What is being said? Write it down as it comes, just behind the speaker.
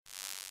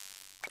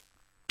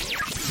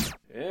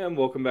And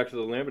welcome back to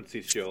the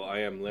Lambertsy Show. I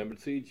am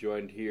Lambertsy,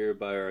 joined here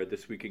by our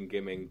This Week in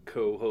Gaming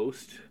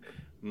co-host,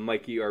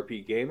 Mikey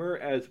RP Gamer,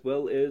 as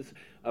well as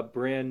a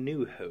brand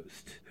new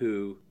host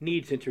who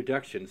needs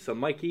introduction. So,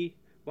 Mikey,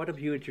 why don't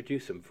you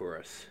introduce him for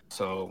us?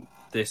 So,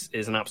 this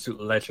is an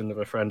absolute legend of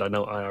a friend I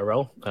know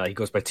IRL. He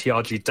goes by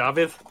TRG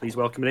David. Please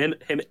welcome him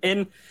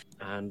in.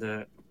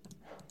 And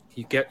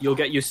you'll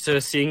get used to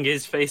seeing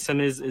his face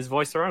and his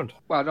voice around.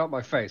 Well, not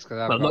my face,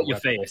 because well, not your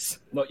face.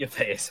 Not your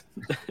face.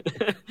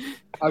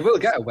 I will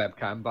get a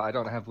webcam, but I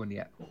don't have one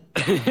yet.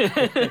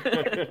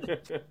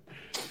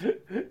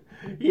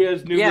 He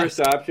has numerous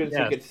options.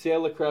 Yes. He can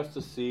sail across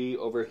the sea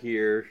over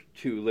here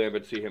to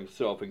Lambertsy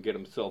himself and get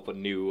himself a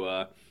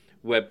new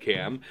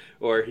webcam,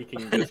 or he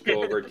can just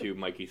go over to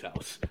Mikey's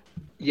house.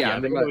 Yeah,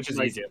 which is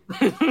easier.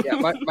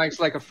 Yeah,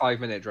 Mike's like a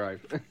 5-minute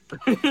drive.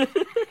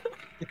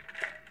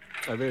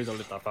 I really don't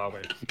live that far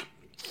away.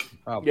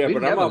 Yeah,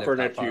 but I'm offering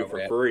it to you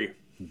for free.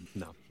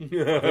 No.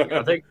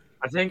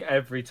 I think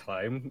every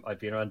time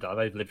I've been around Dad,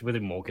 I've lived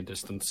within walking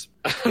distance.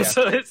 Yeah.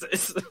 So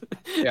it's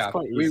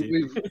quite easy.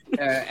 We've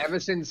ever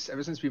since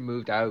we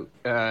moved out,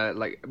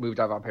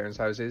 moved out of our parents'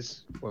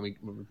 houses when we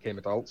became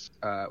adults,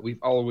 we've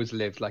always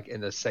lived like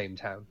in the same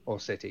town or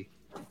city.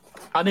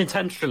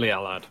 Unintentionally,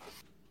 I'll add.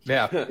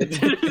 Yeah,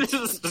 it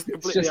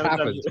just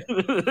happened.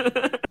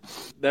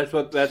 That's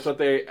what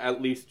they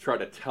at least try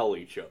to tell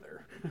each other.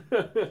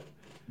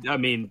 I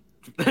mean.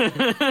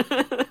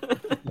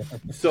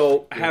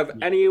 So, have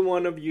any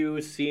one of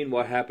you seen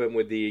what happened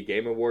with the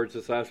Game Awards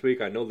this last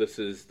week? I know this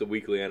is the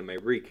weekly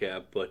anime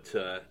recap, but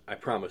I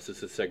promise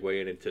this is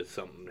segueing into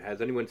something.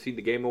 Has anyone seen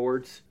the Game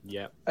Awards?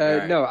 Yeah.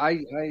 Right. No,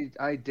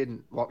 I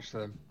didn't watch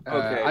them.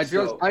 Okay, I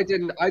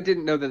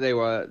didn't know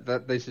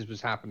that this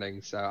was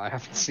happening, so I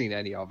haven't seen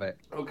any of it.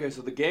 Okay,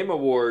 so the Game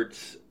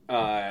Awards,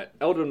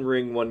 Elden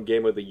Ring won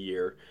Game of the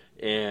Year.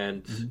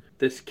 And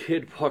this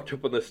kid walked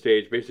up on the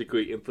stage,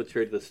 basically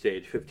infiltrated the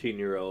stage,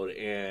 15-year-old,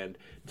 and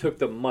took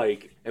the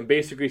mic and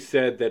basically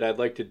said that I'd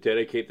like to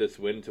dedicate this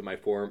win to my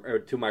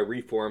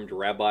reformed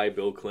Rabbi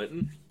Bill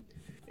Clinton.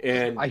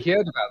 And I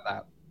heard about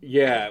that.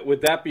 Yeah,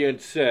 with that being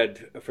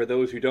said, for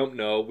those who don't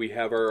know, we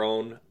have our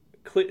own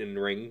Clinton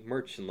ring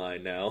merch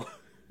line now.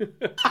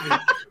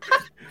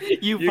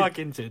 You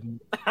fucking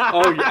didn't.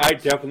 Oh, yeah, I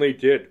definitely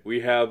did.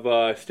 We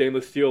have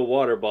stainless steel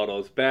water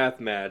bottles, bath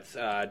mats,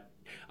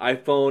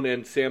 iPhone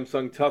and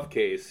Samsung Tough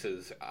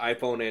cases,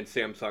 iPhone and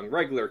Samsung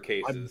regular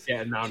cases,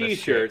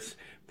 T-shirts,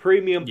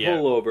 premium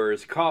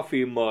pullovers,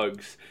 coffee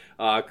mugs,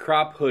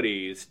 crop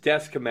hoodies,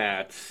 desk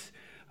mats,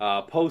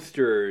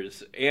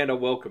 posters, and a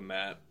welcome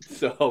mat.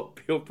 So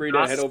feel free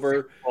to head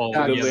over to the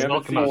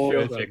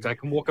Lambertsy Show. I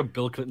can walk on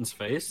Bill Clinton's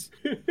face.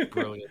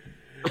 Brilliant.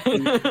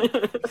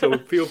 So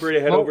feel free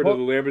to head over to the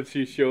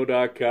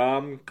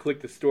LambertsyShow.com,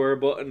 click the store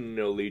button, and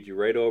it'll lead you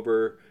right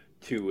over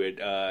to it.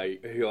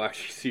 You'll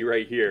actually see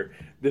right here.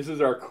 This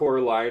is our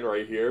core line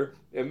right here,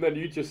 and then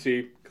you just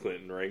see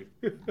Clinton ring.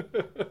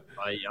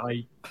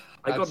 I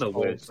got no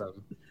words.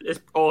 It's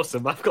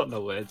awesome. I've got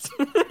no words.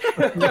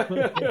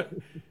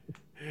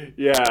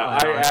 Yeah,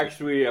 I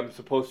actually am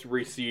supposed to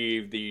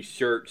receive the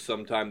shirt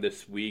sometime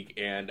this week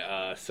and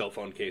a cell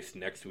phone case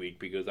next week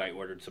because I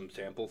ordered some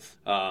samples.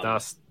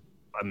 That's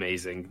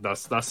amazing.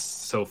 That's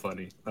so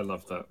funny. I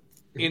love that.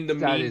 In the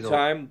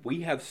meantime,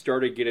 we have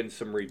started getting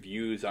some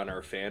reviews on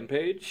our fan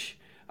page.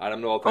 I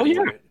don't know if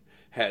anyone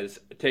has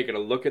taken a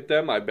look at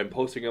them. I've been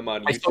posting them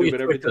on YouTube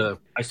and everything.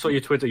 I saw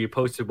your Twitter. You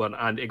posted one,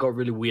 and it got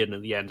really weird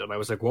in the end. And I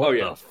was like, "What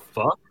the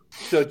fuck?"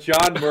 So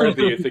John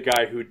Murthy is the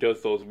guy who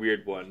does those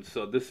weird ones.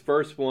 So this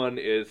first one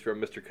is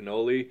from Mr.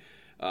 Cannoli.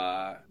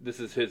 This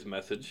is his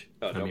message.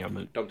 Don't tell me I'm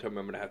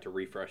going to have to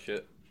refresh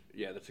it.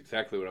 Yeah, that's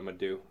exactly what I'm going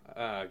to do.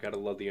 Gotta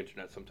love the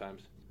internet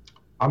sometimes.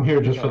 I'm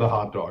here just for the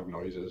hot dog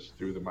noises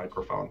through the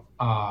microphone.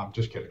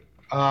 Just kidding.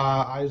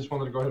 I just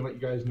wanted to go ahead and let you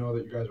guys know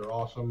that you guys are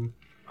awesome.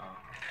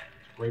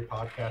 It's a great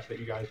podcast that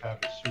you guys have.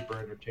 It's super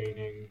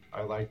entertaining.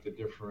 I like the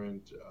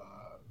different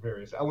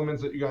various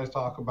elements that you guys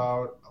talk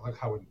about. I like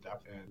how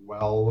in-depth and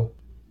well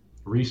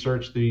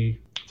researched the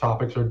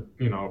topics are.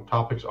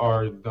 Topics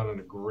are done in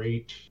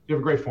you have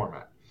a great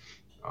format.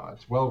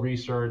 It's well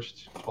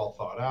researched. It's well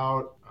thought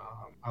out.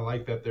 I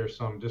like that there's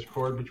some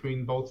discord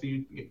between both of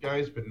you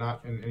guys, but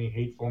not in any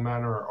hateful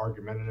manner or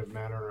argumentative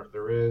manner. If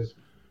there is,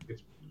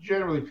 it's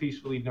generally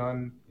peacefully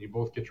done. You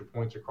both get your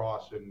points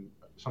across and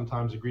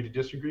sometimes agree to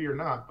disagree or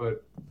not,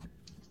 but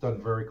it's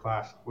done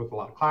with a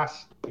lot of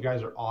class. You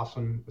guys are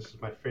awesome. This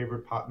is my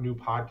favorite new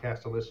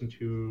podcast to listen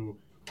to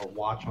or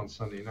watch on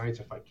Sunday nights.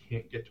 If I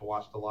can't get to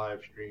watch the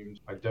live streams,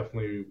 I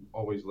definitely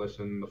always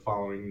listen the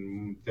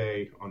following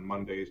day on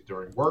Mondays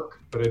during work.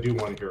 But I do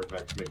want to hear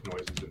Vex make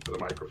noises into the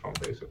microphone,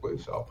 basically.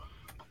 So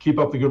keep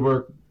up the good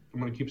work. I'm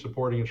going to keep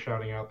supporting and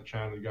shouting out the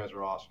channel. You guys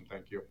are awesome.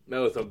 Thank you. That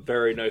was a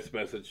very nice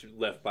message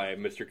left by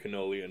Mr.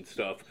 Cannoli and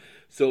stuff.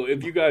 So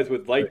if you guys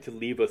would like to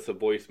leave us a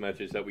voice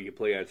message that we can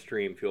play on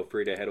stream, feel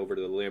free to head over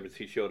to the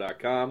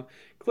LambertsyShow.com,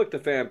 click the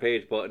fan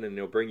page button, and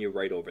it'll bring you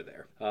right over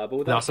there.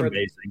 But that's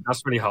amazing.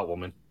 That's really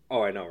heartwarming.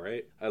 Oh, I know,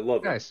 right? I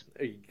love Nice.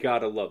 it. You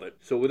gotta love it.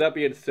 So with that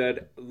being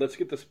said, let's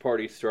get this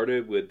party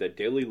started with the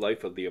daily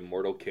life of the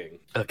Immortal King.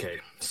 Okay,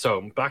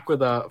 so back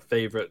with our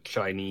favorite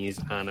Chinese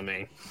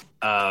anime.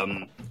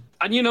 And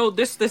you know,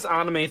 this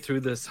anime through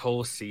this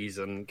whole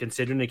season,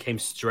 considering it came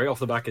straight off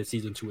the back of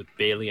season 2 with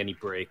barely any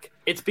break,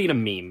 it's been a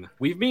meme.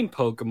 We've memed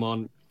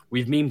Pokemon,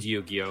 we've memed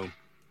Yu-Gi-Oh!,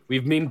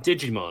 we've memed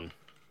Digimon.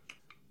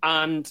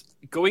 And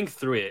going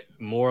through it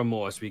more and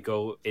more as we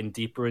go in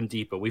deeper and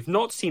deeper, we've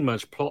not seen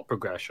much plot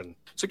progression.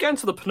 So getting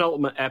to the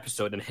penultimate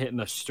episode and hitting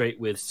us straight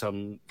with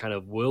some kind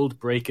of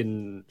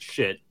world-breaking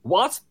shit,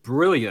 whilst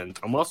brilliant,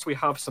 and whilst we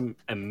have some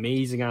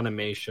amazing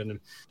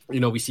animation, you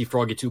know, we see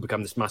Froggy 2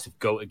 become this massive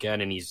goat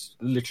again, and he's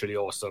literally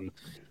awesome.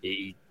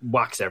 He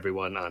whacks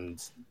everyone,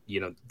 and, you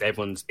know,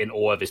 everyone's in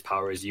awe of his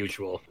power as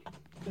usual.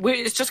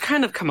 It's just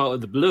kind of come out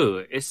of the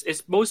blue.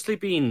 It's mostly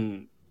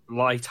been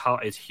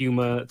light-hearted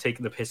humor,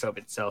 taking the piss out of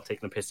itself,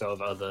 taking the piss out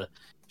of other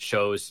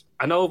shows,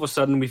 and all of a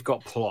sudden we've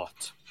got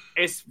plot.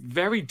 It's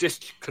very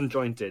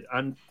disconjointed,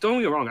 and don't get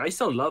me wrong, I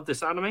still love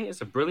this anime.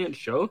 It's a brilliant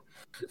show,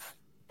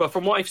 but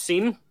from what I've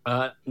seen,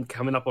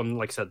 coming up on,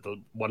 like I said, the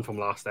one from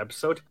last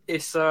episode,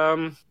 it's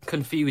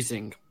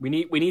confusing. We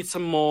need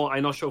some more.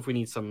 I'm not sure if we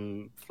need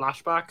some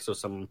flashbacks or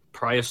some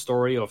prior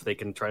story, or if they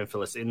can try and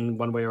fill us in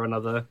one way or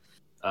another.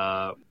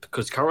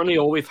 Because currently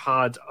all we've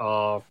had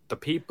are the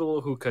people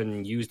who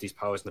can use these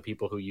powers and the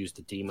people who use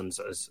the demons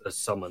as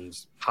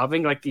summons,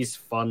 having like these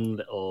fun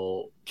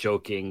little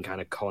joking kind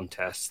of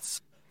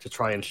contests to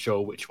try and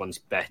show which one's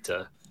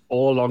better,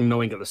 all along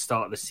knowing at the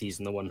start of the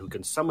season the one who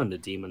can summon the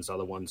demons are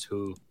the ones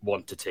who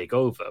want to take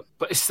over.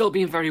 But it's still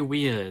been very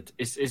weird.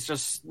 It's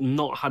just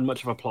not had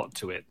much of a plot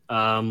to it.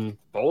 But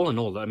all in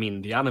all, I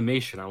mean, the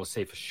animation, I will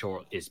say for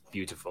sure, is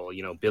beautiful.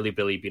 You know, Billy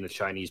being a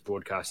Chinese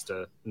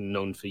broadcaster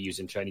known for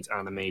using Chinese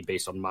anime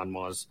based on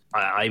manhwas.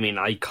 I mean,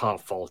 I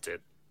can't fault it.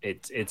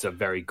 It's a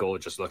very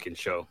gorgeous looking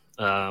show.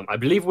 I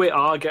believe we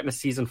are getting a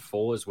season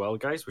 4 as well,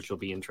 guys, which will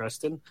be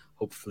interesting.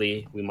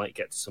 Hopefully, we might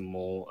get some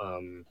more.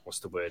 What's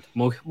the word?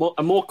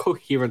 A more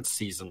coherent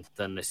season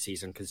than this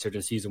season,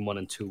 considering season 1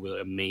 and 2 were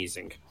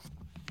amazing.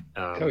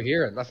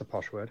 Coherent. That's a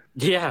posh word.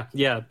 Yeah,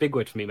 big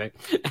word for me, mate.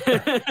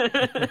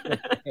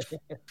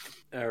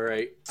 All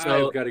right,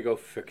 so I've got to go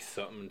fix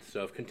something and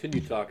stuff.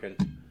 Continue talking.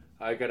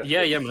 I gotta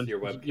fix man. Your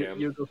webcam.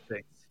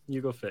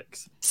 You go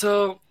fix.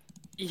 So.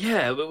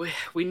 Yeah, but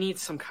we need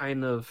some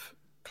kind of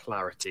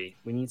clarity.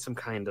 We need some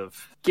kind of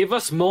give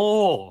us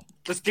more.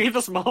 Just give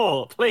us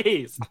more,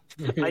 please.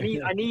 I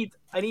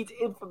need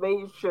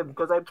information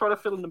because I'm trying to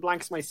fill in the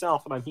blanks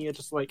myself, and I'm here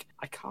just like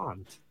I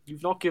can't.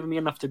 You've not given me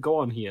enough to go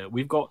on here.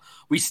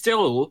 We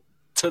still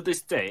to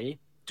this day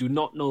do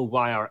not know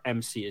why our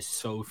MC is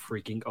so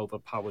freaking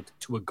overpowered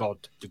to a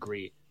god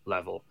degree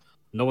level.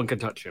 No one can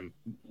touch him.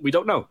 We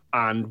don't know,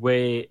 and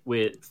we're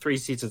 3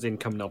 seasons in,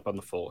 coming up on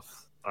the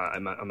 4th.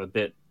 I'm a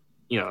bit.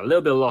 You know, a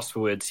little bit lost for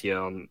words here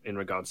in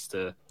regards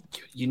to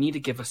you need to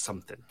give us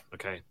something,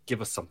 okay? Give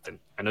us something.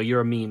 I know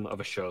you're a meme of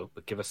a show,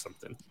 but give us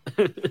something.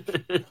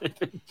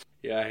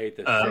 Yeah, I hate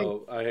this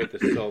I hate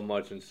this so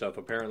much and stuff.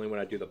 Apparently, when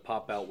I do the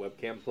pop-out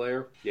webcam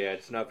player, yeah,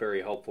 it's not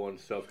very helpful and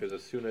stuff because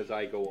as soon as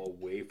I go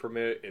away from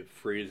it, it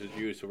freezes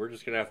you. So we're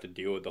just gonna have to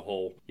deal with the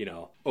whole, you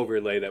know,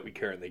 overlay that we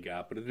currently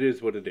got. But it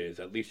is what it is.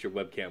 At least your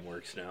webcam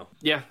works now.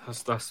 Yeah,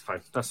 that's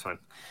fine. That's fine.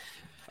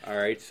 All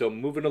right, so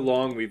moving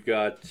along, we've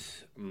got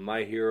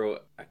My Hero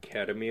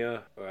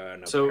Academia,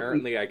 and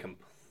apparently I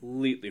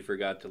completely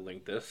forgot to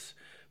link this,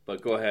 but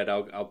go ahead,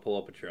 I'll pull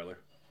up a trailer.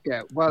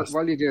 Yeah, while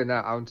you're doing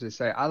that, I wanted to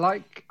say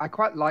I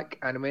quite like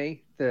anime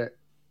that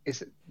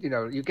is, you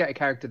know, you get a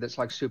character that's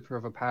like super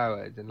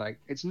overpowered and like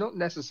it's not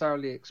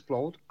necessarily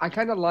explored. I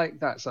kind of like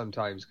that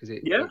sometimes because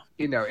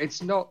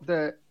it's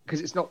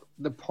not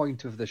the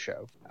point of the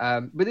show.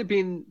 With it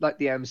being like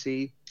the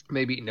MC.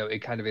 Maybe, you know, it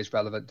kind of is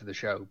relevant to the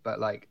show, but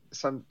like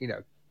some, you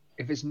know,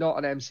 if it's not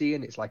an MC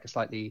and it's like a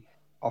slightly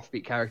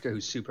offbeat character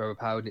who's super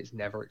overpowered and it's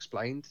never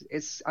explained,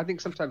 I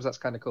think sometimes that's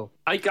kind of cool.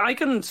 I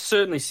can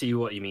certainly see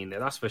what you mean there,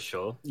 that's for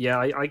sure. Yeah,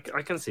 I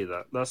can see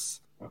that.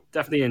 That's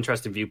definitely an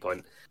interesting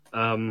viewpoint.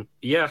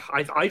 Yeah,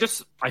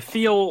 I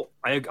feel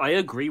I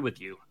agree with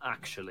you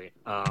actually.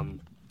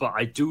 But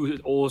I do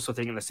also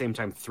think at the same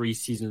time 3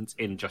 seasons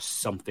in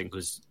just something,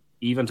 because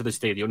even to this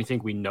day the only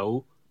thing we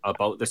know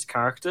about this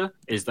character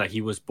is that he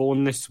was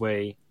born this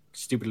way,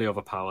 stupidly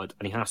overpowered,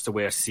 and he has to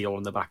wear a seal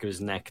on the back of his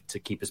neck to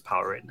keep his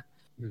power in.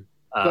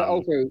 But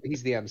also,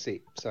 he's the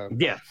MC, so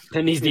yeah,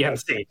 and he's the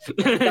MC.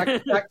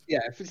 Yeah,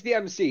 if it's the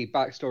MC,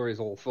 backstory is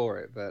all for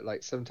it. But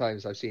like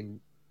sometimes I've seen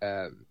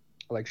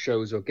like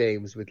shows or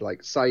games with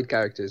like side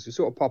characters who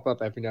sort of pop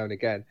up every now and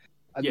again.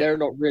 And they're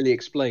not really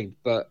explained,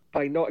 but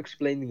by not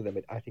explaining them,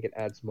 I think it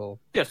adds more.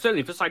 Yeah,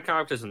 certainly for side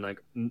characters and like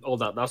all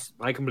that.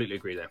 I completely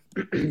agree there.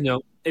 You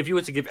know, if you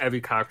were to give every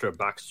character a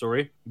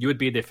backstory, you would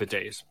be there for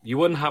days. You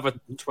wouldn't have a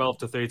 12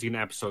 to 13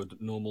 episode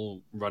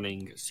normal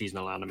running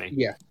seasonal anime.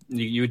 Yeah,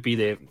 you would be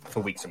there for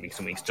weeks and weeks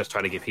and weeks just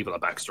trying to give people a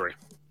backstory.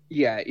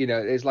 Yeah, you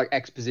know, there's like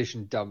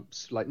exposition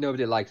dumps. Like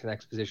nobody likes an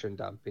exposition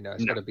dump. You know,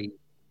 it's got to be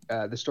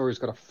the story's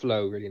got to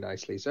flow really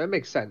nicely, so it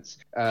makes sense.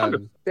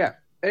 Yeah.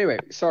 Anyway,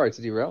 sorry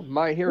to derail.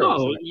 My Hero.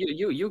 No,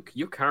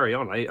 you carry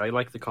on. I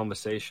like the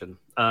conversation.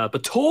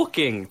 But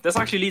talking, this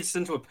actually leads us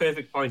into a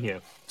perfect point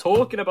here.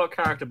 Talking about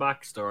character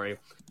backstory,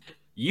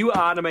 you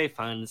anime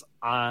fans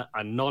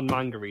and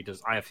non-manga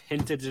readers, I have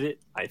hinted at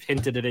it.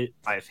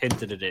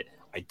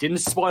 I didn't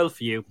spoil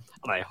for you,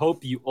 and I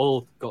hope you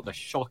all got the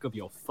shock of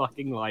your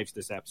fucking lives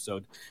this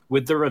episode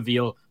with the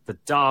reveal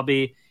that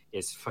Darby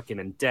is fucking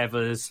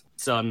Endeavor's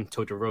son,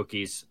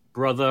 Todoroki's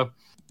brother,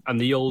 and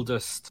the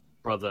oldest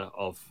brother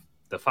of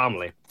the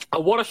family.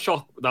 And what a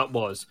shock that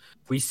was.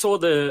 We saw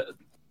the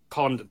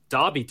conned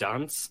Darby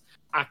dance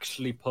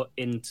actually put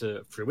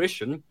into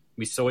fruition.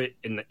 We saw it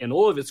in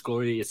all of its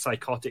glory, a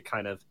psychotic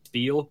kind of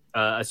feel,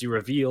 as he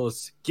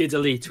reveals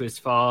giddily to his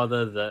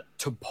father that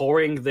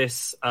pouring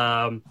this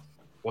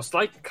was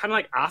like kind of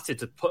like acid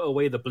to put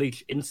away the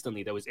bleach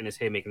instantly that was in his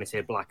hair, making his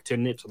hair black,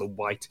 turning it to the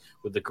white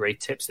with the grey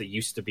tips that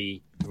used to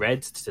be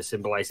red to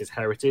symbolize his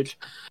heritage.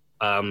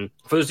 For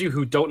those of you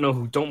who don't know,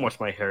 who don't watch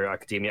My Hero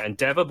Academia,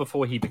 Endeavor,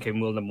 before he became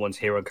World No. 1's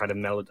hero, kind of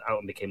mellowed out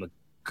and became a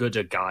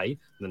gooder guy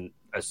than,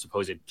 I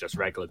suppose, just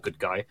regular good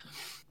guy.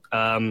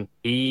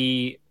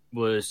 He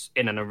was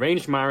in an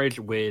arranged marriage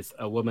with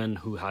a woman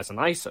who has an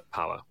ice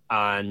power,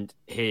 and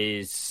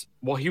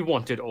what he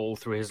wanted all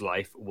through his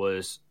life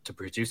was to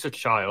produce a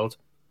child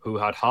who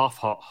had half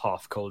hot,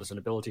 half cold as an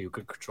ability, who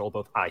could control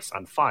both ice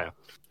and fire.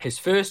 His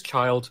first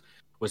child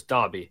was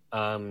Darby.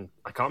 I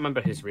can't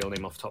remember his real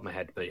name off the top of my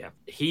head, but yeah.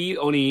 He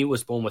only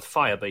was born with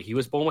fire, but he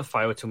was born with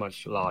fire with too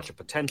much larger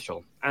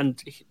potential.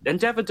 And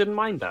Endeavor didn't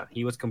mind that.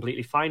 He was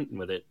completely fine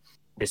with it.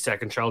 His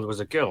second child was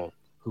a girl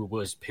who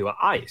was pure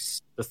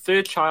ice. The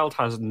third child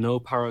has no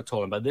power at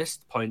all, and by this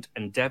point,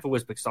 Endeavor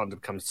was starting to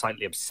become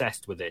slightly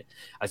obsessed with it,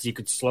 as he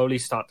could slowly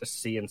start to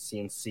see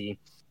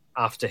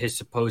after his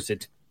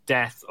supposed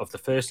death of the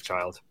first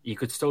child. You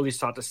could slowly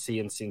start to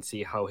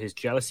see how his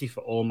jealousy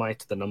for All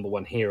Might, the number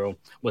one hero,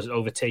 was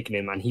overtaking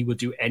him, and he would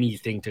do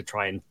anything to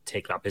try and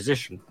take that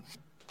position.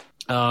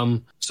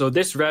 So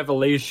this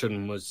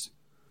revelation was,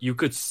 you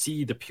could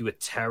see the pure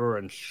terror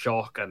and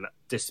shock and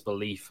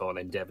disbelief on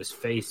Endeavor's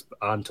face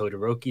and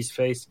Todoroki's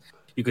face.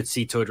 You could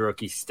see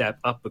Todoroki step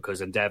up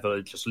because Endeavor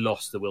had just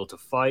lost the will to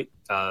fight,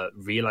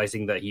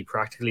 realizing that he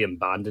practically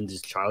abandoned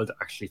his child,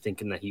 actually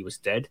thinking that he was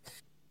dead.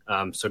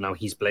 So now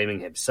he's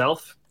blaming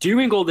himself.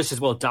 During all this as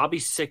well,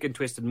 Darby's sick and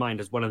twisted mind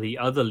as one of the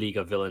other League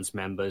of Villains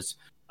members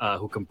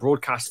who can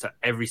broadcast to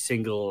every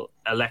single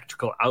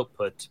electrical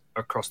output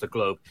across the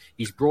globe.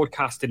 He's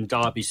broadcasting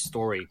Darby's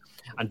story,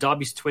 and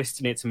Darby's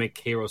twisting it to make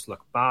heroes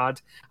look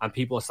bad, and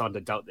people are starting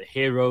to doubt the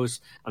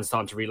heroes and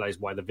starting to realize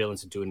why the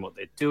villains are doing what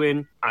they're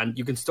doing. And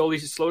you can slowly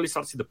start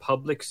to see the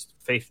public's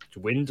faith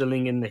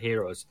dwindling in the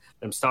heroes.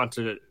 Them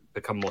starting to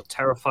become more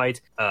terrified.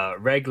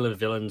 Regular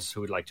villains who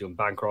would like doing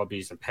bank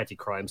robberies and petty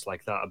crimes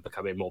like that are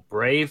becoming more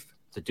brave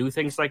to do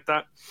things like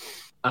that.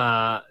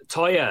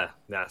 Toya,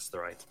 that's the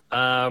right.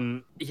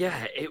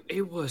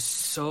 It was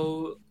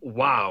so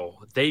wow.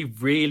 They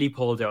really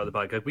pulled it out of the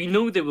bag. Like, we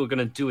knew they were going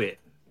to do it,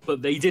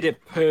 but they did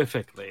it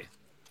perfectly.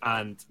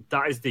 And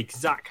that is the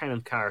exact kind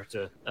of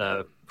character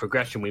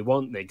progression we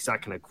want, the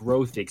exact kind of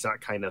growth, the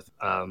exact kind of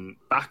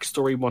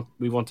backstory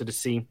we wanted to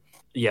see.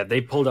 Yeah,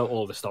 they pulled out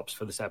all the stops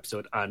for this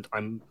episode, and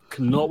I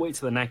cannot wait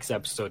to the next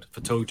episode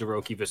for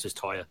Todoroki versus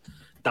Toya.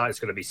 That is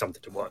going to be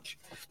something to watch.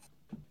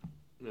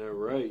 All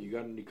right, you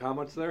got any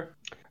comments there?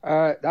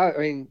 I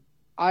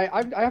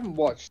haven't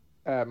watched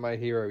My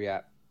Hero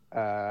yet.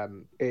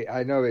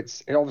 I know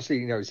it's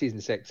obviously season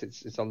 6.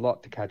 It's a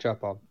lot to catch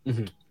up on.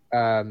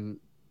 Mm-hmm.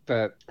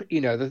 But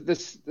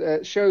this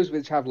shows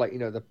which have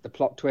the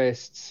plot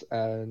twists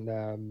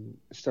and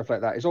stuff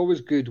like that. It's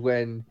always good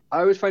when I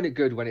always find it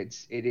good when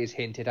it is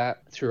hinted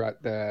at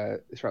throughout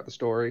the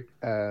story.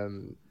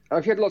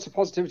 I've heard lots of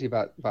positivity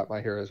about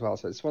My Hero as well,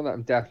 so it's one that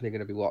I'm definitely going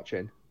to be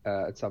watching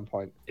at some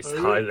point. It's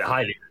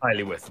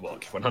highly worth the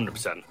watch,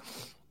 100%.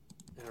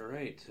 All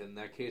right, in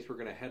that case, we're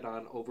going to head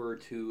on over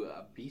to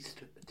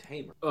Beast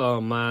Tamer. Oh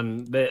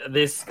man,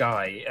 this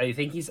guy, I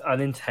think he's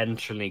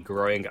unintentionally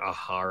growing a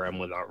harem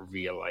without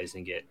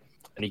realizing it,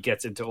 and he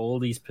gets into all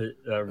these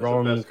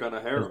wrong the best kind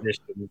of harem.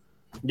 Positions.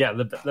 Yeah,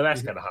 the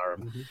best kind of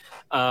harem.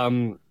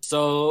 Mm-hmm.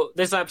 So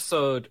this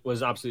episode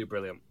was absolutely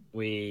brilliant.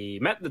 We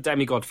met the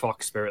demigod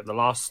fox spirit, the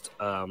last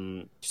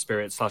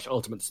spirit /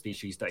 ultimate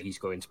species that he's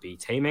going to be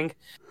taming,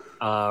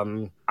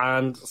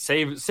 and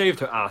saved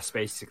her ass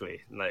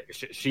basically. Like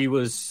she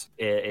was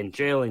in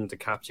jail into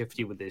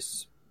captivity with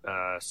this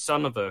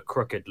son of a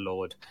crooked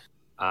lord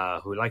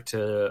who liked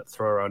to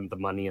throw around the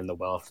money and the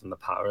wealth and the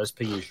power as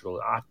per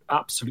usual.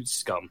 Absolute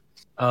scum.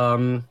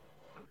 And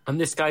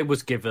this guy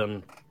was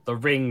given the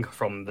ring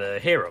from the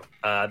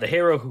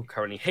hero who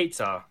currently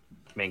hates our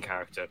main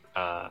character.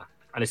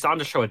 And it's starting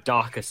to show a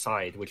darker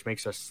side, which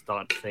makes us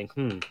start to think,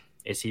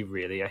 is he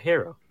really a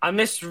hero? And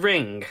this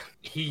ring,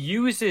 he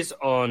uses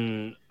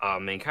on our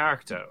main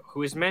character,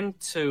 who is meant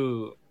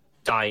to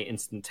die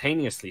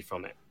instantaneously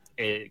from it.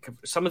 It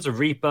summons a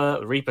Reaper,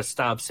 the Reaper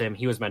stabs him,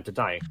 he was meant to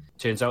die.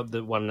 Turns out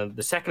that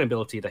the second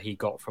ability that he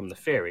got from the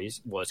fairies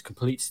was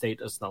complete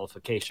status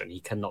nullification. He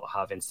cannot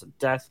have instant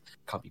death,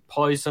 can't be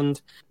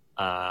poisoned.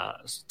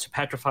 to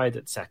petrified,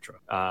 etc.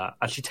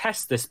 And she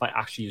tests this by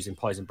actually using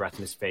poison breath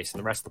in his face, and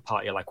the rest of the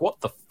party are like,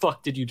 "What the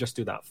fuck did you just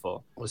do that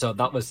for?" So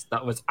that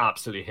was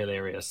absolutely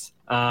hilarious.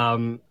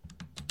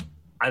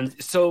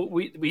 And so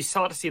we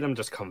start to see them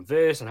just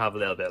converse and have a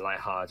little bit of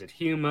lighthearted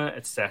humor,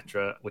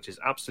 etc., which is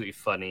absolutely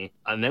funny.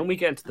 And then we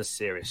get into the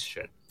serious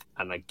shit.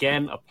 And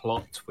again, a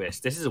plot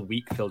twist. This is a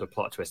week filled with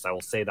plot twists, I will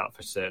say that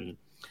for certain.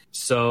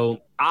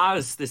 So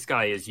as this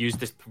guy has used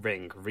this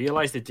ring,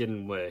 realized it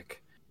didn't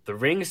work, the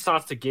ring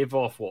starts to give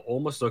off what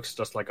almost looks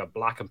just like a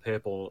black and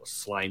purple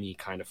slimy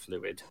kind of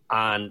fluid.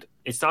 And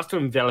it starts to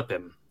envelop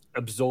him,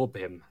 absorb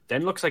him,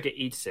 then looks like it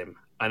eats him.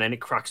 And then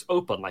it cracks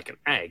open like an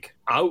egg.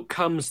 Out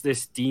comes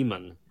this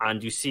demon,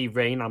 and you see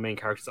Rain, our main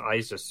character's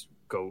eyes, just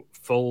go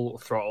full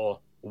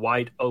throttle,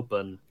 wide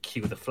open,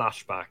 cue the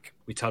flashback.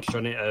 We touched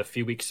on it a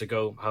few weeks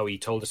ago, how he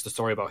told us the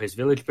story about his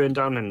village burned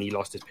down and he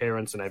lost his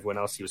parents and everyone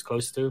else he was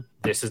close to.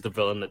 This is the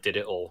villain that did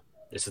it all.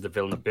 This is the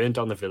villain that burned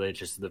down the village.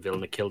 This is the villain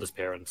that killed his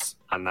parents.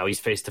 And now he's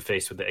face to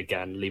face with it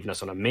again, leaving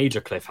us on a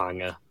major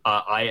cliffhanger.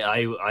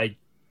 I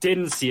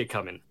didn't see it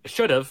coming. I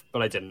should have,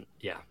 but I didn't.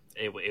 Yeah,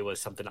 it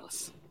was something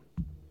else.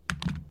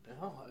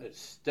 Oh,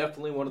 it's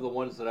definitely one of the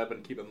ones that I've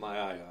been keeping my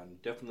eye on.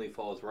 Definitely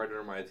falls right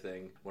under my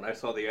thing. When I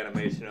saw the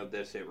animation of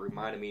this, it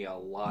reminded me a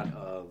lot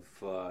of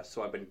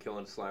So I've Been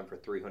Killing Slime for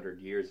 300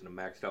 years and I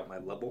maxed out my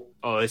level.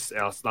 Oh, that's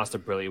a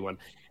brilliant one.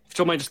 If you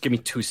don't mind, just give me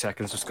 2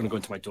 seconds. Just going to go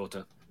into my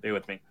daughter. Bear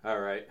with me. All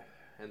right.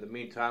 In the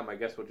meantime, I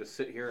guess we'll just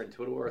sit here and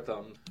twiddle our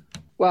thumbs.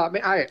 Well, I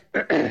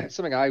mean,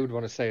 something I would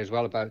want to say as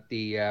well about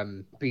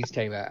the Beast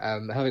Tamer.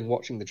 Having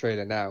watching the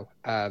trailer now,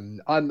 I'm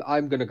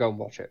going to go and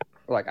watch it.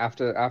 Like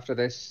after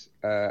this,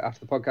 after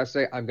the podcast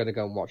today, I'm going to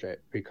go and watch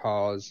it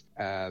because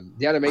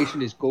the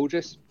animation is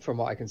gorgeous. From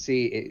what I can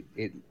see,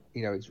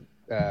 it's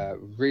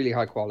really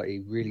high quality.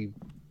 Really,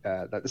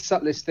 like the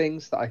subtlest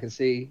things that I can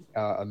see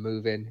are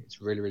moving.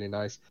 It's really, really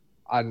nice.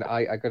 And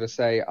I got to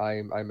say,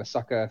 I'm a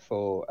sucker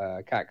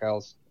for cat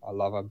girls. I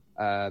love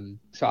them.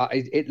 So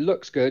it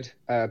looks good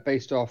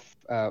based off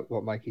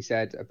what Mikey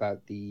said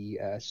about the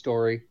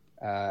story.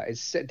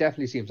 It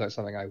definitely seems like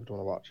something I would want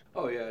to watch.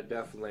 Oh, yeah,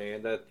 definitely.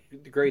 And the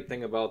great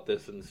thing about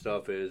this and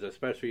stuff is,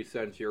 especially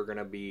since you're going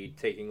to be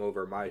taking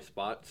over my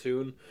spot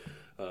soon,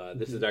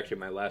 this is actually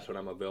my last one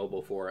I'm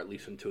available for, at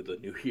least until the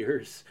New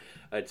Year's.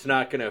 It's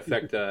not going to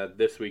affect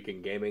This Week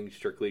in Gaming,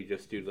 strictly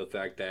just due to the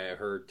fact that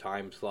her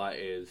time slot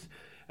is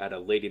at a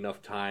late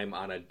enough time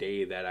on a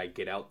day that I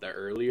get out the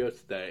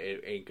earliest that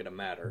it ain't gonna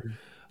matter.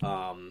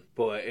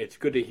 But it's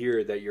good to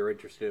hear that you're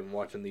interested in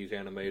watching these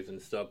animes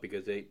and stuff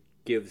because it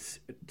gives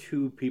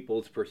two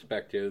people's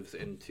perspectives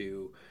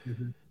into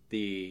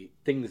the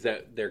things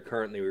that they're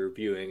currently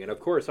reviewing. And of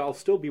course, I'll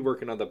still be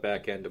working on the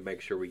back end to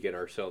make sure we get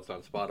ourselves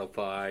on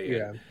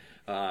Spotify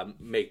and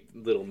make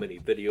little mini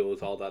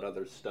videos, all that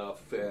other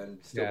stuff, and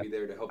still be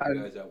there to help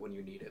you guys out when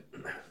you need it.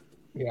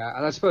 Yeah,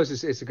 and I suppose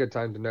it's a good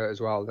time to note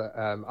as well that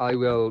I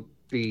will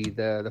be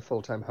the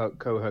full-time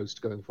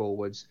co-host going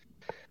forwards,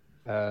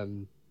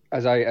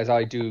 as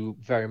I do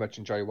very much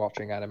enjoy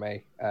watching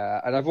anime,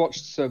 and I've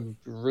watched some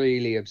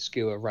really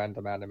obscure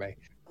random anime,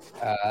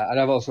 and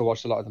I've also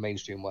watched a lot of the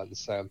mainstream ones.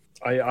 So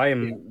I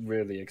am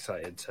really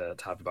excited to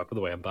have you back. By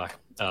the way, I'm back.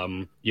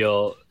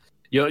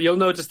 You'll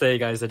notice there,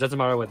 guys. It doesn't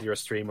matter whether you're a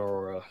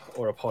streamer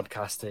or a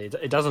podcaster.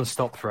 It doesn't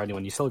stop for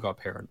anyone. You still got a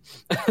parent.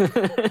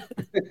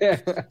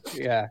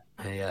 Yeah.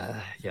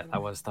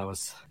 That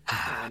was.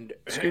 And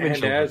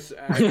as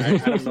I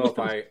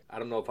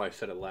don't know if I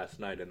said it last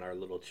night in our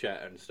little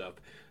chat and stuff.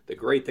 The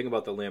great thing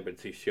about the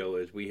Lambency show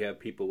is we have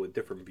people with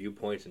different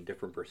viewpoints and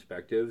different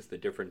perspectives. The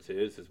difference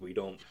is we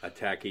don't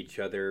attack each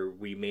other.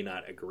 We may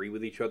not agree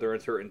with each other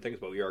on certain things,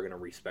 but we are going to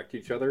respect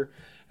each other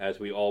as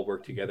we all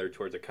work together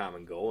towards a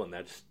common goal, and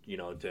that's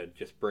to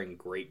just bring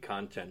great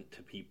content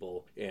to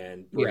people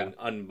and bring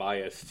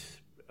unbiased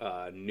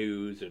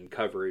news and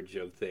coverage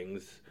of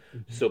things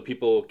so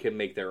people can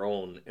make their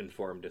own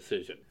informed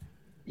decision.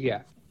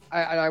 Yeah.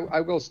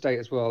 I will state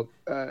as well,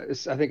 I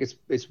think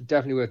it's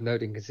definitely worth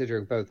noting,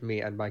 considering both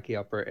me and Mikey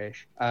are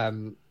British.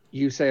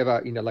 You say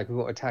about, like we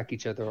won't attack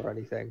each other or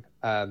anything.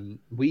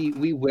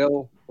 We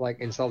will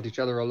insult each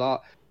other a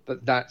lot,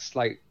 but that's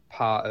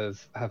part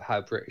of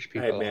how British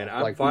people are. Hey man,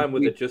 I'm fine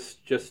with it.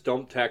 Just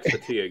don't tax the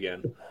tea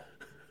again.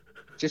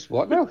 Just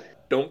what now?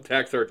 Don't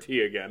tax our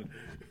tea again.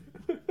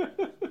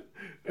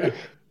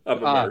 I'm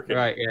American.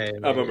 Right, yeah,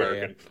 I'm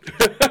American.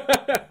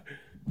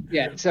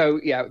 Yeah, so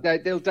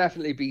there'll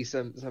definitely be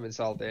some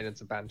insulting and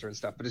some banter and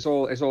stuff, but it's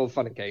all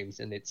fun and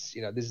games, and it's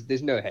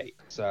there's no hate.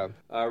 So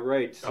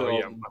right, so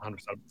 100%,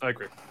 I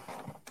agree.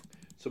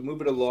 So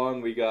moving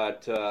along, we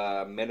got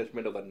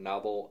management of a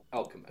novel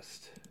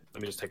Alchemist.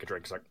 Let me just take a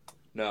drink, sec.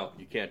 No,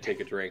 you can't take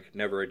a drink.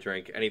 Never a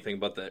drink. Anything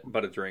but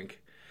a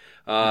drink.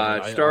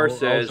 Star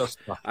says,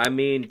 I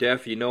mean,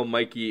 Def,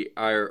 Mikey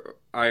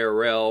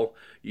IRL,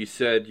 you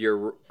said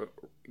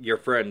you're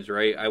friends,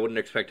 right? I wouldn't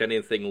expect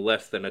anything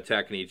less than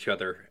attacking each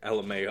other.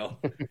 LMAO.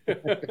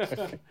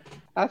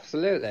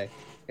 Absolutely.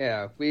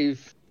 Yeah,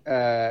 we've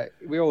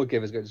we all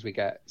give as good as we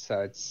get, so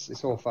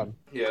it's all fun.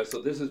 Yeah,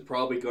 so this is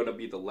probably going to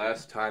be the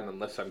last time,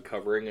 unless I'm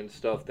covering and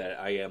stuff, that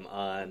I am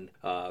on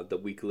the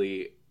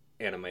weekly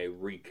anime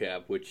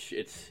recap, which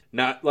it's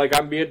not like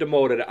I'm being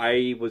demoted.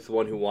 I was the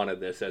one who wanted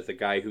this as a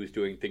guy who's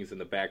doing things in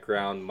the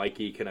background.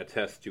 Mikey can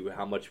attest to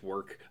how much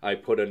work I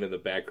put into the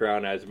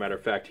background. As a matter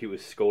of fact, he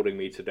was scolding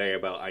me today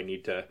about I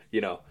need to,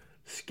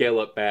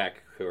 scale it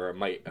back or it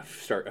might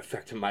start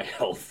affecting my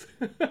health.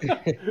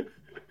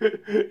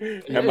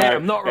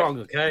 I'm not wrong,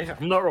 okay?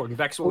 I'm not wrong.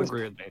 Vex will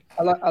agree with me.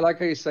 I like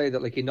how you say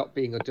that, like, you're not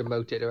being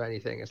demoted or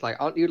anything. It's like,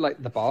 aren't you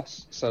like the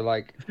boss? So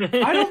like,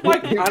 I don't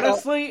like.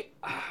 Honestly,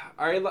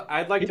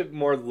 I'd like to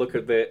more look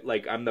at it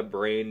like I'm the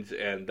brains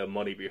and the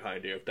money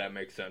behind it, if that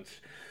makes sense.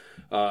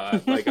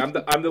 Like I'm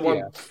the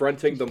one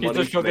fronting the money.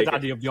 He's the sugar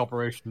daddy of the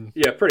operation.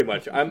 Yeah, pretty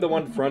much. I'm the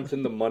one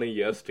fronting the money,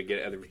 yes, to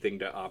get everything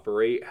to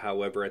operate.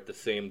 However, at the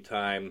same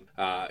time,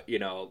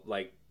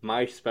 like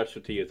my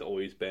specialty has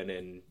always been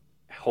in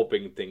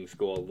helping things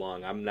go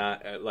along. I'm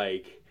not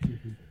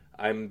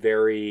I'm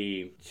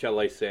very, shall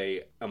I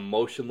say,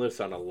 emotionless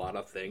on a lot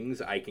of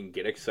things. I can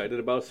get excited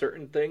about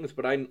certain things,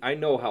 but I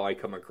know how I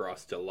come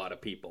across to a lot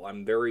of people.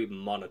 I'm very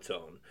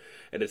monotone,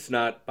 and it's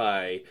not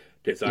by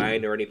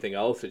design or anything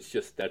else. It's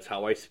just that's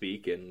how I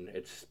speak, and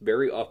it's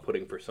very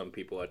off-putting for some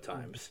people at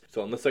times.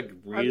 So unless I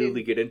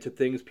really get into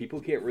things,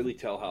 people can't really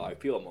tell how I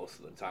feel most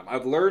of the time.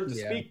 I've learned to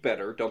speak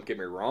better, don't get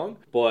me wrong,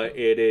 but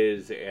it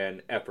is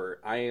an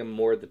effort. I am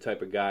more the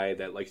type of guy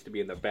that likes to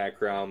be in the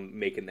background,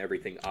 making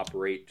everything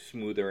operate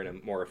smoother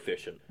and more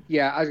efficient.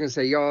 Yeah, I was gonna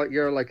say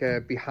you're like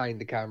a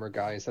behind the camera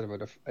guy instead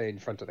of in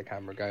front of the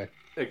camera guy.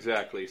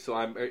 Exactly. So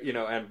I'm,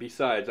 and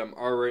besides,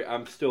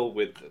 I'm still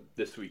with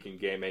This Week in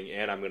Gaming,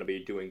 and I'm going to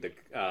be doing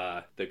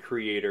the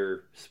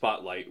creator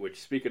spotlight.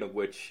 Which, speaking of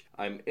which,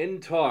 I'm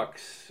in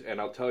talks, and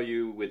I'll tell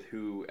you with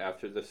who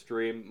after the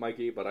stream,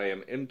 Mikey. But I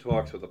am in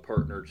talks with a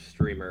partnered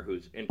streamer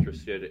who's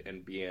interested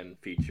in being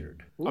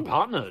featured. Ooh. A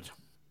partnered.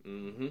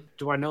 Mm-hmm.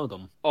 Do I know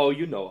them? Oh,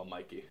 you know them,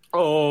 Mikey.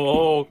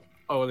 Oh.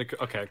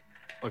 Okay.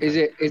 Is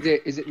it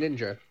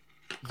Ninja?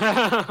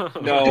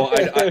 No,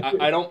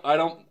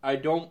 I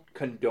don't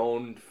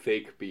condone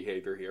fake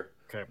behavior here.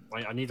 Okay,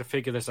 I need to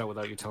figure this out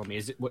without you telling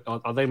me.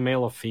 Are they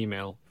male or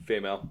female?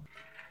 Female.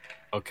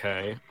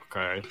 Okay.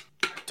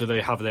 Do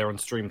they have their own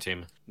stream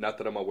team? Not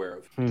that I'm aware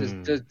of.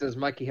 Does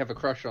Mikey have a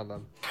crush on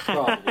them?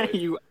 Probably.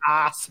 You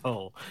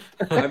asshole.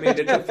 I mean,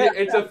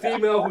 it's a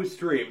female who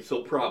streams,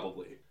 so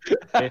probably.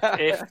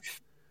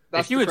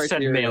 If you had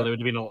said male, it would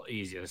have been a lot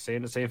easier.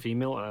 Saying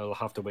female, I'll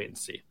have to wait and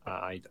see.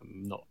 I'm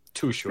not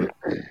too sure.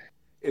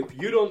 If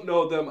you don't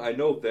know them, I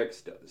know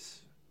Vex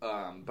does.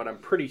 But I'm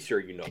pretty sure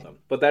you know them.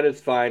 But that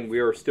is fine. We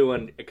are still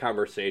in a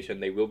conversation.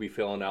 They will be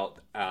filling out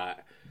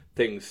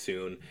things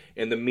soon.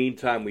 In the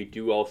meantime, we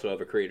do also have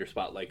a creator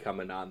spotlight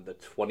coming on the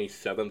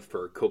 27th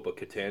for Copa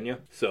Catania.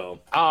 So.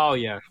 Oh,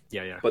 yeah.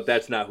 But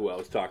that's not who I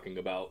was talking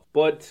about.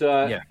 But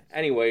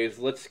anyways,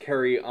 let's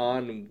carry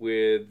on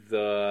with,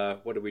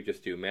 what did we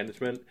just do?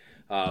 Management?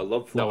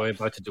 Love Flops. No, we're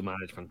about to do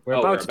management. We're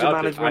about to do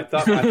management. I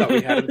thought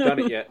we hadn't done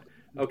it yet.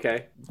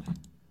 Okay.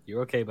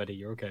 You're okay, buddy.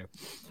 You're okay.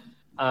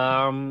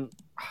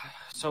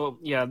 So,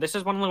 yeah, this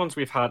is one of the ones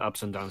we've had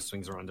ups and downs,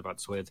 swings and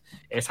roundabouts with.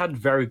 It's had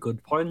very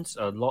good points.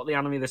 A lot of the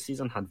anime this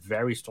season had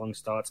very strong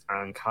starts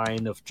and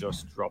kind of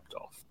just dropped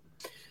off.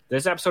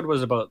 This episode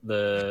was about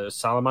the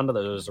salamander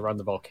that was around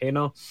the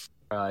volcano.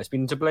 It's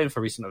been to blame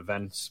for recent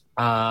events,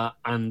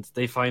 and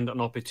they find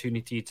an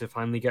opportunity to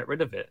finally get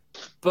rid of it.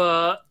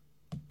 But,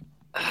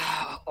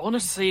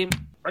 honestly,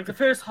 like, the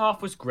first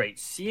half was great.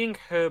 Seeing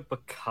her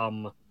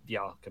become the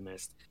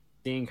alchemist,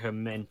 seeing her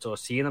mentor,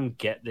 seeing them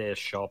get their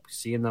shop,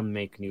 seeing them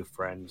make new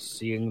friends,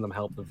 seeing them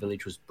help the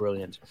village was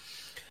brilliant.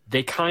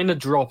 They kind of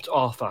dropped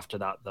off after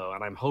that, though,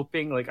 and I'm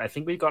hoping, I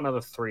think we've got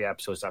another 3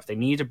 episodes left. They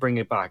need to bring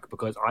it back,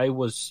 because I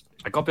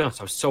gotta be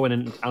honest, I was so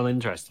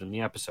uninterested in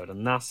the episode,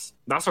 and that's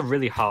a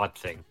really hard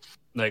thing.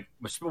 Like,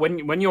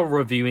 when you're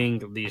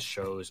reviewing these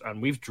shows,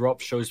 and we've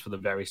dropped shows for the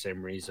very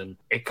same reason,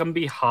 it can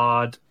be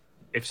hard.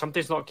 If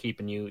something's not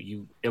keeping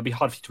you, it'll be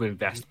hard for you to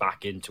invest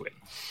back into it.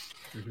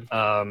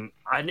 Mm-hmm.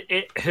 And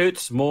it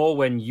hurts more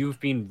when you've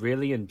been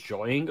really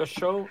enjoying a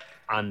show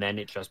and then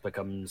it just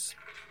becomes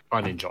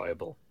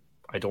unenjoyable.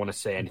 I don't want to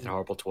say anything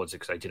horrible towards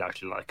it because I did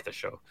actually like the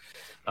show.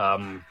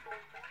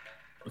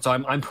 So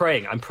I'm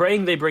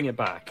praying they bring it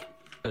back,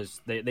 because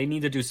they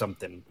need to do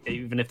something,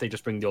 even if they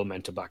just bring the old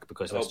mentor back,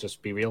 because let's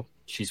just be real,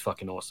 she's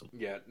fucking awesome.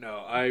 Yeah,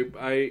 no,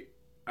 I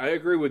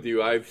agree with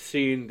you. I've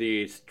seen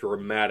the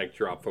dramatic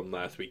drop from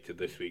last week to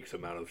this week's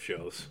amount of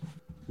shows.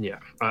 Yeah,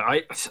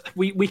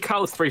 we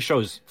cut out 3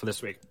 shows for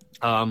this week.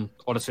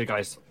 Honestly,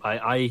 guys,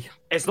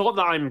 it's not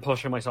that I'm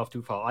pushing myself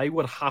too far. I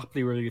would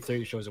happily review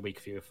 30 shows a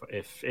week for you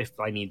if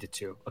I needed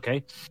to.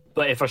 Okay,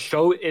 but if a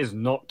show is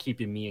not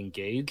keeping me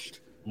engaged,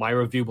 my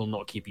review will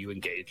not keep you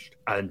engaged,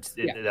 and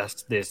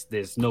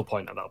there's no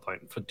point at that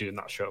point for doing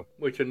that show.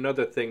 Which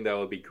another thing that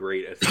would be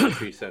great,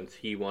 especially since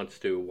he wants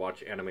to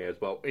watch anime as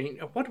well. And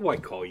what do I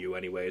call you,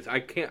 anyways? I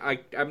can't.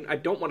 I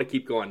don't want to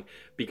keep going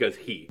because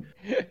he.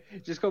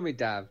 Just call me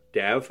Dav.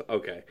 Dav,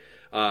 okay.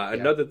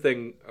 Another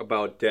thing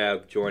about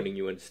Dav joining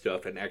you and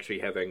stuff, and actually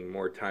having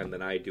more time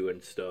than I do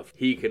and stuff,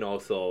 he can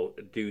also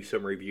do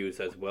some reviews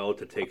as well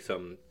to take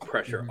some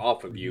pressure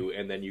off of you,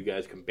 and then you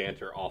guys can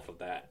banter off of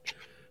that.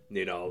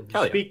 You know,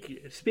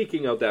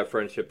 speaking of that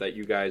friendship that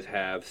you guys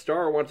have,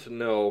 Star wants to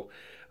know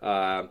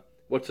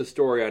what's the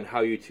story on how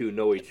you two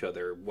know each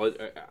other.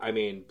 I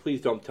mean,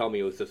 please don't tell me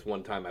it was this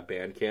one time at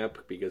band camp,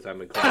 because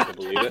I'm inclined to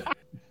believe it.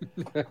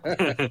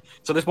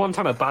 So this one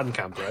time at band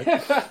camp,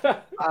 right?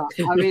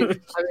 I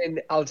mean,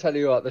 I'll tell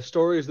you what. The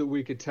stories that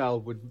we could tell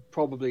would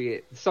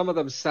probably, some of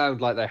them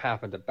sound like they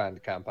happened at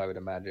band camp, I would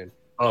imagine.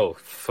 Oh,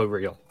 for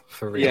real.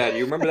 Yeah, do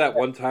you remember that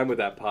one time with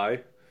that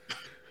pie?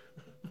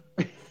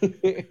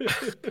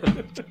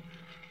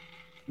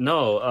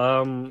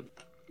 No,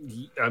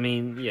 I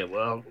mean, yeah.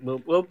 Well,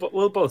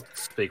 we'll both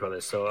speak on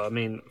this. So, I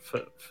mean,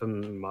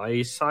 from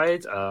my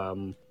side,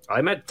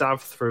 I met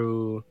Dav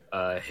through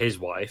his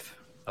wife,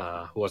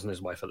 who wasn't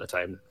his wife at the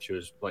time. She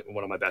was like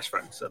one of my best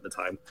friends at the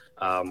time.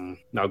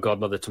 Now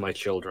godmother to my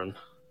children.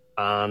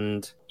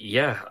 And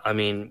yeah, I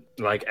mean,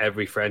 like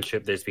every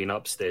friendship, there's been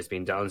ups, there's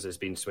been downs, there's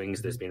been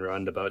swings, there's been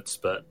roundabouts,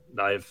 but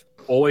I've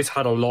always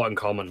had a lot in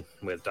common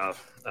with Dav.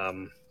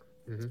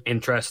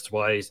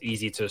 Interest-wise,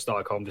 easy to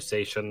start a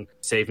conversation,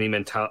 saved me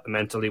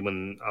mentally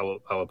when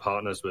our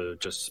partners were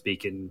just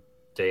speaking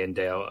day in,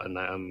 day out, and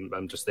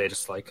I'm just there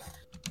just like,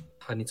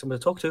 I need someone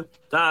to talk to.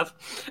 Dav.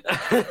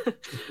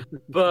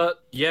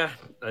 But yeah,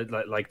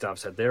 like Dav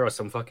said, there are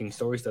some fucking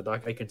stories that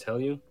I can tell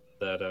you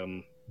that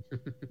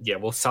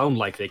will sound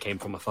like they came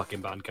from a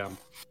fucking band camp.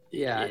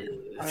 Yeah.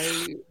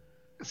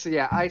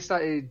 I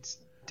started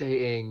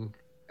dating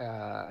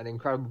an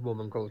incredible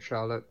woman called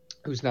Charlotte,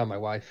 who's now my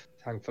wife,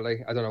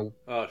 thankfully. I don't know.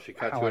 Oh, she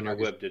caught you on your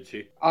web, did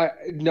she? I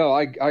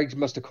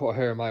must have caught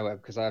her in my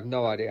web, because I have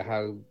no idea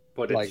how.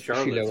 But it's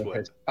Charlotte's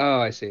web. Oh,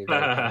 I see. No,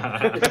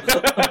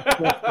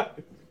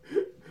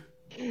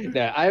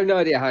 I have no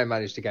idea how I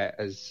managed to get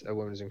as a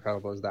woman as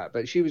incredible as that.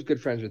 But she was good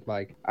friends with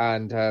Mike,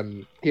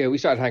 and we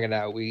started hanging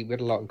out. We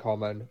had a lot in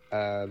common.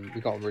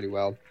 We got on really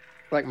well.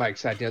 Like Mike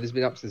said, there's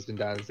been ups, there's been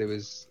downs. There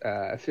was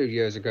a few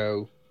years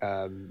ago.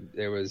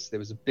 There was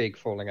a big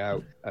falling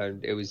out,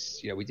 and it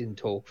was we didn't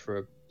talk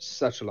for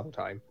such a long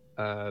time.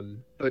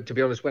 But to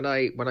be honest, when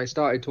I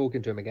started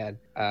talking to him again,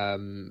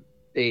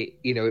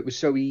 it was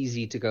so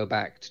easy to go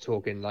back to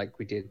talking like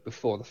we did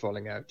before the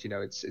falling out.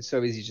 It's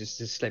so easy just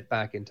to slip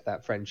back into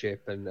that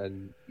friendship,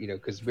 and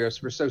because we're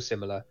so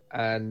similar.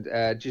 And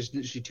just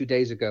literally 2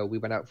 days ago, we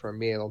went out for a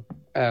meal.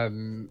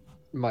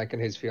 Mike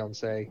and his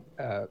fiance,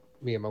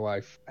 me and my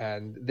wife,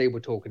 and they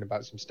were talking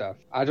about some stuff.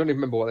 I don't even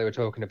remember what they were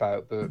talking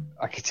about, but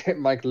I could tell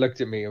Mike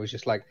looked at me and was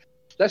just like,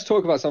 let's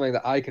talk about something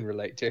that I can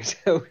relate to.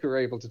 So we were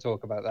able to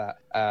talk about that.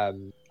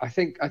 I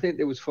think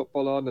there was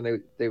football on,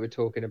 and they were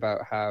talking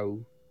about how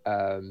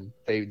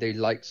they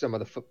liked some of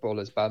the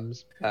footballers'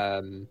 bums.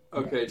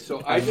 Okay,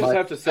 so I just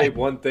have to say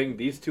one thing.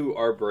 These two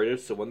are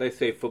British, so when they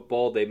say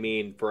football, they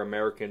mean for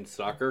American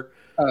soccer.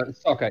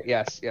 Soccer,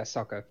 yes,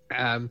 soccer.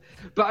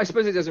 But I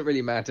suppose it doesn't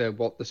really matter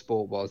what the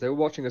sport was. They were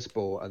watching a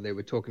sport, and they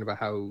were talking about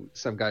how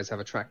some guys have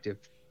attractive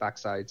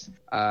backsides.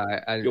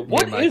 And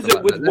what is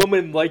it with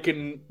women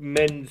liking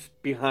men's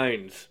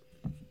behinds?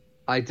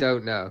 I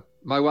don't know.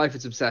 My wife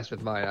is obsessed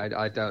with mine.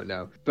 I don't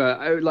know,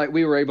 but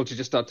we were able to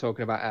just start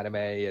talking about anime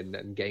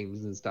and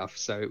games and stuff.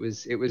 So it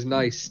was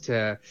nice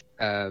to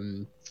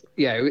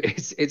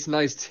it's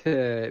nice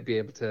to be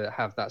able to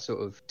have that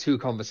sort of two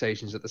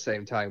conversations at the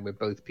same time where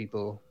both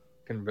people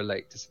can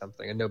relate to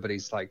something and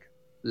nobody's like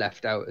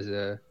left out as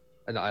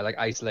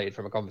isolated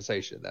from a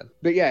conversation then.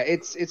 But yeah,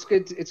 it's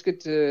good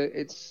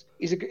to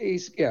he's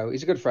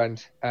a good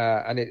friend,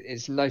 and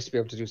it's nice to be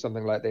able to do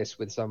something like this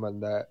with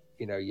someone that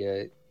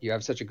you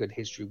have such a good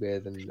history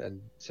with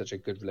and such a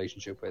good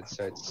relationship with.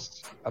 So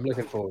I'm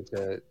looking forward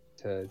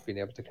to being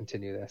able to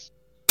continue this.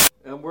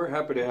 And we're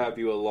happy to have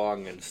you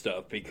along and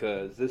stuff,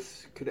 because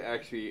this could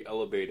actually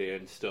elevate it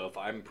and stuff.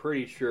 I'm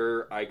pretty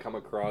sure I come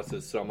across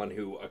as someone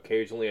who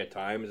occasionally at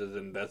times is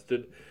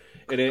invested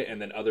in it,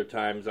 and then other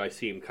times I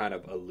seem kind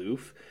of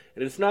aloof.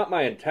 And it's not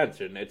my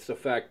intention. It's the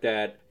fact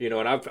that,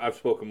 and I've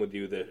spoken with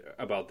you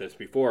about this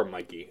before,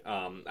 Mikey.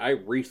 I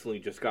recently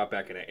just got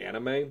back into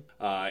anime,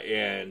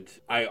 and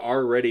I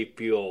already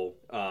feel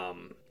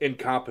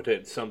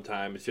incompetent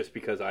sometimes just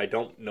because I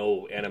don't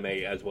know anime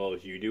as well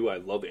as you do. I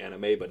love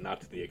anime, but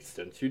not to the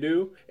extent you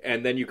do.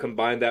 And then you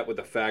combine that with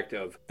the fact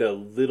of the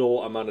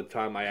little amount of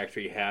time I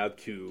actually have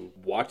to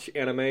watch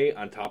anime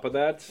on top of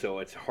that, so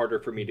it's harder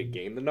for me to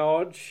gain the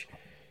knowledge.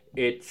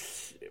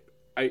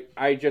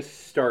 I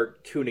just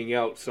start tuning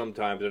out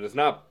sometimes, and it's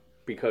not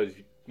because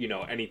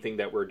anything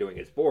that we're doing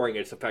is boring.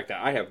 It's the fact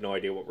that I have no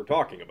idea what we're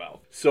talking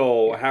about.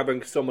 So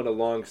having someone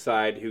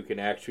alongside who can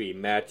actually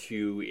match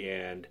you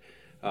and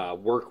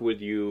work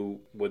with you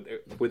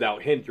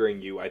without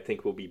hindering you, I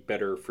think will be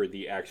better for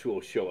the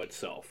actual show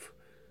itself.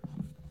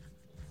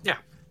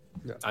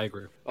 Yeah, I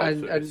agree.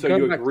 Oh, so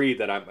you agree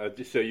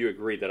that you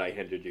agree that I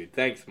hindered you.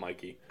 Thanks,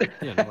 Mikey.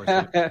 Yeah, no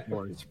worries. No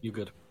worries. You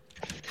good?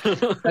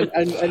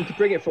 and to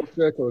bring it full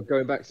circle,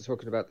 going back to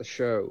talking about the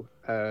show,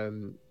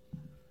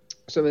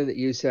 something that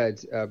you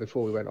said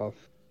before we went off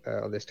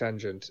on this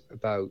tangent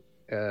about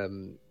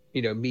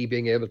me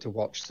being able to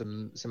watch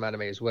some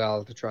anime as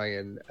well to try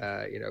and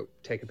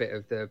take a bit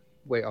of the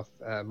weight off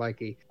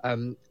Mikey.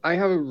 I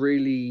have a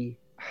really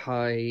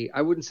high,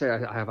 I wouldn't say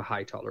I have a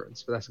high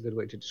tolerance, but that's a good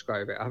way to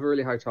describe it. I have a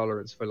really high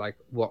tolerance for like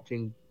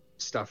watching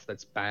stuff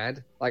that's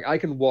bad. Like I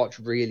can watch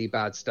really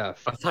bad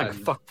stuff. Thank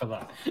fuck for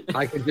that.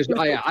 I can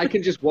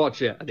just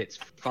watch it and it's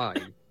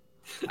fine.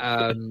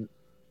 And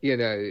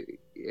I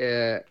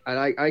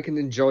can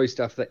enjoy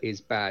stuff that is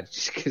bad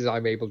just because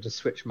I'm able to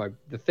switch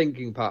the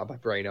thinking part of my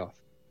brain off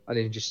and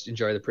then just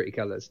enjoy the pretty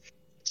colors.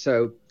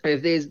 So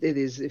we'll try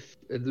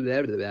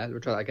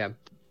that again.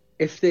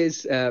 If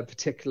there's a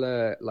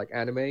particular like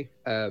anime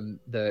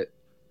that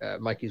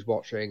Mikey's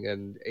watching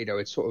and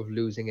it's sort of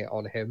losing it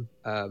on him,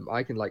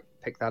 I can like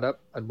pick that up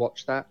and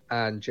watch that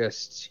and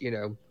just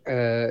watch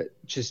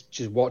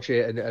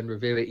it and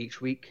review it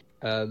each week.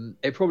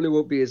 It probably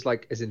won't be as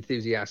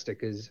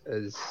enthusiastic as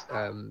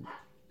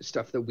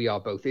stuff that we are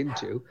both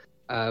into,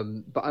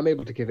 but I'm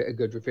able to give it a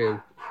good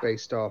review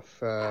based off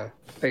the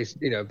fact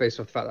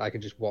that I can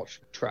just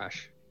watch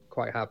trash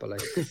quite happily.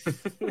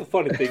 The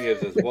funny thing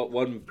is what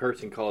one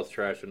person calls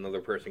trash, another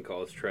person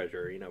calls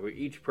treasure.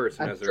 Each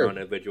person has their own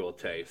individual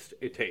taste.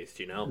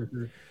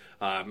 Mm-hmm.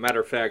 Matter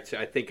of fact,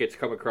 I think it's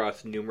come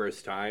across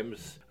numerous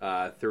times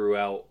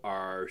throughout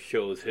our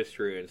show's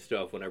history and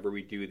stuff. Whenever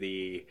we do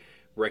the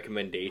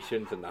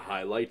recommendations and the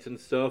highlights and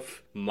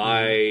stuff,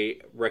 my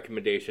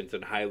recommendations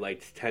and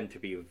highlights tend to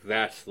be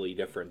vastly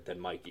different than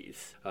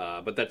Mikey's.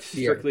 But that's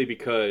strictly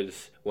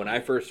because when I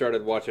first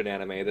started watching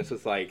anime, this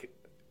is like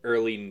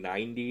early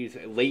 90s,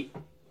 late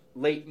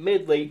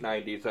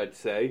 90s, I'd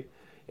say.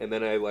 And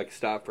then I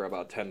stopped for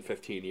about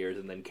 10-15 years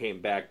and then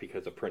came back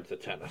because of Prince of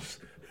Tennis.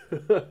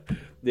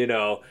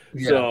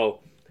 So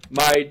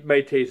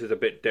my taste is a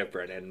bit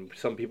different, and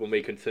some people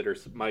may consider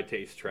my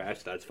taste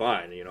trash. That's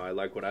fine. I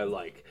like what I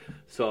like.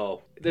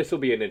 So this will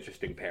be an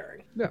interesting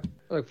pairing. Yeah,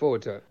 I look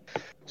forward to it.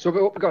 So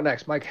what we got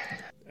next, Mike?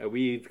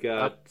 We've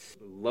got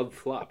Love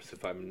Flops,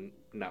 if I'm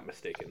not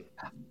mistaken.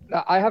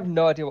 I have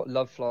no idea what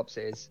Love Flops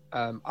is.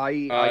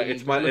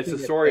 It's the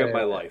story of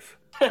my life.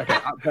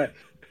 Okay,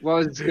 what I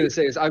was going to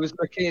say is I was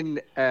looking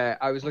at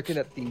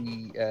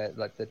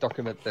the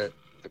document that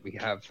we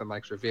have for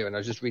Mike's review, and I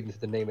was just reading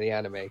through the name of the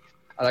anime, and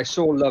I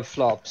saw Love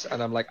Flops,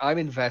 and I'm like, I'm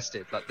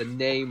invested. Like the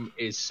name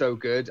is so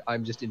good,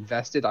 I'm just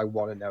invested. I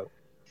want to know.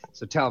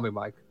 So tell me,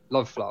 Mike,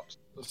 Love Flops.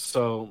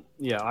 So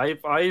yeah,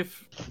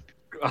 I've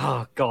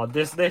oh god,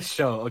 this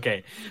show.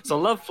 Okay, so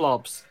Love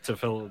Flops, to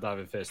fill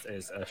David Fist,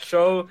 is a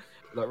show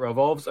that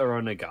revolves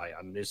around a guy,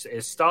 and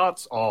it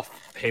starts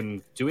off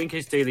him doing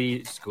his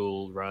daily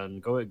school run,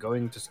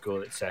 going to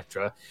school,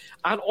 etc.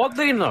 And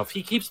oddly enough,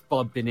 he keeps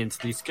bumping into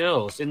these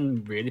girls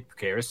in really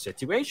precarious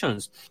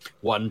situations.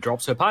 One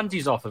drops her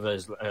panties off of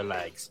her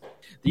legs.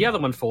 The other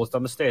one falls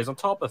down the stairs on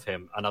top of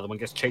him. Another one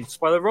gets chased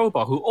by the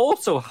robot, who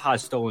also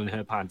has stolen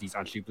her panties,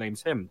 and she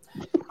blames him.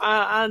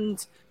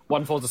 And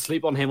one falls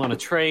asleep on him on a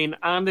train,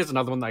 and there's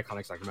another one that I can't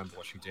exactly remember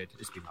what she did.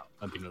 It's been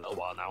a little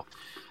while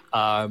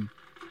now.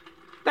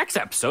 Next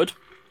episode,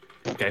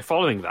 okay,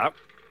 following that,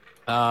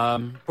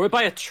 we're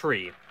by a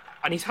tree,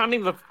 and he's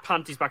handing the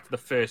panties back to the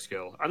first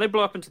girl, and they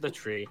blow up into the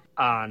tree,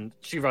 and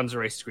she runs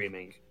away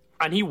screaming.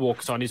 And he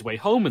walks on his way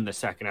home in the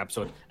second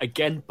episode,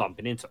 again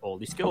bumping into all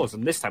these girls,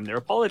 and this time they're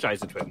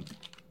apologizing to him.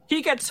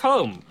 He gets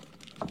home.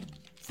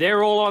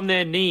 They're all on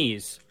their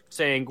knees,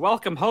 saying,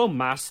 "Welcome home,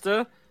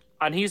 master."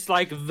 And he's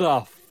like,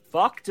 the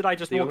fuck did I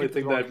just walk into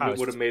the wrong house? The only thing that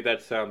would have made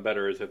that sound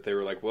better is if they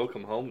were like,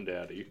 "Welcome home,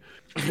 daddy."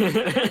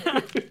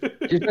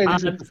 You say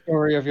this is the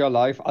story of your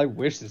life? I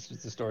wish this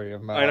was the story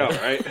of my life.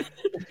 I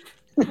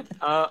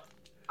know, right?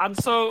 And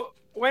so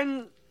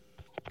when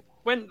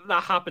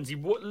that happens, he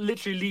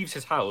literally leaves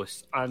his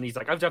house, and he's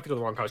like, "I've definitely got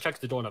the wrong house." Checks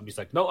the door, and he's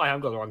like, "No, I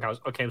haven't got the wrong house.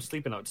 Okay, I'm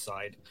sleeping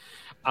outside."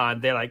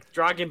 And they're like,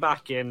 drag him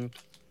back in.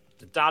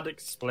 The dad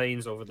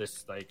explains over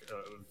this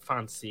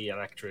fancy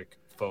electric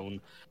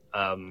phone.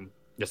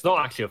 It's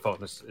not actually a phone.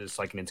 It's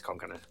like an intercom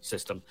kind of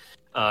system.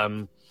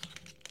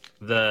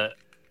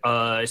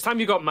 It's time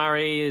you got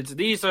married.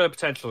 These are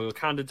potential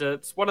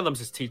candidates. One of them's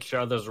his teacher.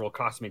 Others are all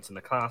classmates in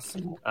the class.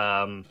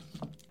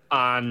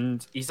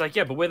 And he's like,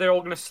 "Yeah, but where they're all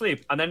going to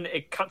sleep." And then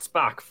it cuts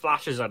back,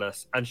 flashes at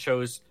us, and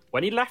shows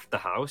when he left the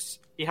house,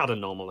 he had a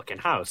normal-looking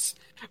house.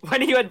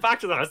 When he went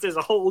back to the house, there's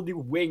a whole new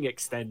wing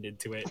extended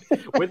to it.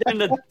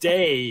 Within a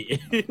day,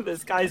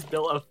 this guy's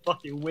built a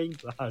fucking wing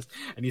to the house.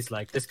 And he's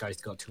like, this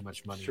guy's got too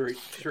much money.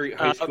 Straight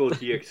high school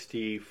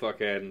DxT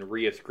fucking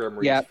Rhea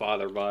Scrimmery's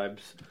father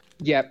vibes.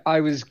 Yeah,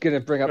 I was going to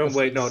bring up...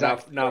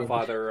 not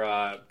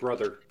father,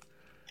 brother.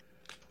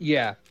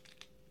 Yeah.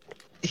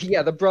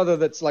 Yeah, the brother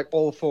that's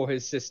all for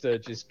his sister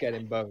just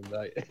getting boned.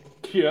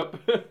 Yep.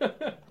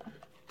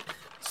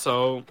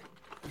 So,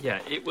 yeah,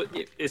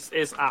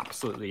 it's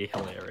absolutely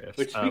hilarious.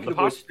 But speaking of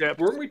which,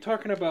 weren't we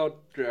talking about?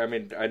 I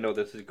mean, I know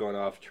this is going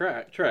off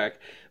track,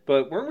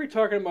 but weren't we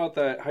talking about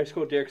that High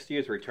School DxD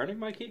is returning,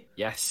 Mikey?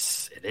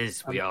 Yes, it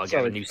is. We are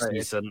getting a new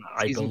season.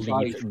 I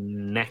believe 5.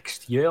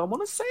 Next year. I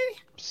want to say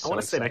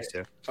next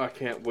year. I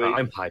can't wait.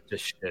 I'm hyped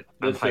as shit.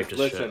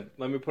 Listen,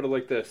 let me put it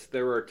like this: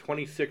 there are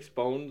 26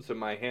 bones in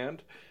my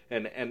hand,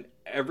 and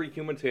every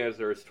human's hands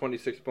there is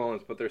 26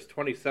 bones, but there's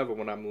 27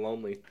 when I'm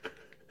lonely.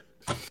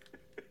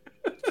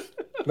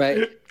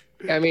 Mate,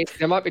 I mean,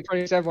 there might be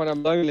 27 when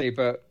I'm lonely,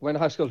 but when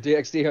High School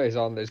DxD is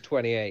on, there's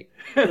 28.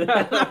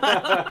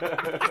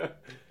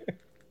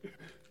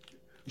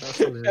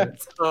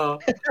 Oh,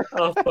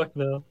 fuck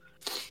no.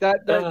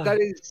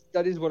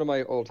 That is one of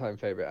my all-time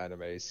favorite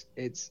animes.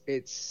 It's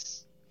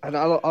and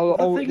the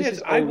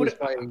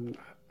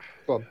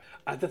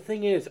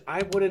thing is,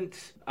 I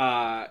wouldn't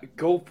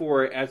go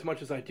for it as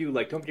much as I do.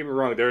 Like, don't get me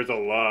wrong, there's a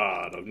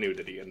lot of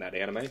nudity in that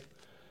anime.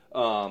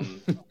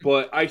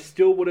 But I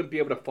still wouldn't be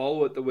able to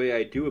follow it the way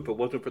I do if it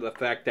wasn't for the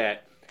fact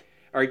that,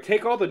 all right,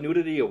 take all the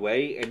nudity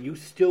away and you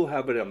still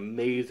have an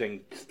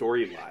amazing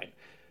storyline.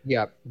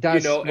 Yeah,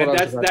 that's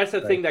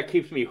the thing that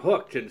keeps me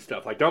hooked and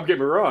stuff. Like, don't get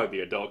me wrong, the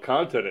adult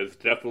content is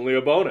definitely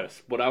a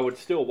bonus, but I would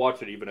still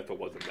watch it even if it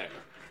wasn't there.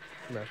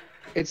 No.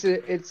 It's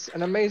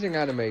an amazing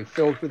anime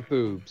filled with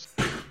boobs,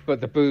 but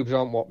the boobs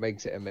aren't what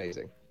makes it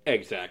amazing.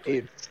 Exactly.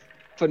 It's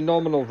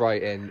phenomenal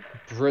writing,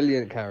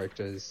 brilliant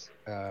characters,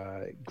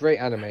 great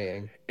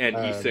animating, and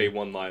Issei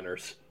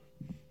one-liners.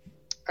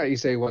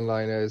 Issei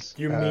one-liners.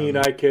 You mean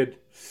I could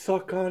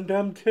suck on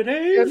them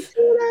today? Boost!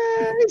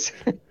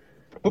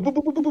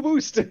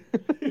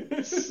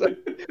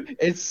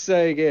 It's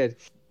so good.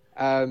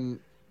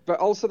 But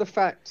also the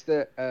fact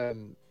that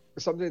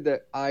something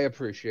that I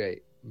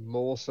appreciate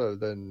more so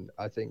than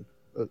I think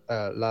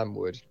Lamb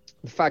would,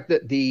 the fact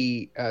that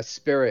the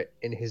spirit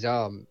in his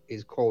arm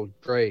is called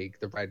Drake,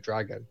 the Red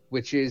Dragon,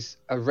 which is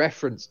a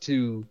reference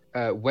to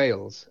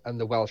Wales and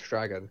the Welsh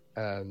dragon.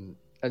 And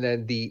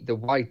then the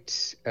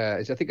white,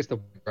 I think it's the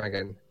White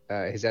Dragon,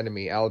 his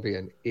enemy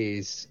Albion,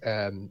 is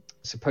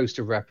supposed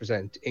to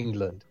represent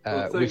England.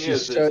 The thing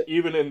is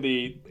even in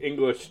the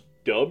English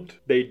dubbed,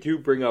 they do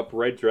bring up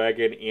Red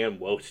Dragon and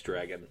Welsh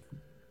Dragon.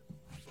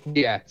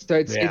 Yeah, so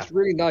it's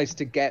really nice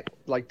to get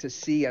to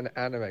see an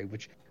anime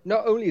which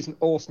not only is an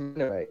awesome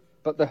anime,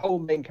 but the whole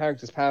main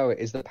character's power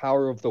is the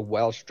power of the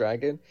Welsh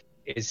Dragon.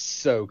 Is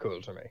so cool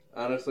to me.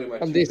 Honestly, my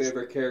two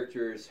favorite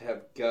characters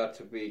have got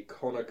to be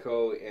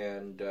Konako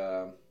and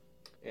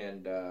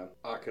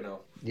Akeno.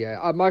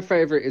 Yeah, my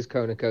favorite is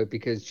Konako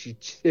because she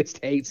just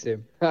hates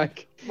him.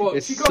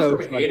 She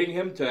goes from hating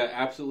him to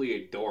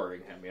absolutely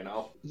adoring him. You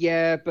know.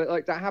 Yeah,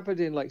 but that happened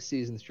in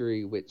season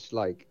 3, which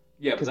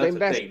yeah, but that's the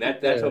thing.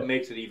 That's what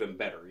makes it even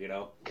better, you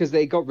know. Because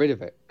they got rid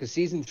of it. Because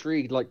season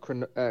 3,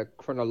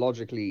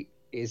 chronologically,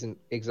 isn't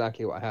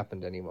exactly what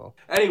happened anymore.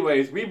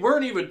 Anyways, we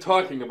weren't even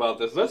talking about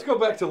this. Let's go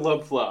back to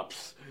Love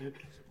Flops.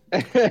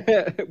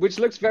 Which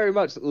looks very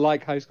much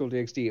like High School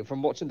DxD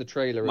from watching the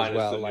trailer as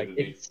well.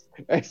 It's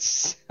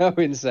so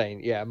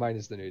insane. Yeah,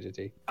 minus the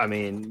nudity. I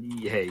mean,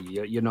 hey,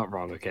 you're not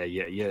wrong. Okay,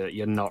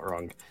 you're not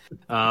wrong.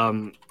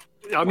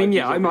 I mean,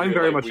 yeah, I'm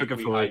very much looking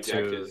forward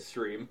to his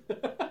stream.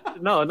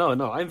 No.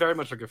 I'm very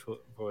much looking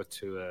forward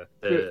to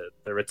the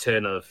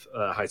return of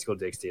High School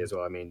DxD as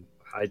well. I mean,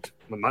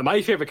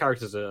 my favorite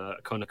characters are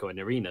Konako and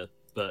Irina,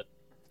 but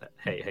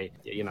hey,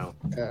 you know.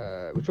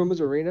 Which one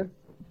was Irina?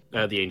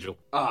 The Angel.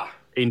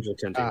 Angel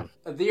Tentino.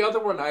 The other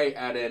one I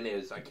add in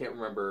is, I can't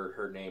remember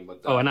her name,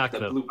 but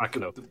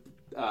Akeno.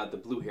 The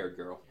blue-haired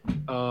girl.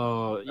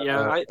 Oh,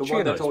 yeah. The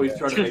one that's always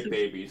trying to make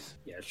babies.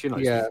 Yeah, she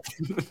knows. Yeah.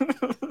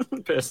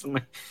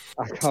 Personally.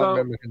 I can't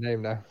remember her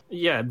name now.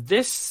 Yeah,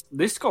 this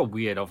got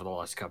weird over the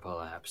last couple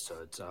of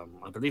episodes. I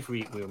believe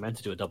we were meant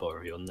to do a double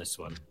review on this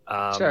one.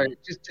 Sorry,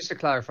 just to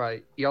clarify,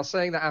 you're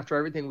saying that after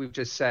everything we've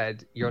just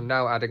said, you're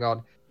now adding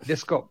on,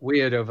 this got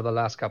weird over the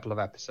last couple of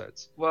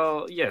episodes.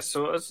 Well, yeah,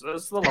 so as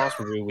the last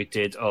review we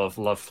did of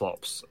Love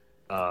Flops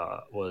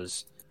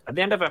was at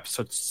the end of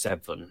episode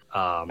 7,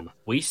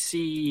 we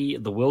see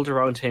the world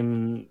around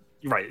him.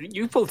 Right,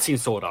 you've both seen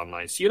Sword Art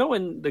Online. So you know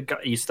when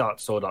you start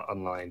Sword Art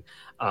Online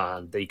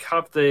and they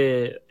have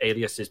the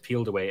aliases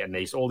peeled away and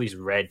there's all these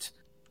red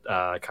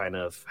kind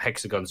of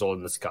hexagons all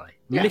in the sky.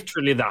 Yeah.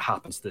 Literally that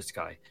happens to this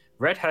guy.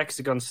 Red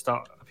hexagons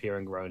start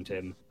appearing around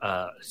him.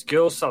 This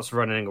girl starts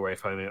running away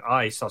from him.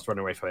 I starts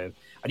running away from him.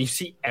 And you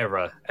see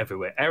error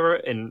everywhere. Error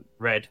in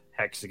red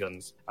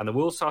hexagons. And the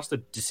world starts to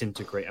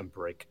disintegrate and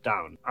break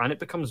down. And it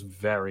becomes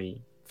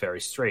very,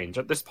 very strange.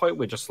 At this point,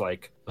 we're just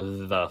like,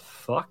 the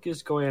fuck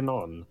is going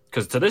on?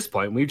 Because to this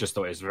point, we just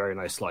thought it was a very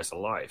nice slice of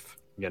life,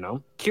 you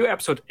know? Cue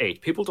episode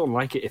 8. People don't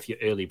like it if you're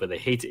early, but they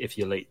hate it if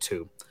you're late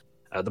too.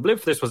 The blip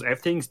for this was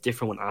everything's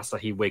different when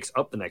Asahi wakes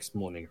up the next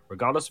morning.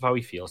 Regardless of how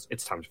he feels,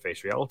 it's time to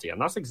face reality. And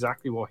that's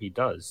exactly what he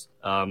does.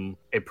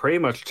 It pretty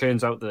much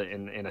turns out that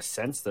in a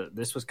sense that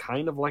this was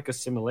kind of like a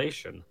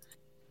simulation.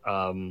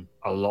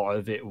 A lot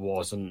of it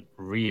wasn't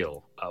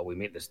real. We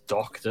meet this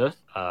doctor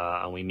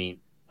and we meet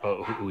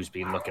who's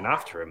been looking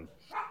after him.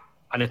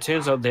 And it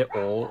turns out they're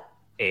all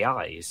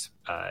AIs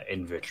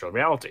in virtual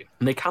reality.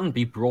 And they can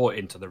be brought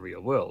into the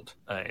real world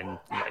in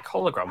like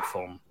hologram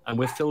form. And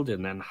we're filled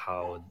in then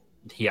how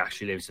he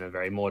actually lives in a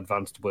very more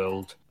advanced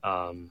world.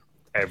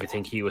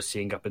 Everything he was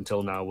seeing up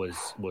until now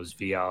was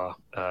VR.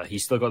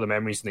 He's still got the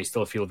memories and they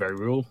still feel very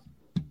real.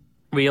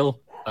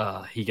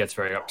 He gets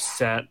very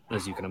upset,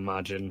 as you can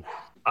imagine.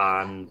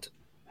 And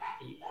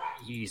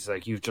he's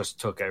like, you've just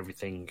took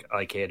everything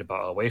I cared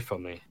about away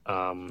from me.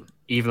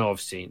 Even though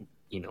obviously,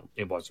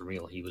 it wasn't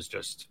real. He was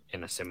just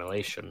in a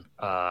simulation.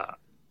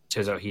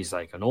 Turns out he's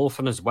like an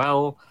orphan as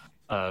well,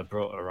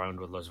 brought around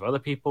with loads of other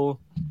people.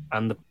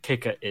 And the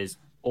kicker is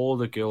all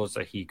the girls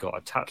that he got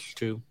attached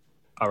to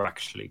are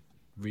actually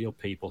real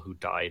people who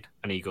died.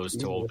 And he goes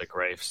to all the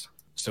graves.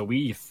 So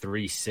we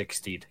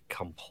 360'd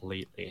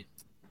completely.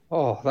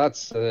 Oh,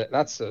 that's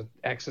a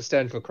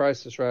existential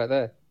crisis right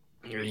there.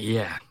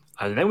 Yeah.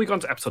 And then we got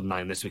into episode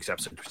 9, this week's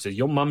episode. So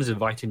your mum's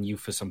inviting you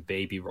for some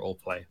baby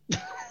roleplay.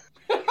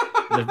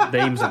 The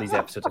names of these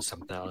episodes are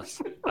something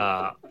else.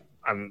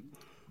 And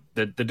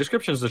the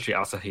description is literally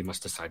Asa, he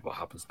must decide what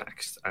happens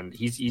next. And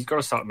he's got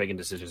to start making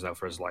decisions now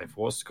for his life.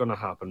 What's going to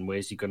happen?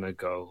 Where's he going to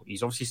go?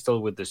 He's obviously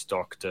still with this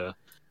doctor.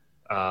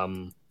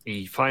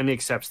 He finally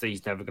accepts that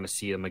he's never going to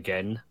see them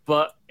again.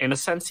 But in a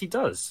sense, he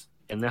does,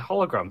 in their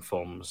hologram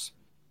forms.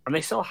 And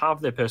they still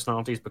have their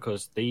personalities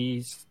because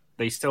they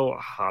still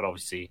had,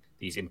 obviously,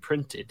 these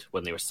imprinted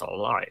when they were still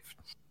alive.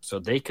 So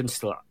they can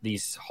still,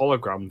 these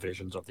hologram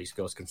visions of these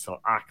girls can still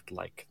act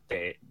like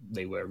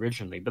they were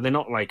originally. But they're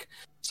not like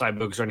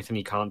cyborgs or anything.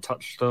 You can't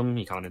touch them.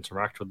 You can't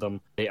interact with them.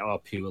 They are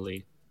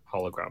purely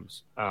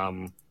holograms.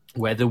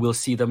 Whether we'll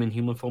see them in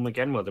human form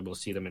again, whether we'll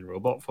see them in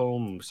robot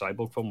form,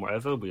 cyborg form,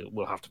 whatever,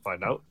 we'll have to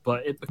find out.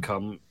 But it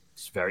becomes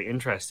very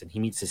interesting. He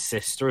meets his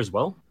sister as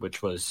well,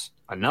 which was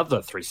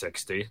another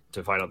 360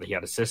 to find out that he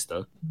had a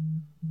sister.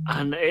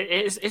 And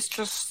it's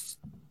just,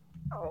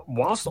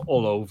 whilst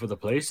all over the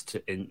place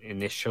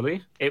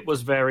initially, it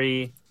was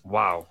very,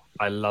 wow,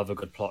 I love a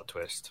good plot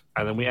twist.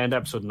 And then we end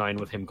episode 9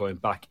 with him going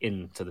back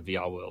into the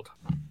VR world.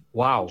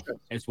 Wow,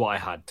 is what I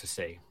had to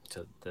say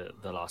to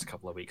the last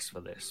couple of weeks for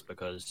this,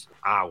 because,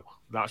 ow,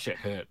 that shit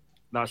hurt.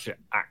 That shit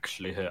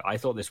actually hurt. I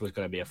thought this was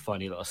going to be a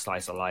funny little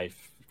slice of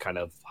life kind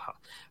of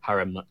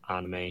harem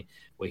anime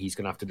where he's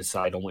going to have to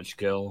decide on which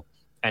girl,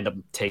 end up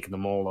taking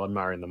them all on,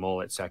 marrying them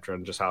all, etc.,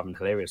 and just having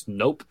hilarious.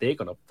 Nope, they're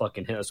going to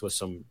fucking hit us with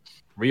some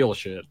real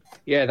shit.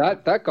 Yeah,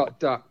 that got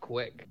dark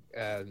quick.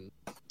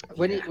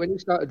 When you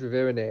started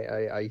reviewing it,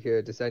 I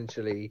heard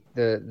essentially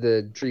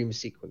the dream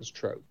sequence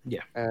trope.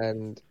 Yeah,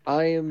 and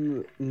I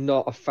am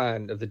not a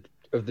fan of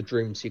the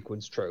dream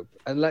sequence trope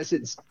unless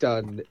it's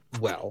done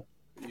well.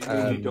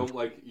 You don't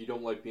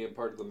like being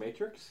part of the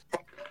Matrix?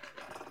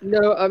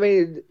 No, I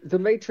mean the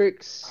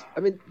Matrix.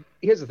 I mean,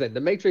 here's the thing: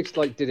 the Matrix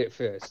did it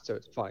first, so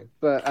it's fine.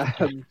 But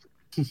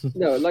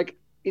no,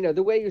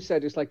 the way you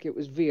said it's like it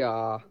was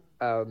VR.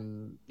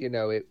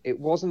 It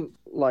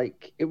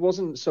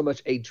wasn't so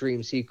much a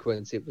dream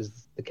sequence. It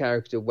was the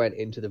character went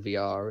into the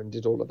VR and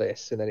did all of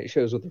this, and then it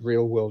shows what the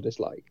real world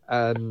is like.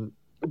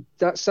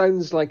 That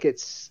sounds like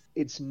it's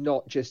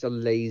not just a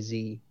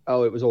lazy,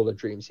 it was all a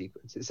dream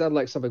sequence. It sounded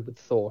like something with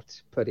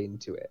thought put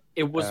into it.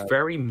 It was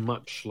very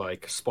much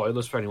like,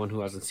 spoilers for anyone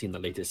who hasn't seen the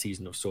latest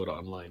season of Sword Art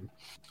Online,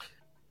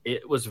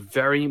 it was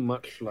very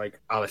much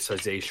like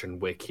Alicization,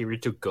 where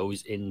Kirito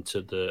goes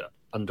into the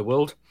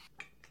underworld,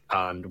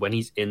 and when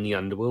he's in the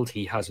underworld,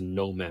 he has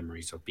no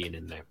memories of being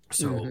in there.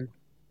 So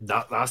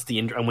that's the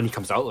and when he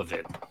comes out of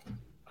it,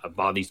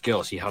 about these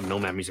girls, he had no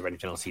memories of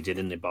anything else he did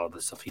in there, about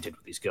the stuff he did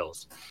with these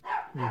girls.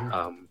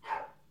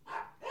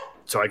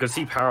 So I could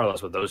see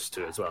parallels with those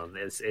two as well. And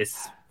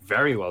it's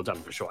very well done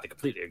for sure. I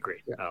completely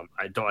agree. Yeah.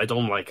 I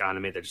don't like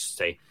anime that just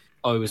say,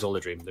 "Oh, it was all a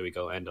dream." There we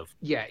go. End of.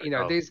 Yeah,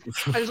 there's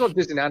and it's not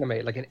just in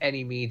anime, like in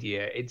any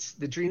media. It's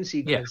the dream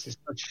sequence is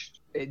such.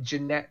 It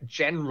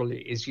generally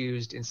is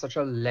used in such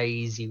a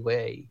lazy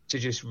way to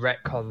just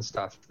retcon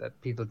stuff that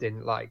people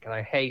didn't like, and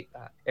I hate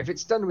that. If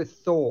it's done with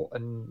thought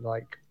and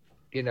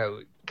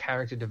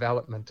character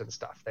development and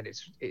stuff, then it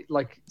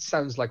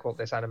sounds like what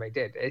this anime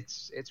did.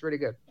 It's really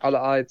good.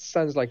 It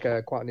sounds like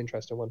quite an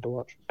interesting one to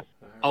watch.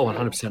 Oh,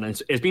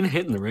 100%. It's been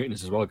hitting the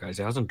ratings as well, guys.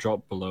 It hasn't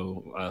dropped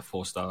below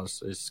 4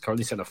 stars. It's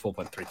currently set at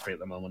 4.33 at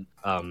the moment.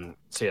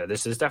 So yeah,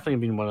 this has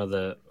definitely been one of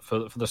the,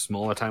 for the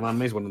smaller time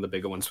animes, one of the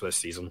bigger ones for this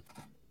season.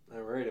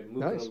 All right, and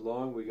moving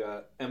along, we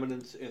got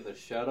Eminence in the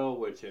Shadow,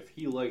 which if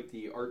he liked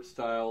the art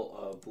style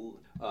of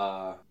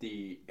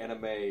the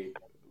anime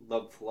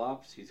Love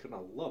Flops, he's going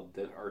to love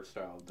the art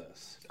style of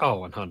this. Oh,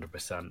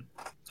 100%.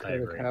 I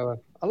agree.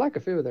 I like a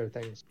few of their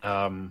things.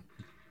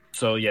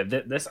 So yeah,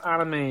 this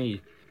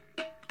anime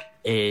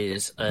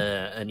is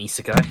an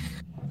isekai.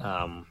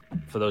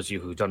 For those of you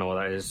who don't know what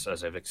that is,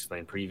 as I've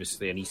explained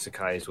previously, an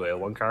isekai is where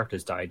one character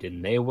has died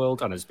in their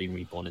world and has been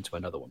reborn into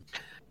another one.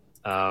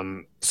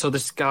 So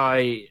this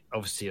guy,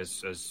 obviously,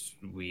 as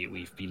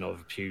we've been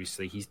over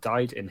previously, he's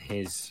died in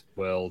his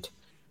world,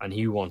 and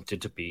he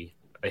wanted to be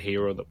a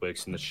hero that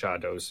works in the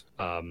shadows.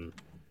 And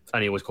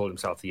he always called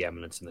himself the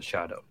Eminence in the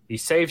Shadow. He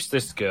saves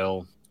this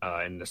girl,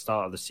 in the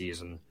start of the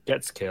season,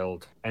 gets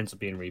killed, ends up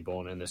being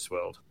reborn in this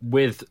world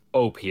with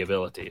OP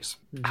abilities.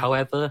 Mm-hmm.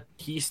 However,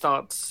 he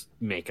starts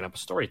making up a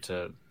story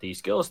to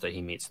these girls that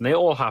he meets, and they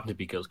all happen to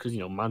be girls because,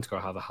 man's got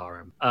to have a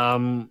harem.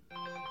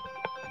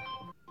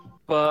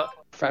 But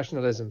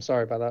professionalism.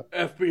 Sorry about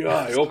that.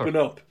 FBI, open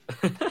up.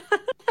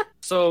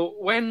 So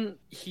when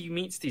he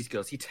meets these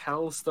girls, he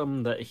tells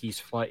them that he's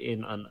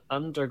fighting an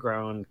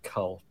underground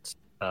cult,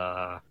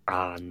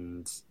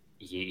 and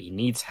he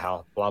needs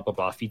help, blah, blah,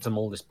 blah, feeds them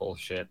all this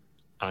bullshit,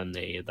 and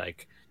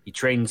he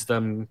trains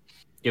them,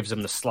 gives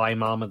them the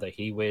slime armor that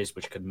he wears,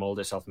 which can mold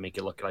itself and make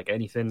it look like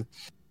anything.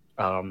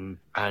 And,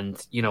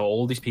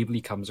 all these people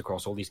he comes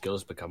across, all these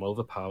girls become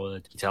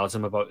overpowered. He tells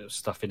them about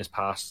stuff in his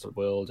past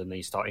world, and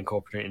they start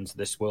incorporating into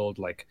this world,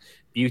 like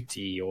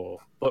beauty or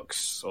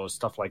books or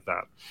stuff like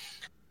that.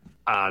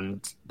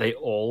 And they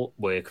all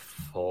work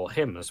for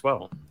him as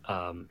well.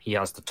 He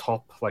has the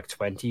top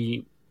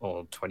 20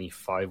 or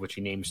 25, which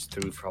he names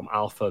through from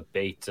alpha,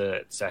 beta,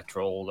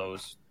 etc., all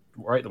those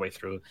right the way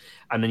through.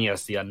 And then he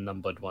has the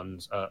unnumbered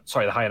ones,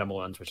 the higher number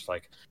ones, which is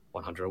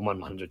 101,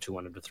 102,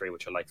 103,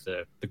 which are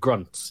the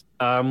grunts.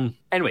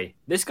 Anyway,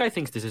 this guy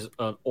thinks this is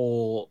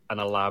all an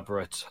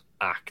elaborate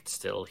act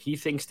still. He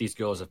thinks these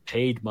girls have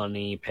paid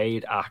money,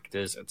 paid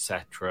actors,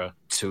 etc.,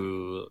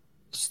 to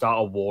start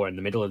a war in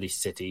the middle of these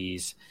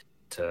cities,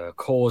 to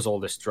cause all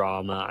this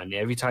drama, and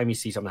every time he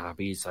sees something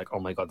happen, he's like, oh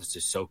my god, this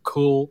is so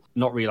cool,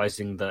 not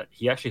realizing that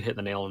he actually hit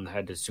the nail on the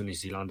head as soon as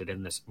he landed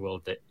in this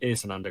world. There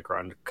is an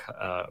underground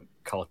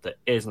cult, there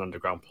is an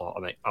underground plot,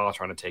 and they are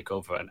trying to take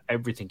over, and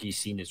everything he's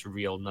seen is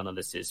real. None of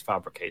this is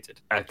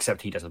fabricated,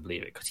 except he doesn't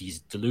believe it because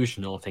he's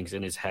delusional, thinks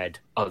in his head,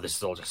 oh, this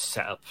is all just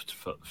set up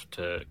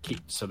to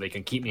keep, so they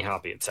can keep me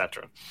happy,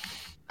 etc.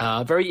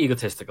 Very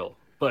egotistical,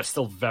 but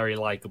still very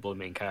likable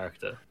main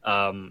character.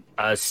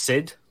 As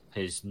Sid,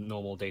 his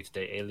normal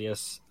day-to-day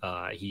alias,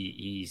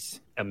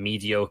 he's a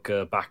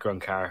mediocre background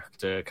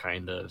character,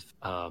 kind of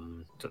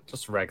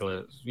just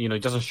regular. He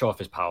doesn't show off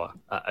his power.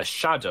 As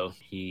Shadow,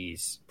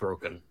 he's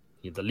broken.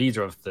 He's the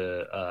leader of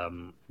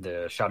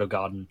the Shadow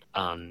Garden,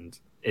 and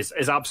is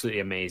absolutely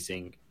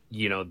amazing.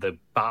 The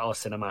battle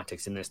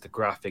cinematics in this, the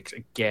graphics,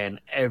 again,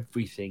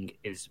 everything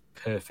is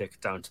perfect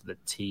down to the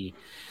T.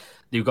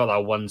 You've got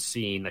that one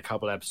scene a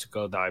couple episodes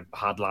ago that I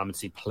had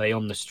Lamancy play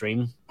on the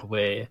stream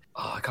where,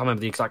 I can't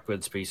remember the exact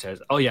words, but he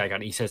says,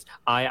 he says,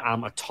 I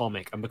am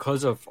atomic. And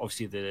because of,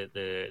 obviously,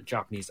 the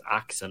Japanese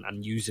accent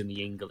and using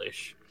the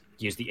English,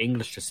 use the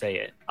English to say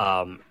it,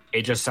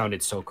 it just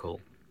sounded so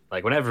cool.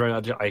 Whenever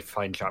I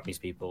find Japanese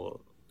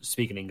people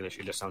speaking English,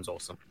 it just sounds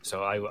awesome.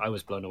 So I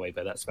was blown away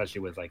by that,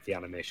 especially with, the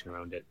animation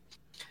around it.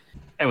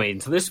 Anyway,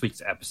 into this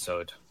week's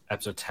episode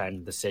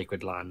 10, The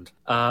Sacred Land,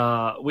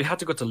 we had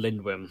to go to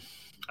Lindwim.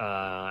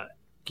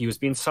 He was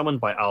being summoned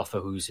by Alpha,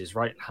 who's his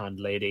right-hand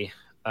lady,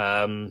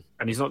 and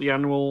he's not the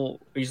only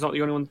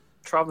one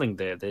traveling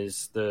there.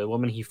 There's the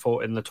woman he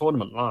fought in the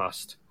tournament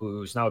last,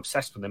 who's now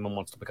obsessed with him and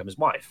wants to become his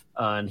wife,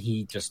 and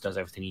he just does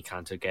everything he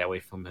can to get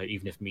away from her,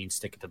 even if it means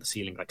sticking to the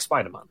ceiling like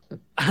Spider-Man.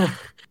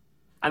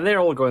 And they're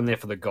all going there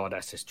for the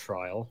goddess's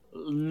trial,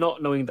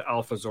 not knowing that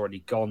Alpha's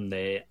already gone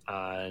there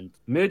and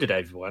murdered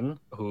everyone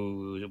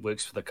who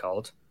works for the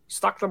cult,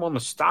 stuck them on the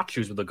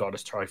statues where the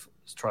goddess trial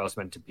is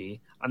meant to be.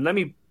 And let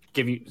me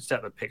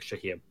set the picture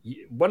here.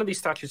 One of these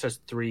statues has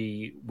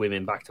 3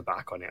 women back to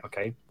back on it,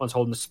 okay? One's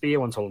holding the spear,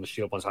 one's holding the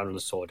shield, one's holding the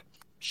sword.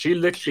 She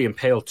literally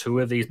impaled 2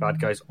 of these bad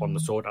guys on the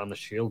sword and the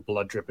shield,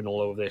 blood dripping all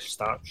over this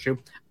statue,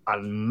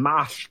 and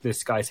mashed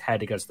this guy's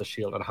head against the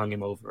shield and hung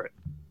him over it.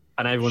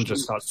 And everyone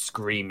just starts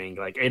screaming.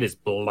 It is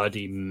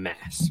bloody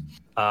mess.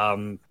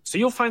 So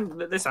you'll find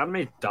that this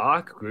anime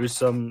dark,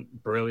 gruesome,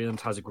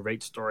 brilliant, has a great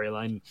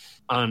storyline,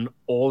 and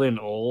all in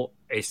all,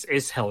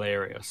 it's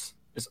hilarious.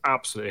 It's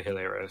absolutely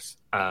hilarious.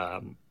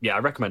 I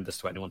recommend this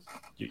to anyone.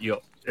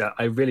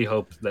 I really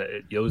hope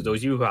that those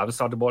of you who haven't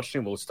started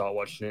watching it will start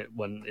watching it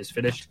when it's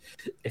finished,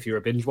 if you're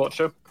a binge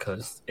watcher,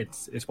 because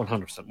it's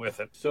 100% worth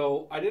it.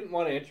 So I didn't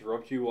want to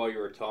interrupt you while you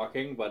were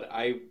talking, but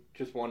I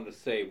just wanted to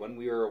say, when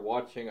we were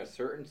watching a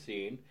certain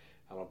scene,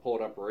 I'm going to pull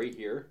it up right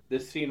here,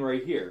 this scene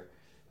right here,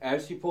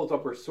 as she pulls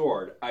up her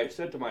sword, I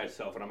said to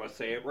myself, and I'm going to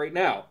say it right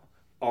now,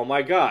 oh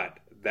my god,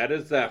 that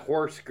is that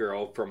horse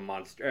girl from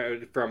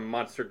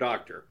Monster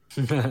Doctor.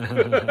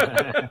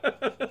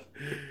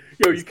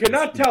 You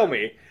cannot tell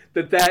me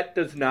that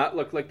does not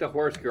look like the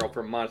horse girl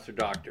from Monster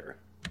Doctor.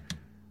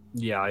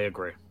 Yeah, I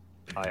agree.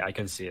 I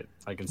can see it.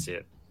 I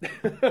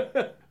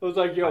was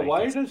like,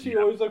 why does she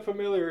always look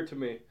familiar to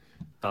me?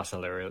 That's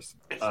hilarious.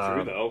 It's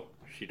true, though.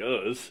 She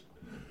does.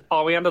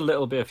 Oh, we had a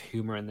little bit of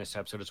humor in this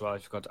episode as well. I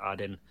forgot to add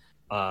in,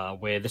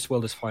 where this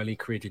world has finally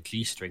created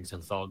G-strings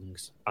and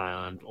thongs,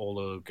 and all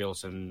the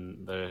girls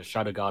in the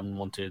Shadow Garden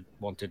wanted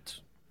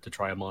to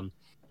try them on,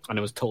 and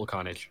it was total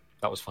carnage.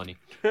 That was funny.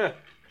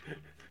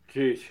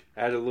 Jeez,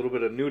 add a little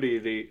bit of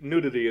nudity,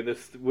 and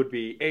this would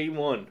be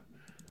A1.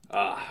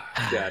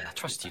 Dad. I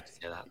trust you to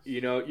say that.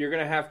 You're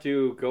going to have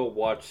to go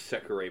watch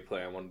Sekirei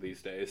Plan one of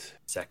these days.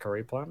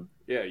 Sekirei Plan?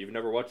 Yeah, you've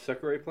never watched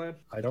Sekirei Plan?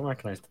 I don't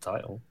recognize the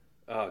title.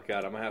 Oh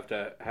god, I'm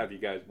gonna have you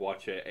guys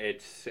watch it.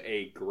 It's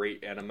a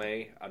great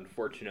anime.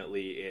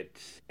 Unfortunately, it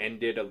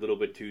ended a little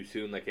bit too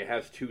soon. Like, it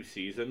has 2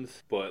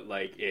 seasons, but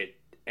like it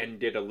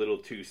ended a little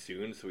too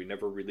soon, so we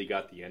never really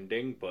got the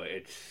ending. But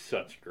it's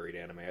such a great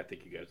anime. I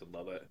think you guys would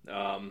love it.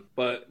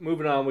 But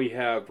moving on, we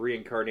have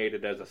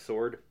Reincarnated as a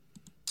Sword.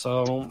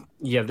 So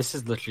yeah, this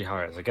is literally how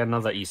it is. Again,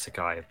 another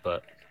isekai,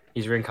 but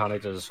he's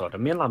reincarnated as a sword.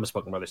 And me and Lam have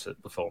spoken about this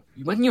before.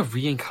 When you're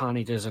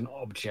reincarnated as an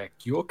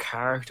object, your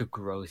character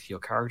growth, your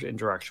character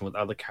interaction with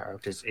other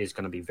characters is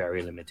going to be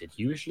very limited.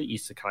 Usually,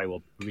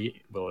 isekai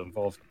will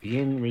involve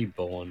being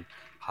reborn,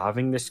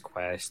 having this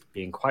quest,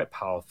 being quite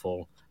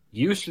powerful,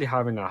 usually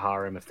having a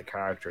harem if the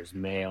character is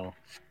male.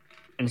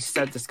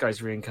 Instead, this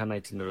guy's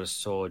reincarnated as a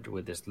sword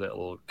with this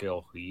little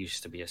girl who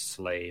used to be a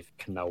slave,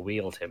 can now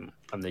wield him,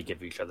 and they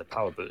give each other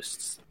power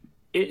boosts.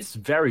 It's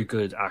very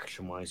good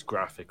action-wise,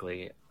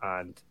 graphically,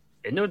 and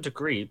in a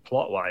degree,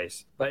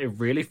 plot-wise, but it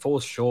really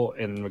falls short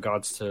in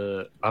regards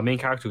to our main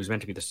character who's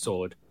meant to be the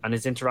sword and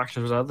his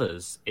interactions with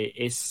others. It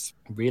is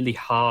really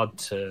hard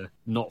to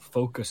not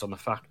focus on the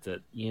fact that,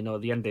 you know,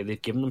 at the end of the day,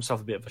 they've given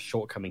themselves a bit of a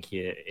shortcoming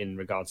here in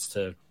regards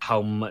to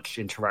how much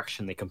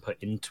interaction they can put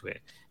into it.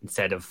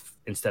 Instead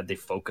they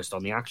focused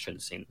on the action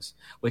scenes,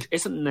 which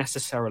isn't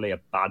necessarily a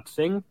bad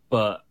thing,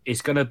 but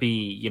it's going to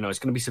be, it's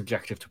going to be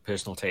subjective to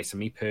personal taste. And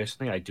me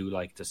personally, I do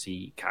like to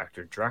see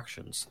character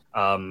interactions.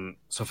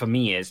 So for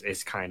me,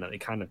 it's kind of a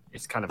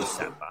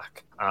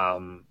setback.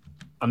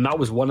 And that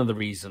was one of the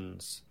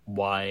reasons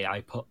why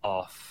I put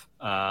off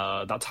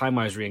that time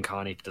I was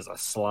reincarnated as a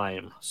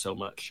slime so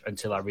much,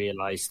 until I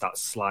realized that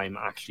slime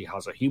actually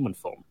has a human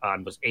form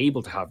and was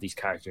able to have these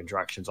character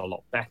interactions a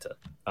lot better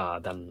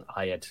than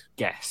I had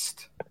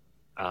guessed.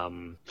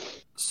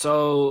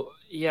 So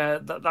yeah,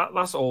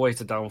 that's always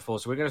the downfall.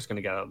 So we're just going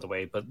to get out of the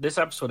way. But this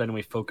episode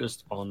anyway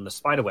focused on the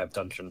spiderweb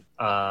dungeon.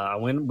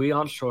 When we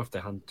aren't sure if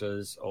they're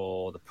hunters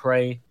or the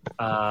prey,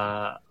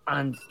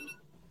 and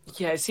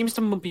yeah, it seems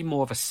to be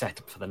more of a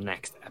setup for the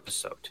next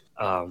episode.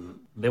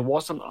 There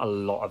wasn't a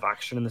lot of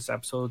action in this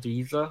episode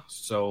either,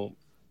 so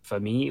for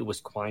me it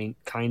was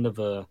kind of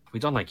a, we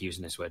don't like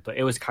using this word, but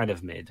it was kind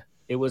of mid.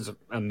 It was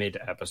a mid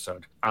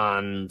episode,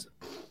 and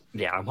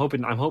yeah, I'm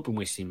hoping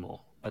we see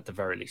more at the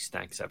very least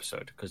next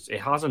episode, because it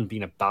hasn't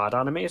been a bad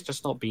anime. It's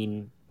just not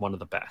been one of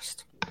the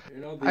best.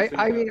 I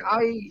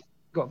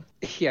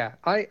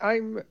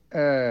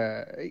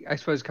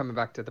suppose coming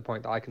back to the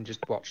point that I can just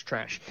watch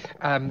trash.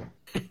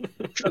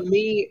 For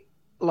me,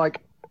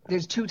 like,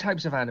 there's 2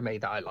 types of anime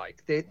that I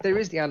like. There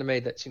is the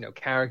anime that's,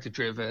 character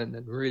driven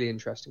and really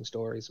interesting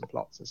stories and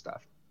plots and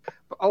stuff,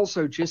 but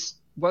also just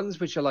ones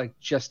which are like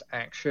just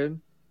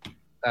action.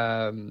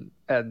 And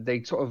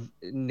they sort of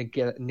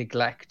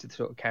neglect the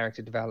sort of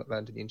character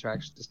development and the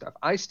interactions and stuff.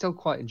 I still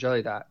quite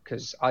enjoy that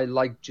because I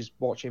like just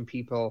watching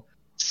people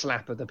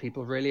slap other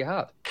people really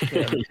hard.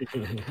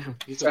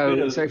 He's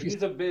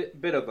a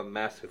bit of a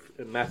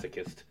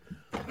masochist.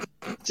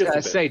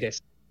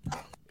 Sadist.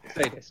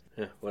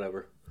 Yeah,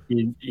 whatever.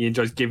 He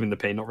enjoys giving the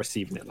pain, not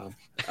receiving it, man.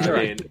 I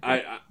mean,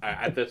 I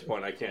at this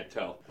point I can't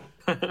tell.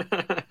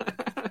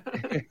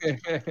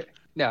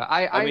 No,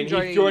 I mean,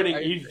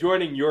 he's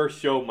joining your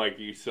show,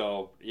 Mikey.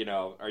 So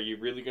are you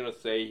really gonna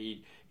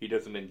say he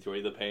doesn't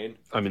enjoy the pain?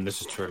 I mean,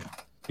 this is true.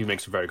 He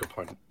makes a very good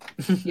point.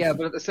 Yeah,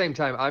 but at the same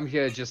time, I'm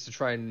here just to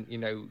try and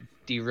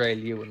derail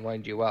you and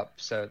wind you up.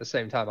 So at the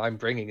same time, I'm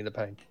bringing in the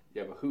pain.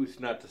 Yeah, but who's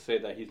not to say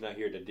that he's not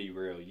here to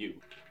derail you?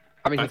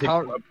 I mean, he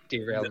can't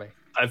derail me.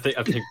 I think.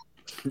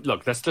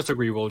 Look, let's just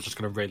agree we're just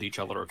going to rail each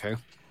other, okay?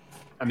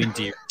 I mean,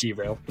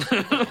 derail.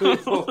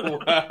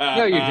 Wow.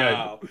 No, you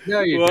don't. No,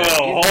 you don't.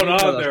 Whoa, hold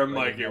on there,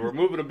 Mikey. We're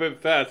moving a bit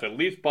fast. At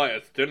least buy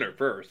us dinner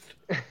first.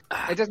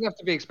 It doesn't have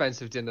to be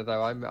expensive dinner,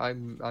 though.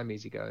 I'm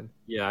easygoing.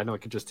 Yeah, I know. I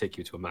could just take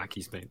you to a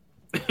Mackey's, mate.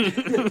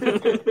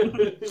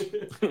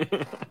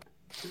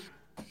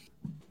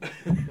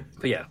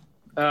 But yeah,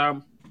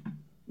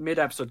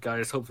 mid-episode,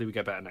 guys. Hopefully we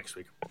get better next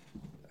week.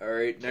 All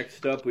right,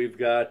 next up we've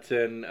got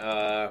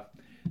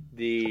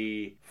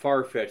the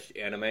Far-Fetched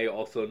anime,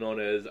 also known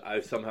as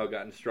I've somehow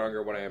gotten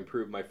stronger when I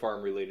improve my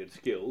farm-related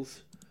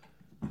skills.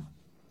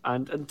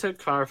 And to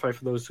clarify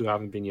for those who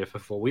haven't been here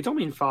before, we don't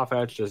mean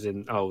far-fetched as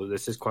in,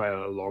 this is quite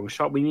a long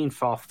shot. We mean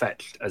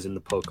far-fetched as in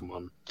the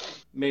Pokemon.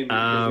 Mainly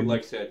because he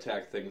likes to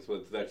attack things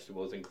with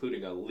vegetables,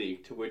 including a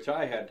leek, to which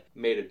I had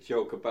made a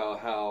joke about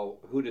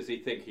who does he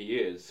think he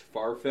is,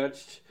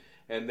 Far-Fetched?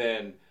 And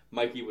then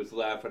Mikey was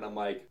laughing. I'm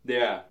like,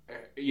 yeah,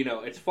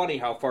 it's funny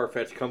how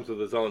Far-Fetched comes with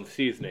his own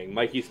seasoning.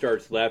 Mikey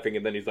starts laughing,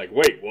 and then he's like,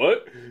 wait,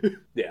 what?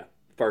 Yeah,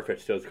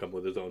 Far-Fetched does come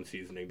with his own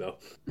seasoning, though.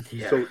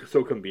 Yeah.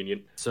 So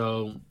convenient.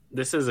 So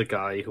this is a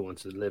guy who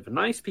wants to live a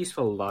nice,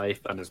 peaceful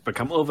life and has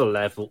become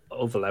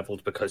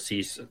overleveled because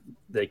he's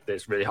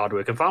this really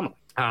hard-working farmer.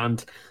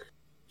 And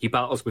he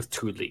battles with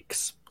 2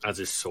 leeks as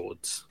his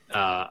swords.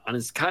 And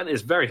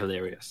it's very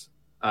hilarious.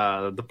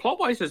 The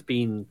plot-wise has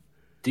been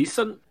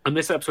decent, and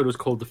this episode was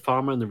called The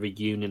Farmer and the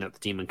Reunion at the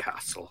Demon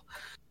Castle.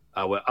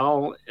 where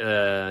Al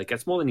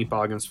gets more than he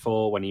bargains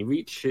for when he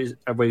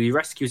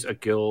rescues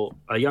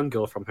a young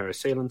girl from her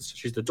assailants.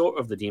 She's the daughter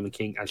of the Demon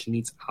King, and she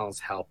needs Al's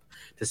help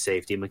to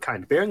save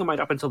Demonkind. Bearing in mind,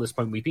 up until this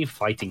point, we've been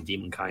fighting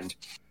Demonkind,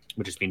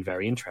 which has been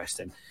very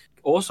interesting.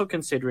 Also,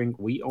 considering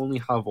we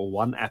only have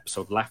one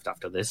episode left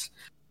after this,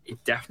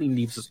 it definitely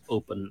leaves us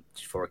open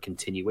for a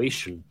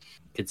continuation.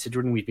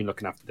 Considering we've been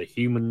looking after the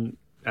human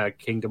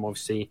kingdom,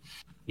 obviously,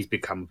 he's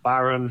become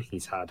Baron.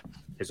 He's had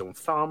his own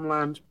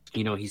farmland.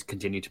 He's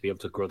continued to be able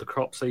to grow the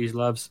crops that he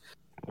loves.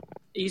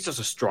 He's just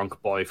a strong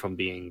boy from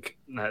being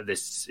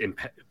this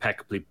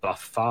impeccably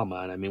buff farmer.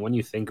 And I mean, when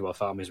you think about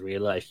farmers in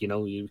real life,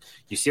 you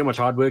see how much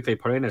hard work they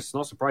put in. It's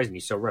not surprising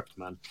he's so ripped,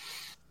 man.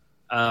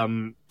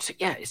 So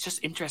yeah, it's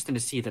just interesting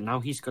to see that now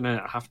he's going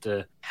to have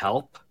to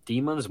help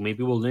demons.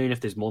 Maybe we'll learn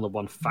if there's more than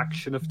one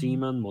faction of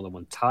demon, more than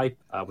one type,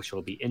 which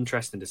will be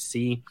interesting to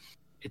see.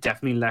 It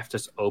definitely left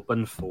us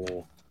open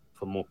for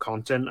more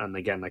content. And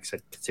again, like I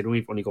said, considering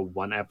we've only got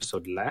one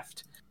episode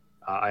left,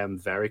 I am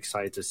very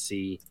excited to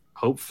see.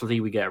 Hopefully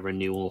we get a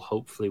renewal.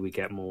 Hopefully we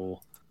get more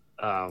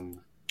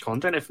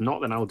content. If not,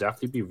 then I'll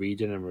definitely be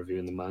reading and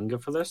reviewing the manga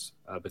for this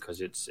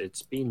because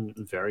it's been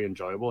very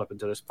enjoyable up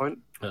until this point.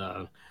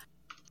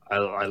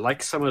 I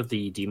like some of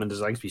the demon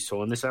designs we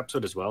saw in this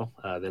episode as well.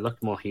 They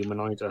looked more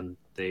humanoid and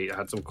they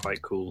had some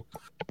quite cool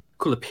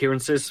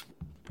appearances.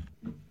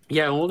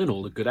 Yeah, all in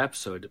all, a good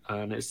episode,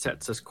 and it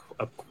sets us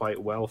up quite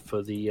well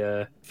for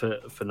the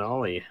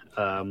finale.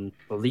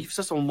 Leaves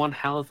us on one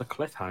hell of a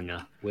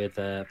cliffhanger with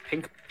a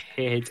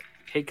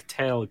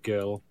pigtail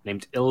girl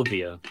named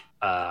Ilvia,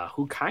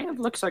 who kind of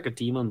looks like a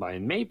demon, but I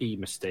may be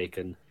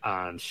mistaken.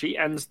 And she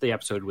ends the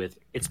episode with,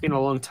 "It's been a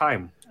long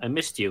time. I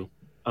missed you,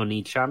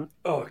 Oni-chan."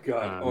 Oh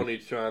god,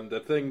 Oni-chan, the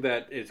thing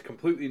that is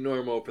completely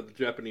normal for the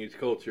Japanese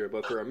culture,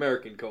 but for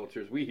American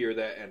cultures, we hear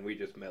that and we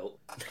just melt.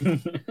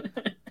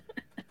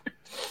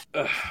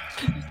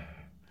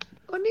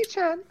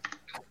 Oni-chan.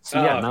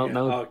 So yeah, now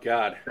oh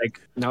god.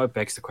 Now it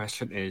begs the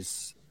question: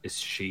 Is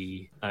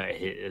she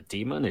a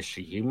demon? Is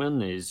she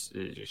human? Is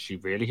she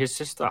really his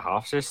sister,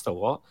 half sister?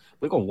 What?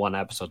 We've got one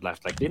episode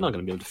left. Like, they're not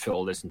going to be able to fit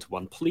all this into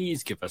one.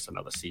 Please give us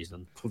another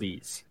season,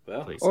 please.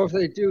 Well, please. Or if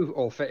they do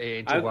all fit it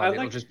into one,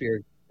 it'll just be a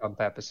jump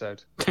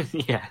episode.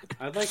 Yeah.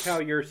 I like how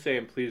you're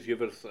saying, please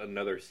give us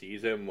another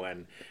season,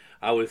 when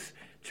I was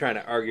trying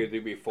to argue with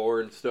you before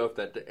and stuff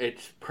that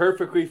it's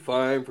perfectly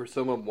fine for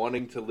someone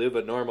wanting to live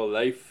a normal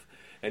life.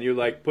 And you're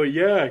like, but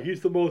yeah,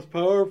 he's the most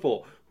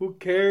powerful. Who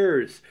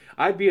cares?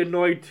 I'd be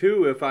annoyed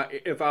too if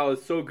I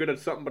was so good at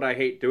something, but I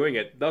hate doing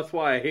it. That's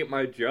why I hate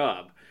my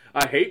job.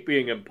 I hate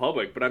being in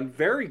public, but I'm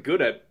very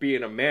good at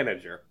being a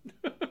manager.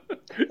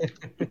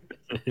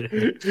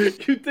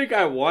 You think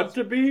I want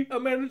to be a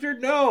manager?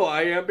 No,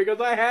 I am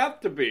because I have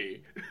to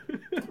be.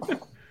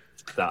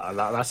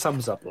 That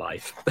sums up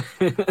life.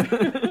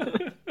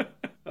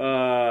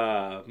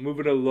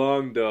 Moving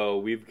along, though,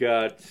 we've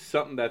got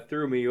something that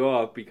threw me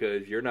off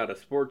because you're not a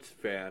sports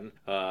fan,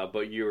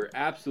 but you're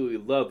absolutely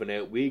loving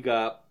it. We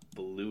got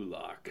Blue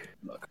Lock.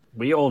 Look,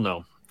 we all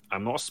know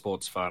I'm not a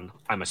sports fan.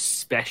 I'm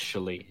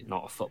especially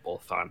not a football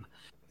fan.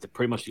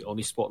 Pretty much the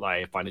only sport that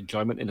I find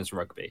enjoyment in is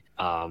rugby.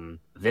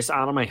 This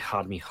anime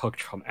had me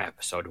hooked from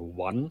episode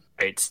 1.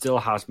 It still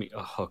has me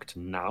hooked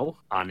now,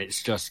 and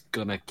it's just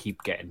gonna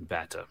keep getting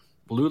better.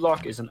 Blue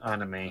Lock is an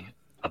anime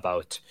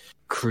about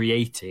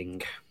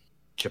creating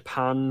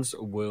Japan's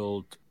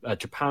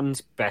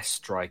best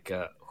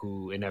striker,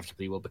 who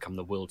inevitably will become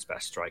the world's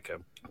best striker.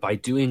 By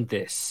doing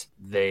this,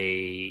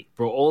 they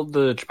brought all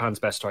the Japan's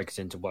best strikers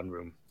into one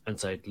room and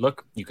said,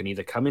 look, you can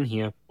either come in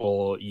here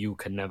or you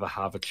can never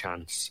have a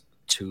chance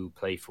to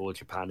play for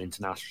Japan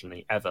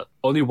internationally ever.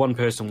 Only one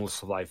person will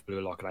survive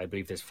Blue Lock, and I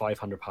believe there's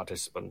 500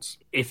 participants.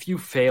 If you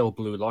fail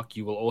Blue Lock,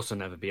 you will also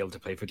never be able to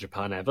play for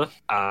Japan ever.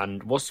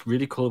 And what's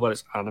really cool about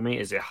this anime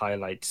is it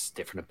highlights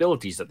different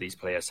abilities that these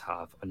players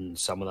have, and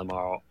some of them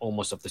are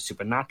almost of the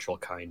supernatural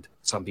kind.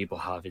 Some people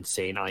have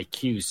insane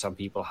IQs, some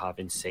people have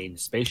insane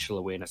spatial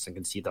awareness and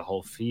can see the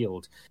whole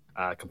field,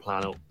 can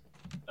plan out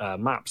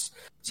maps.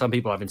 Some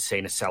people have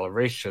insane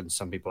acceleration,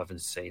 some people have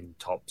insane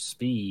top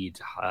speed,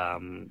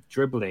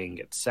 dribbling,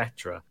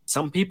 etc.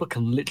 Some people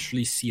can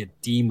literally see a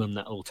demon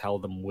that will tell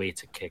them where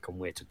to kick and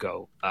where to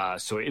go.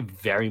 So it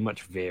very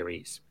much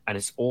varies. And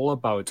it's all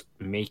about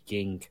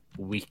making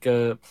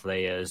weaker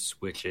players,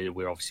 which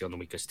we're obviously on the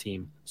weakest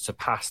team,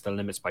 surpass the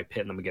limits by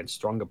pitting them against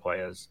stronger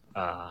players.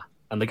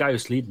 And the guy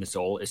who's leading this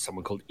all is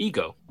someone called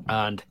Ego.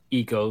 And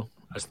Ego,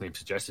 as the name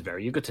suggests, is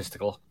very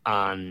egotistical,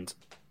 and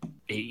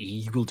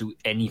he will do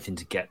anything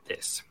to get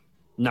this.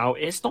 Now,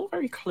 it's not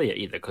very clear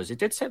either, because it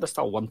did say at the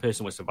start one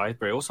person would survive,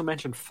 but it also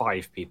mentioned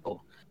 5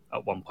 people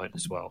at one point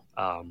as well.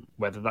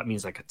 Whether that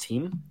means like a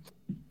team,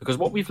 Because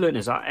what we've learned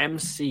is that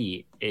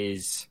MC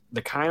is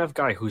the kind of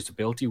guy whose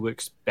ability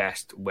works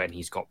best when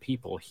he's got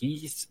people.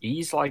 He's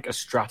like a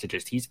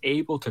strategist. He's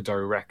able to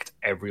direct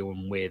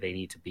everyone where they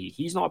need to be.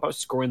 He's not about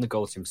scoring the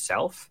goals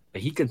himself,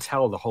 but he can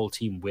tell the whole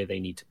team where they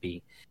need to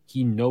be.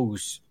 He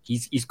knows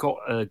he's got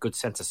a good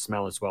sense of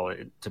smell as well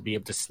to be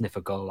able to sniff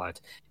a goal out.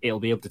 It'll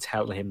be able to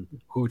tell him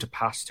who to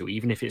pass to,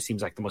 even if it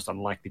seems like the most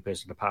unlikely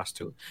person to pass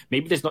to.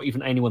 Maybe there's not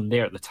even anyone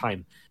there at the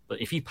time,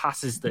 but if he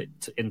passes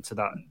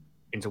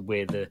into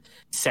where the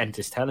scent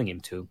is telling him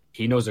to,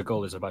 he knows a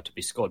goal is about to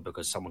be scored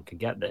because someone can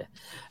get there.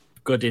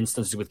 Good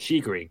instances with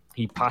Chigri.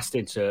 He passed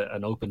into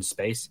an open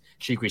space.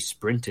 Chigri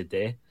sprinted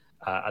there.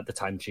 At the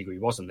time, Chigri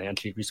wasn't there, and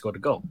Chigri scored a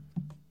goal.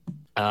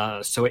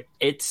 So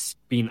it's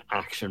been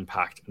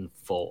action-packed and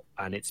full,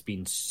 and it's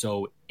been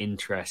so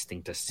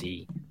interesting to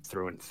see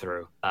through and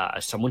through.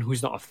 As someone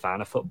who's not a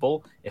fan of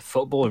football, if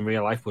football in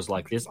real life was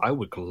like this, I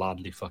would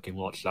gladly fucking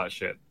watch that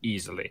shit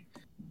easily.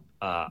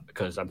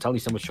 Because I'm telling you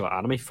so much about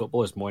anime,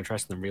 football is more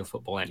interesting than real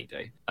football any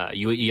day.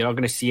 You're not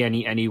going to see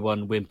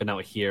anyone wimping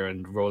out here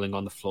and rolling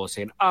on the floor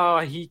saying,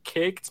 he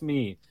kicked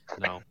me.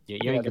 No,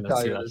 you ain't going to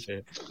see that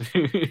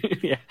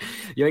shit. Yeah,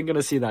 you ain't going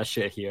to see that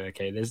shit here,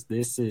 okay?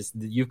 This is,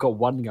 you've got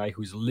one guy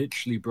who's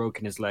literally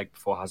broken his leg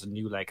before, has a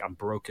new leg, and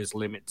broke his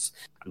limits,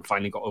 and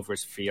finally got over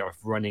his fear of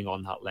running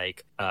on that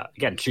leg.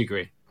 Again,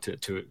 Chigri.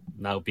 To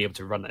now be able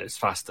to run it as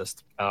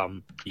fastest.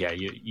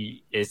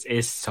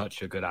 It's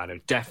such a good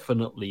anime.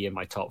 Definitely in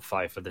my top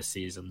 5 for this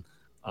season.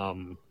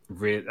 I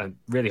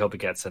really hope it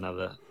gets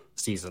another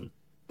season.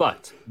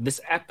 But this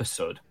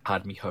episode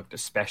had me hooked,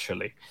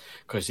 especially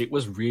because it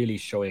was really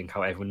showing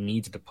how everyone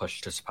needed to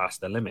push to surpass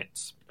their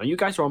limits. Now, you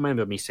guys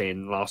remember me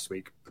saying last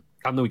week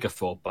and the week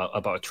before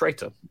about a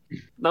traitor.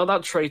 Now,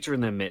 that traitor in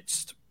their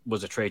midst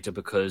was a traitor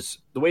because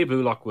the way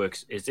Blue Lock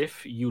works is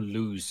if you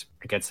lose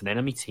against an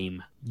enemy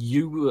team,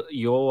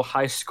 your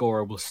high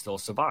scorer will still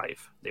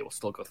survive. They will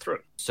still go through.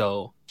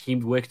 So he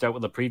worked out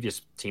with the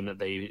previous team that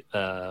they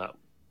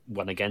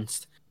won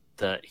against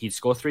that he'd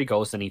score 3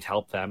 goals, then he'd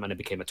help them, and it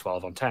became a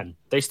 12-on-10.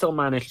 They still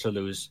managed to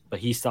lose, but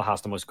he still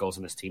has the most goals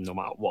in his team no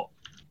matter what.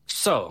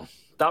 So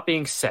that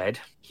being said,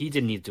 he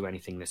didn't need to do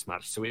anything this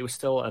match, so it was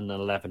still an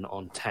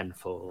 11-on-10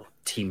 for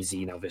Team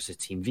Z now versus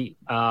Team V.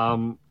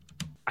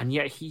 And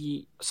yet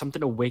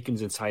something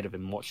awakens inside of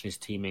him watching his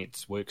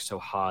teammates work so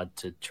hard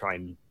to try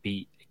and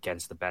beat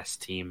against the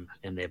best team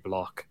in their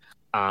block.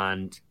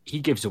 And he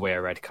gives away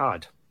a red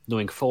card,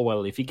 knowing full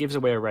well if he gives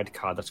away a red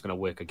card, that's going to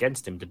work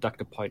against him.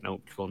 Deduct a point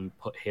out, which will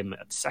put him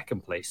at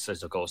second place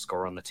as a goal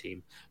scorer on the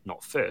team,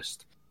 not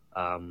first.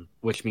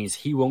 Which means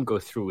he won't go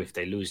through if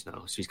they lose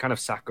now. So he's kind of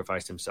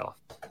sacrificed himself.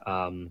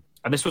 And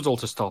this was all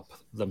to stop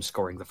them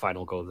scoring the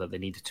final goal that they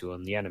needed to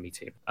on the enemy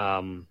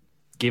team.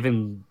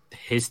 Giving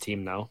his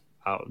team now,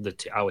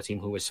 our team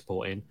who we're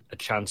supporting, a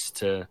chance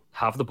to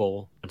have the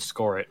ball and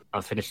score it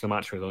and finish the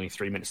match with only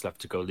 3 minutes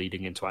left to go,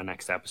 leading into our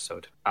next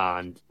episode.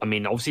 And I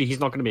mean, obviously he's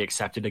not going to be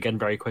accepted again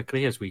very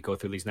quickly as we go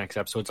through these next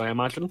episodes, I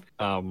imagine.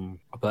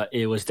 But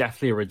it was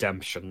definitely a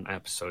redemption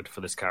episode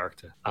for this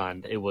character,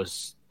 and it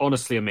was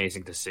honestly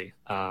amazing to see.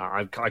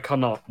 I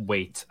cannot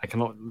wait. I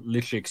cannot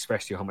literally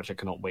express to you how much I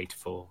cannot wait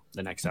for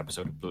the next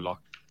episode of Blue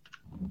Lock.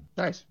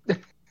 Nice.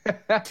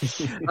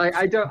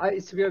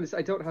 To be honest,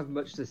 I don't have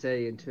much to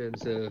say in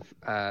terms of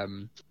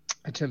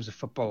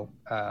football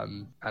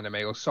anime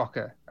or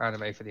soccer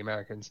anime for the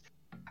Americans.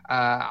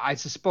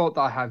 It's a sport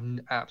that I have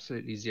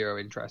absolutely zero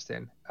interest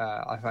in.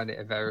 I find it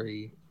a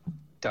very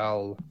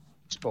dull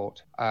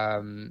sport.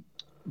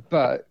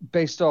 But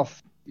based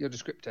off your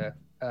descriptor,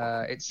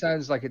 it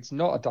sounds like it's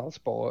not a dull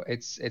sport.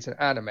 It's an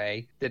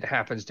anime that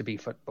happens to be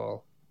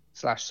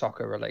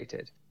football/soccer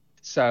related.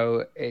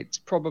 So it's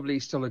probably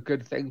still a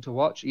good thing to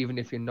watch, even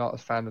if you're not a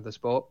fan of the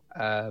sport.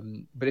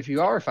 But if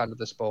you are a fan of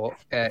the sport,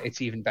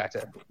 it's even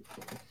better.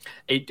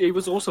 It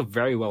was also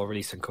very well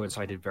released and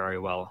coincided very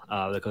well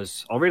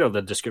because I'll read out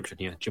the description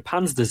here.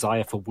 Japan's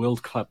desire for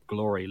World Cup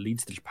glory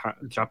leads the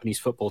Japanese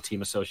Football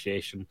Team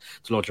Association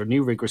to launch a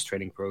new rigorous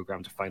training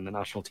program to find the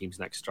national team's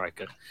next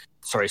striker.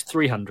 Sorry, it's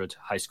 300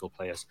 high school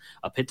players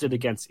are pitted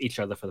against each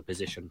other for the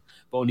position,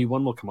 but only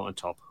one will come out on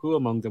top. Who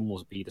among them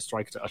will be the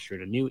striker to usher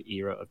in a new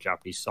era of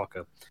Japanese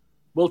soccer?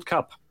 World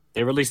Cup.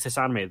 They released this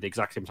anime at the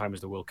exact same time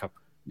as the World Cup.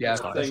 Yeah,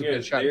 the thing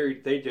is,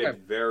 they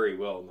did very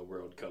well in the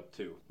World Cup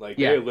too. Like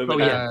they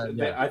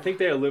eliminated, I think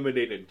they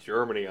eliminated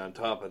Germany on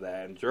top of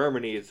that, and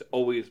Germany has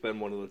always been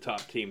one of the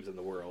top teams in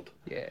the world.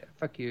 Yeah,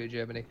 fuck you,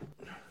 Germany.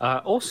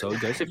 Also,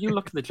 guys, if you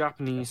look at the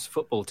Japanese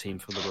football team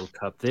for the World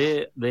Cup,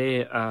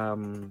 they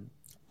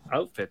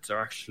outfits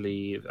are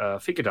actually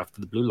figured after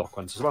the Blue Lock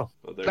ones as well.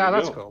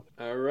 That's cool.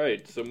 All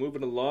right, so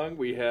moving along,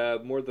 we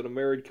have more than a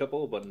married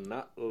couple, but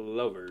not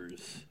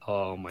lovers.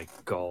 Oh my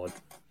god.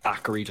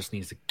 Akari just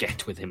needs to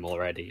get with him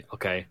already.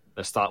 Okay,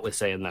 let's start with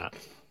saying that.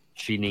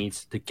 She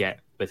needs to get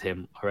with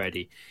him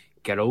already.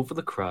 Get over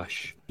the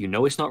crush. You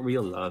know it's not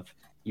real love.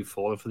 You've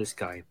fallen for this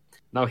guy.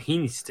 Now he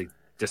needs to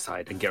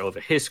decide and get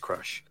over his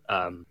crush.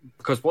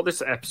 Because what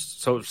this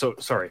episode... So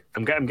sorry,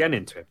 I'm getting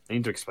into it. I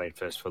need to explain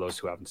first for those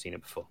who haven't seen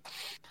it before.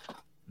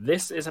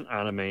 This is an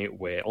anime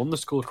where on the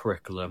school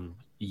curriculum,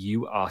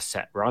 you are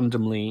set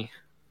randomly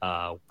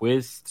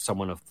with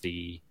someone of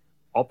the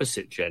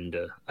opposite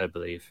gender, I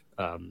believe.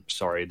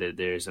 Sorry,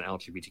 there's an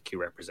LGBTQ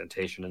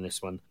representation in this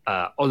one,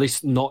 or at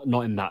least not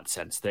in that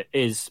sense. There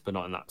is, but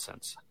not in that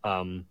sense.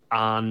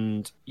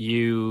 And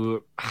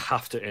you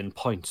have to earn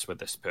points with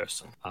this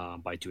person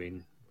by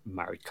doing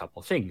married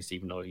couple things,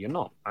 even though you're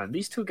not. And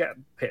these two get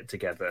pit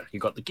together. You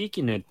got the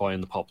geeky nerd boy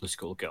and the popular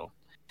schoolgirl.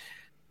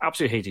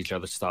 Absolutely hate each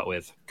other to start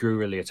with. Grew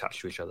really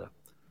attached to each other.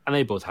 And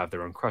they both have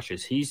their own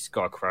crushes. He's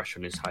got a crush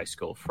on his high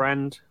school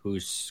friend,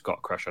 who's got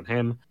a crush on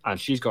him, and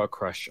she's got a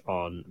crush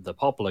on the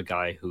popular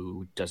guy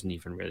who doesn't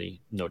even really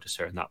notice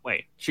her in that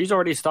way. She's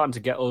already starting to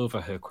get over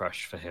her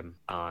crush for him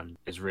and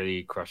is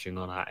really crushing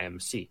on our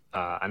MC.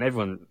 And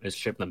everyone is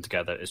shipping them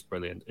together. It's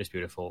brilliant. It's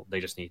beautiful.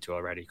 They just need to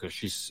already, because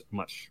she's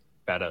much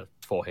better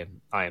for him,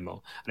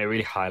 IMO. And it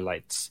really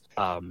highlights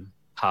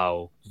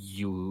how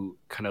you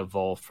kind of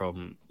evolve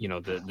from, you know,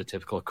 the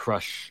typical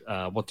crush.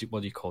 What do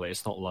you call it?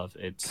 It's not love.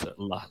 It's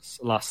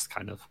lust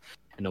kind of,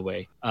 in a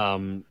way.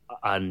 And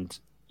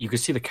you can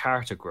see the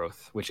character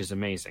growth, which is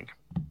amazing.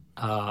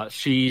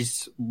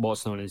 She's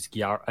what's known as a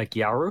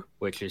gyaru,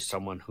 which is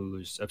someone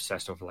who's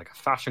obsessed over like a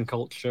fashion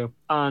culture,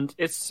 and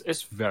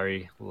it's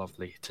very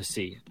lovely to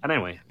see. And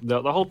anyway,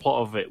 the whole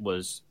plot of it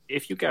was,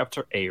 if you get up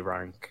to A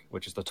rank,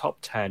 which is the top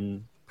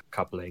 10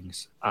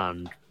 couplings,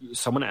 and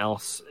someone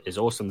else is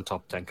also in the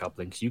top 10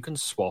 couplings, you can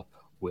swap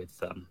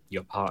with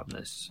your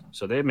partners.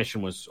 So their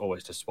mission was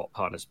always to swap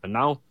partners, but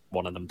now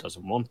one of them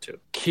doesn't want to.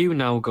 Q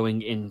now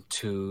going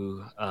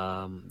into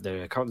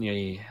they're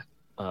currently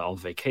on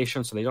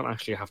vacation, so they don't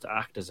actually have to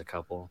act as a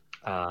couple.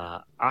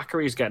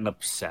 Akari is getting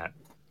upset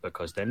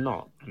because they're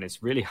not, and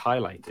it's really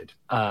highlighted.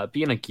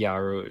 Being a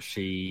gyaru,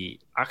 she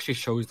actually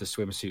shows the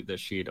swimsuit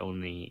that she had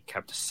only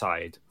kept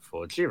aside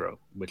for Jiro,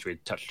 which we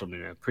touched on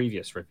in a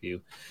previous review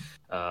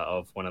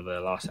of one of the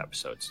last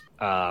episodes.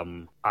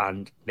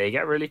 And they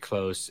get really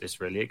close.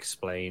 It's really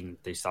explained.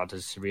 They start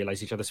to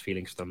realize each other's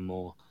feelings for them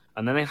more.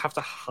 And then they have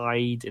to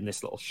hide in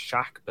this little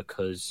shack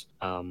because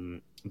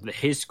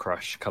his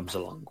crush comes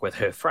along with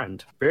her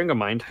friend. Bearing in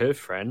mind, her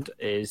friend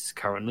is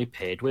currently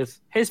paired with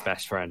his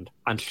best friend.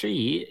 And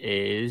she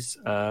is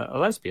a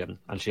lesbian.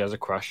 And she has a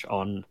crush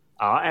on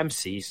our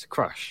MC's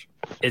crush.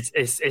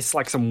 It's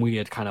like some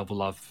weird kind of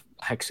love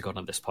hexagon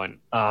at this point.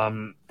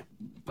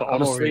 But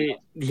honestly,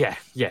 yeah,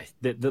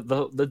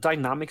 the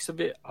dynamics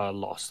of it are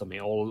lost. I mean,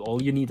 all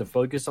you need to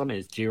focus on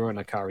is Jiro and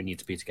Akari need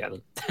to be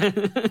together.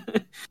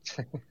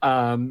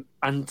 And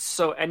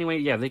so anyway,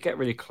 yeah, they get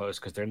really close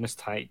because they're in this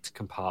tight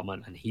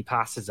compartment, and he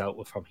passes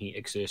out from heat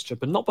exhaustion,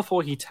 but not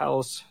before he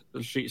tells.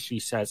 She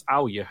says,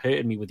 "Ow, you're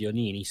hurting me with your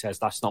knee," and he says,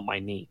 "That's not my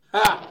knee."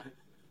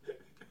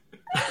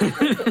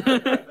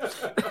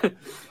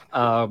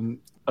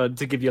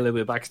 To give you a little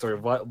bit of backstory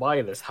of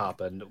why this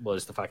happened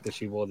was the fact that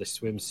she wore this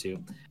swimsuit,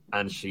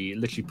 and she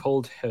literally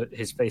pulled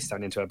his face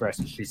down into her breast,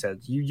 and she said,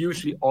 "You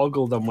usually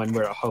ogle them when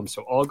we're at home,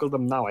 so ogle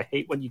them now. I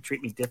hate when you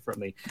treat me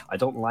differently. I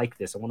don't like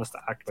this. I want us to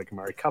act like a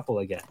married couple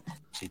again."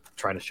 She's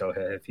trying to show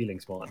her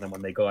feelings more, and then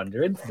when they go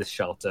into this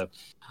shelter,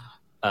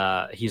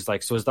 he's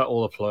like, "So is that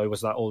all a ploy?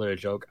 Was that all a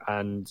joke?"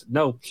 And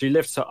no, she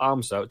lifts her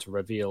arms out to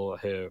reveal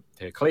her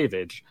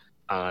cleavage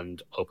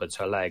and opens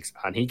her legs,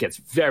 and he gets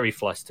very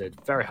flustered,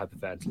 very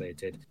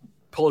hyperventilated,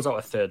 pulls out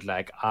a third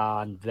leg,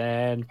 and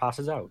then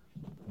passes out.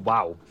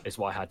 Wow, is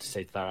what I had to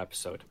say to that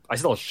episode. I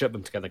still ship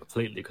them together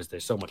completely because they're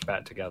so much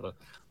better together.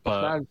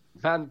 But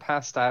man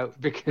passed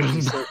out because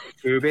he's so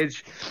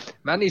boobage.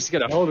 Man needs to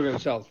get a hold of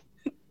himself.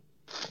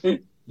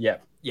 Yeah.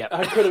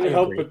 I couldn't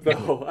help it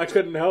though. I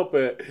couldn't help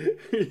it.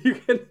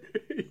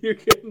 You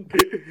can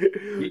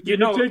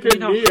take a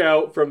knee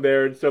out from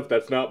there and stuff.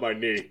 That's not my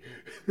knee.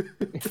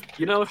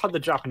 You know how the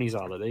Japanese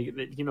are. They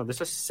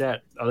there's a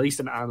set, at least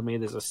in anime,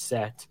 there's a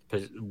set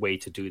way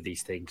to do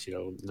these things.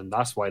 And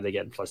that's why they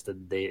get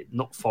flustered. They're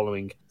not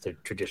following the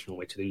traditional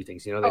way to do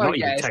things. They're not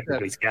even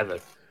technically together.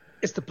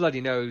 It's the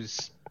bloody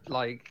nose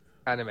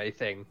anime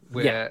thing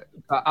where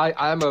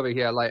I'm over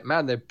here like,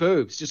 man, they're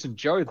boobs. Just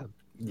enjoy them.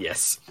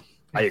 Yes.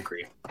 I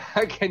agree.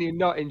 How can you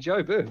not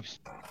enjoy boobs?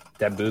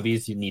 Them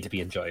boobies, you need to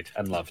be enjoyed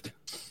and loved.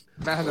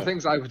 Man, the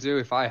things I would do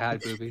if I had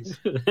boobies.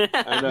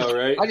 I know,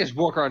 right? I just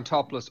walk around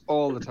topless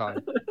all the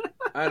time.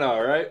 I know,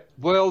 right?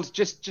 World,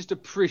 just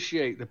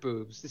appreciate the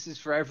boobs. This is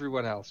for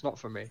everyone else, not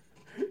for me.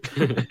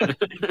 This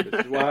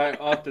is why I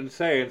often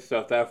say and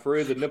stuff, that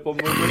free the nipple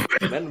movement,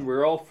 and then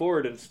we're all for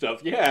it and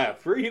stuff. Yeah,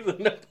 free the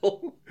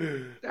nipple.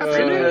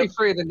 Absolutely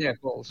free the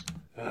nipples.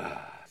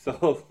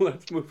 So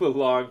let's move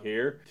along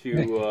here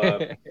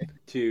to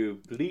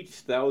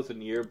Bleach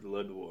 1,000-Year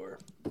Blood War.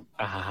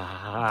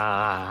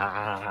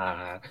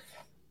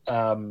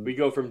 We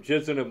go from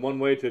jizzing in one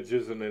way to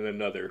jizzing in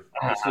another.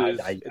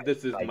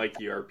 This is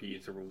Mikey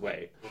RP's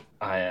way.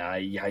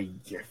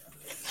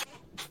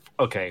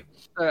 Okay.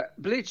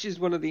 Bleach is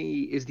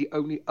the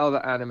only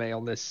other anime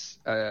on this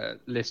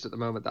list at the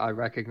moment that I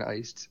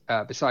recognized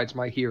besides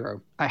My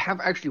Hero. I have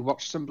actually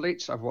watched some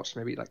Bleach. I've watched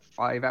maybe like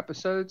 5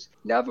 episodes.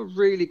 Never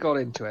really got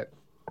into it.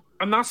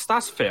 And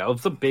that's fair.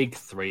 Of the big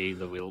three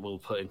that we'll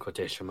put in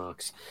quotation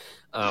marks,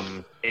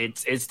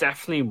 it's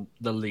definitely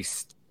the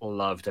least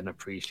loved and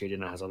appreciated,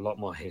 and it has a lot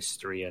more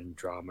history and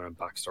drama and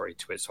backstory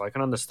to it. So I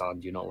can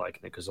understand you not liking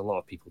it, because a lot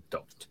of people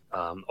don't,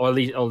 or at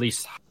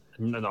least a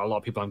lot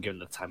of people aren't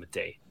giving it the time of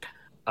day.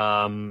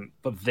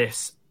 But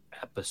this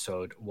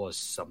episode was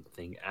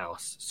something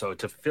else. So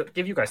to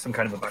give you guys some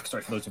kind of a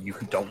backstory for those of you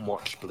who don't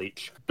watch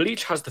Bleach,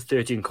 Bleach has the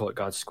 13 court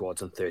guard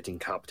squads and 13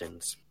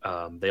 captains.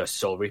 They are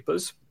Soul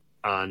Reapers,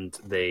 and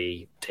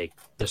they take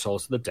the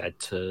souls of the dead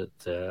to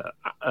the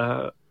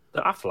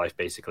afterlife,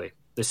 basically.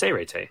 The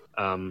Seirete.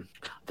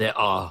 There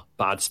are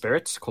bad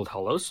spirits called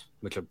Hollows,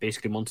 which are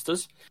basically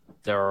monsters.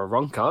 There are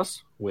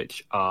Ronkars,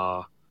 which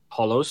are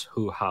Hollows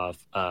who have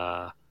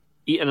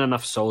eaten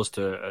enough souls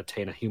to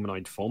attain a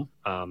humanoid form.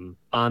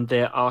 And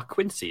there are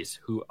Quincy's,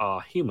 who are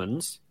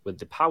humans with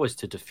the powers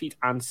to defeat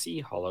and see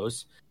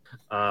Hollows.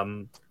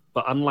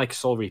 But unlike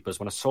Soul Reapers,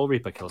 when a Soul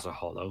Reaper kills a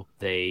Hollow,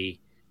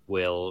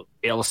 it'll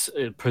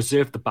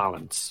preserve the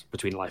balance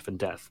between life and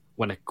death.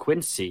 When a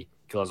Quincy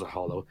kills a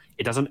Hollow,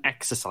 it doesn't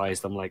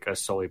exercise them like a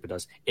Soul Reaper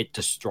does. It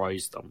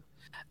destroys them,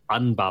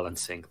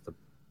 unbalancing the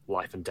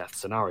life and death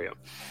scenario.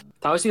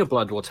 Thousand Year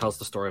Blood War tells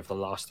the story of the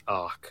last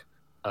arc,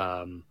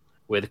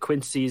 where the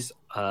Quincy's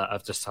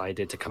have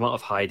decided to come out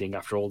of hiding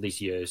after all these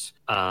years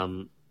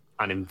and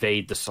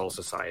invade the Soul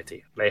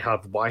Society. They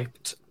have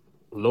wiped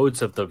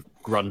loads of the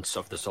grunts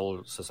of the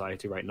Soul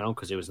Society right now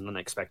because it was an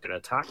unexpected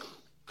attack.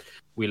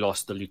 We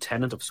lost the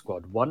lieutenant of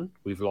Squad 1.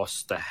 We've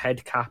lost the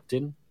head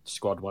captain,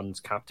 Squad 1's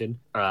captain.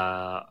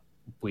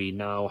 We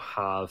now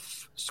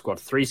have Squad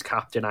 3's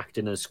captain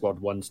acting as Squad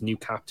 1's new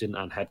captain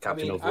and head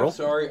captain overall. I'm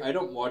sorry, I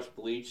don't watch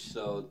Bleach,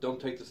 so don't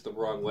take this the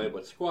wrong way,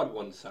 but Squad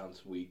 1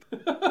 sounds weak.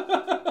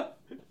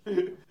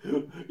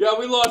 Yeah,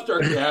 we lost our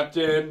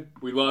captain.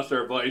 We lost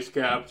our vice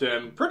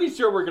captain. Pretty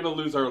sure we're going to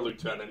lose our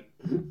lieutenant.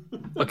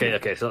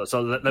 Okay.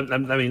 So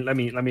let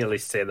me at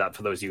least say that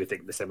for those of you who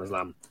think the same as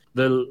Lam.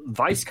 The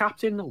vice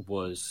captain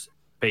was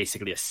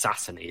basically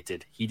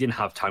assassinated. He didn't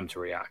have time to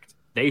react.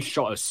 They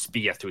shot a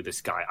spear through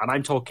this guy, and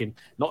I'm talking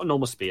not a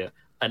normal spear,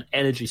 an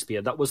energy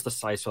spear that was the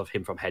size of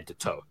him from head to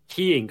toe.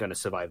 He ain't gonna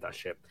survive that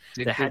shit.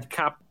 Did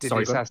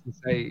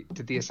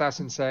the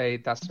assassin say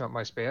that's not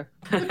my spear?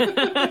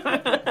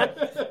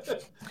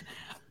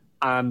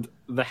 And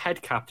the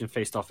head captain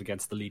faced off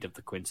against the lead of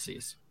the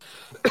Quincy's.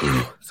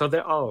 So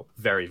there are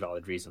very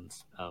valid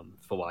reasons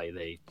for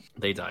why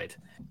they died.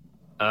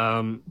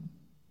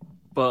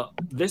 But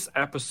this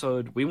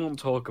episode, we won't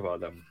talk about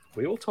them.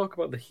 We will talk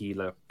about the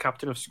healer,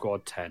 captain of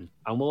Squad 10,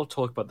 and we'll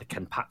talk about the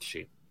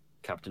Kenpachi,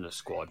 captain of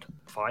Squad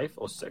 5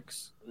 or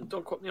 6.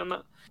 Don't quote me on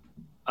that.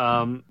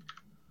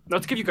 Now,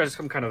 to give you guys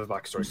some kind of a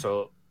backstory,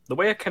 so the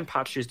way a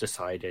Kenpachi is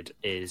decided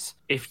is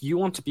if you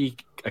want to be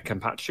a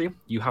Kenpachi,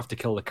 you have to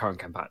kill the current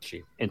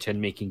Kenpachi, in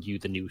turn making you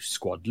the new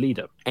squad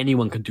leader.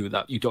 Anyone can do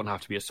that. You don't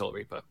have to be a Soul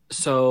Reaper.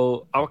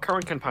 So our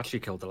current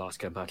Kenpachi killed the last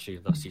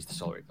Kenpachi, thus he's the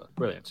Soul Reaper.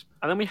 Brilliant.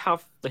 And then we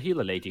have the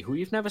healer lady, who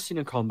you've never seen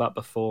in combat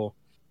before.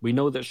 We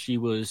know that she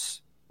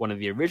was one of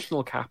the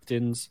original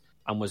captains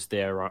and was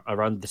there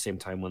around the same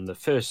time when the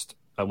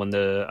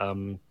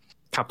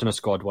captain of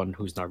Squad 1,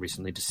 who's now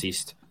recently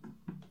deceased,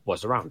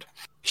 was around.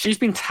 She's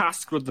been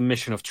tasked with the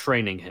mission of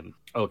training him.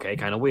 Okay,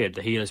 kind of weird.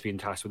 The healer's been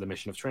tasked with the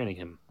mission of training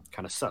him.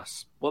 Kind of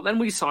sus. Well, then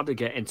we started to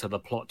get into the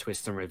plot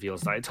twists and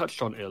reveals that I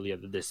touched on earlier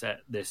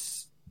that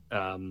this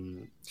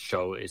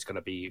show is going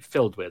to be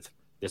filled with.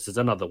 This is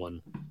another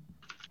one.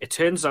 It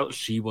turns out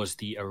she was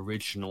the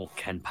original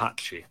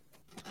Kenpachi.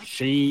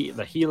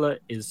 The healer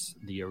is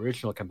the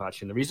original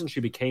Kenpachi, and the reason she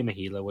became a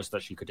healer was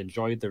that she could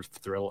enjoy the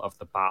thrill of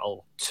the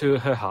battle to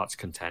her heart's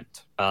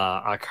content.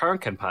 Our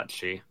current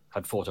Kenpachi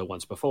had fought her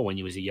once before when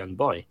he was a young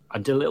boy,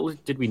 and little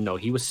did we know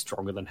he was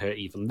stronger than her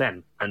even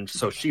then. And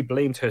so she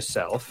blamed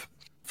herself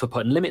for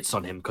putting limits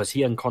on him because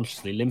he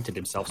unconsciously limited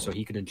himself so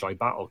he could enjoy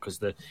battle. Because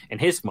in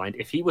his mind,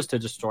 if he was to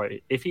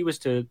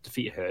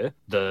defeat her,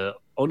 the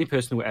only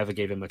person who ever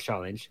gave him a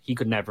challenge, he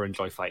could never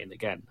enjoy fighting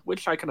again,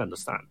 which I can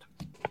understand.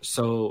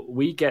 So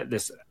we get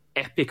this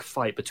epic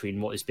fight between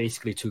what is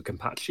basically two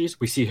Kenpachis.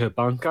 We see her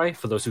Bankai,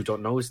 for those who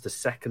don't know, is the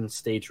second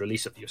stage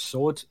release of your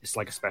sword. It's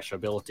like a special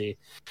ability,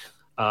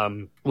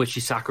 which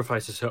she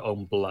sacrifices her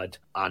own blood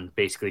and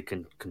basically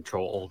can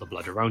control all the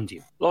blood around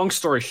you. Long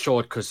story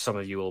short, because some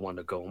of you will want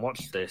to go and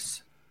watch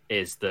this,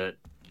 is that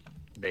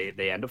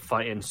they end up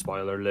fighting.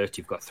 Spoiler alert,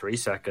 you've got 3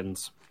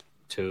 seconds,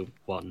 2,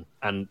 1.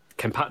 And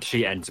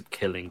Kenpachi ends up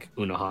killing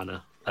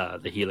Unohana,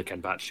 the healer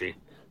Kenpachi,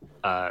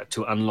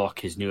 to unlock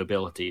his new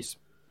abilities.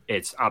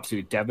 It's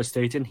absolutely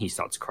devastating. He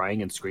starts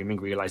crying and screaming,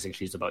 realizing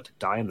she's about to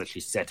die and that she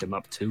set him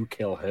up to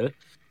kill her.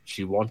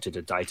 She wanted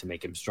to die to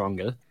make him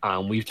stronger.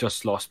 And we've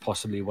just lost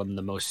possibly one of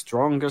the most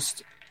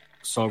strongest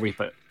Soul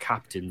Reaper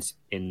captains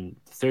in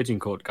 13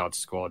 Court Guard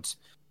squads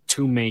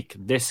to make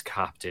this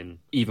captain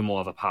even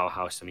more of a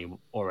powerhouse than he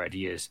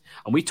already is.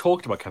 And we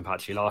talked about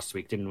Kenpachi last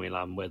week, didn't we,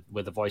 Lam,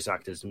 with the voice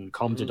actors, and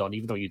commented on,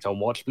 even though you don't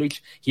watch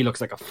Bleach, he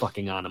looks like a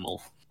fucking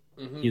animal.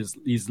 Mm-hmm.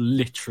 He's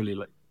literally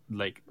like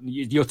like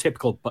your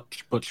typical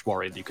butch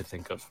warrior that you could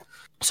think of.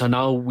 So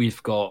now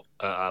we've got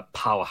a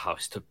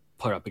powerhouse to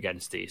put up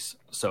against these.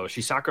 So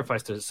she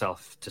sacrificed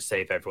herself to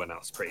save everyone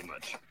else, pretty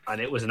much. And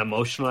it was an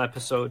emotional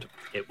episode.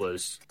 It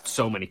was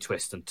so many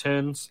twists and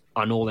turns.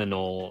 And all in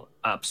all,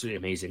 absolutely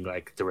amazing.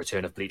 Like, the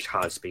return of Bleach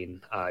has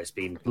been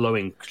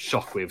blowing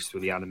shockwaves through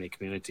the anime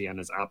community and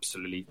has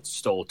absolutely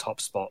stole top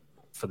spot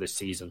for this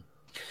season.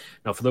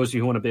 Now, for those of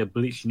you who want a bit of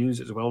Bleach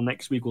news as well,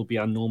 next week will be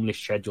our normally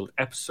scheduled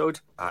episode,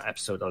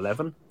 episode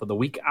 11. But the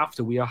week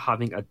after, we are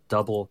having a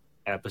double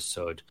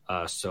episode.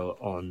 So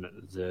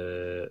on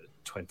the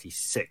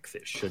 26th,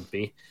 it should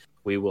be,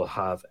 we will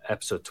have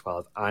episode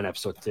 12 and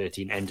episode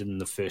 13 ending in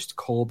the first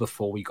core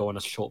before we go on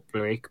a short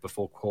break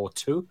before core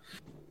 2,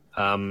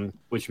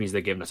 which means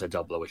they're giving us a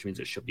doubler, which means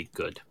it should be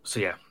good. So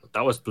yeah,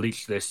 that was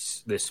Bleach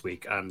this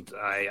week, and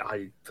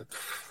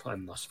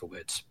I'm lost for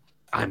words.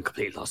 I'm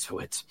completely lost for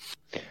words.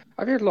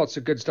 I've heard lots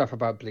of good stuff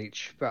about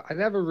Bleach, but I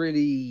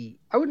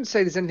wouldn't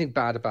say there's anything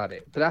bad about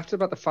it, but after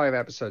about the 5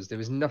 episodes, there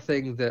was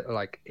nothing that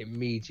like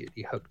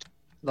immediately hooked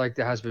like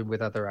there has been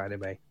with other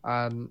anime.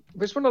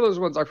 It's one of those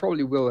ones I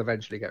probably will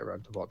eventually get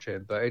around to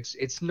watching, but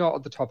it's not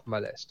at the top of my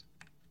list.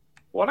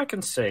 What I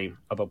can say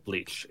about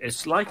Bleach,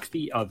 it's like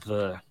the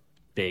other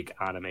big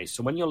anime.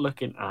 So when you're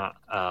looking at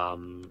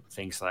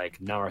things like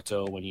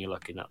Naruto, when you're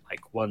looking at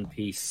like One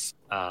Piece,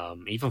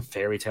 even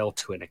Fairy Tail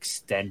to an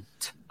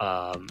extent,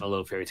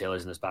 although Fairy Tail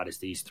isn't as bad as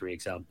these 3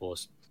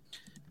 examples.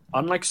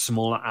 Unlike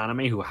smaller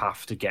anime who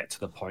have to get to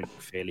the point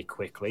fairly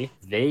quickly,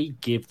 they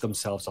give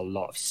themselves a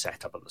lot of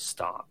setup at the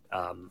start.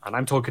 And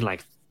I'm talking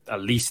like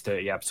at least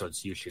 30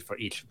 episodes usually for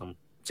each of them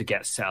to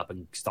get set up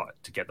and start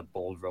to get the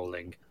ball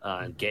rolling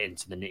and get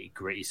into the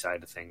nitty-gritty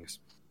side of things.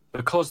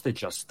 Because they're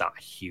just that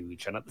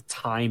huge. And at the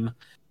time,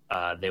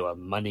 they were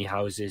money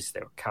houses, they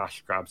were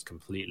cash grabs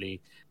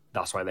completely.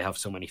 That's why they have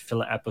so many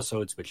filler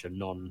episodes, which are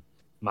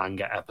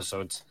non-manga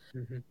episodes.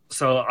 Mm-hmm.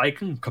 So I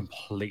can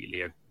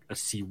completely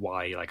see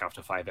why, like,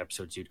 after 5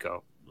 episodes, you'd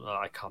go,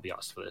 I can't be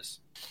asked for this.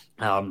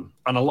 And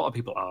a lot of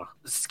people are.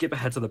 Skip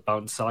ahead to the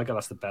Bounce Saga.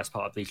 That's the best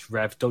part of Bleach.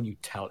 Rev, don't you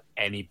tell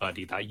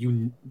anybody that.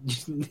 You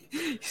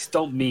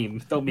don't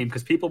meme,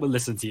 because people will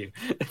listen to you.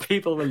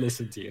 People will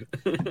listen to you.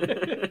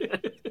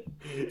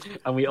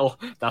 And we all,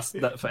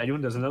 that for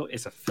anyone who doesn't know,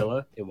 it's a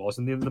filler. It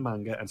wasn't in the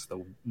manga, and it's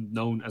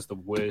known as the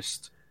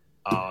worst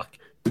arc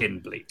in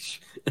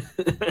Bleach.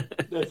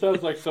 That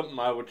sounds like something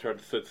I would try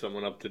to set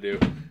someone up to do.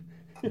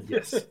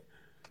 Yes.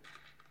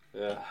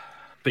 Yeah.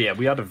 But yeah,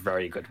 we had a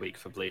very good week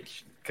for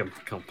Bleach.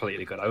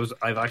 Completely good.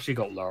 I've actually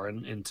got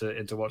Lauren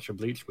into watching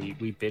Bleach.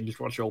 We binge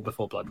watched it all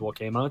before Blood War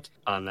came out,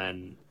 and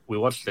then we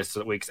watched this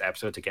week's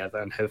episode together.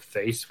 And her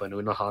face when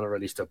Unohana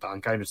released her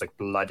Bankai and it was like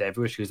blood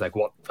everywhere, she was like,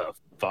 "What the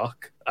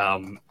fuck?"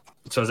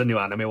 So as a new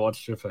anime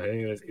watcher for her,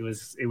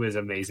 it was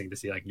amazing to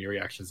see like new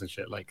reactions and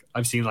shit. Like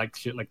I've seen like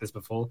shit like this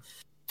before,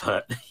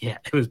 but yeah,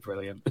 it was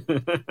brilliant.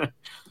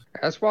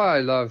 That's why I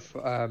love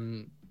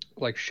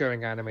like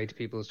showing anime to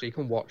people so you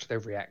can watch their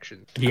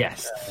reactions.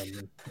 Yes.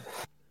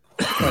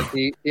 Like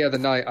the other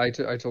night,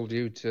 I told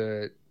you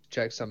to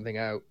check something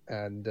out,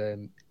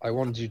 and I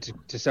wanted you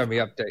to send me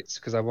updates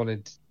because I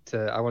wanted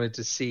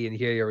to see and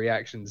hear your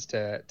reactions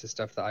to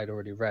stuff that I'd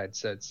already read.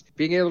 So it's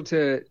being able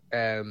to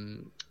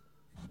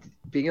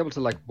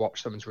like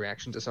watch someone's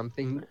reaction to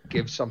something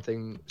gives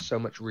something so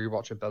much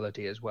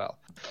rewatchability as well.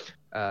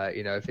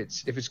 If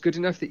it's good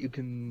enough that you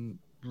can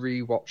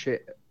rewatch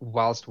it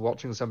whilst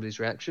watching somebody's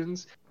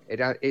reactions,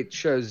 it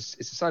shows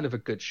it's a sign of a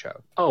good show.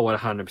 Oh,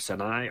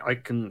 100%. I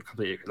can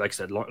completely, like I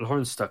said,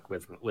 Lauren stuck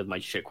with my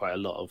shit quite a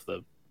lot of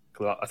the.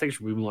 I think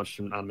we've been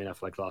watching anime now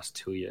for like the last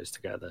 2 years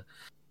together,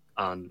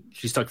 and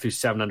she stuck through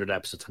 700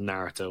 episodes of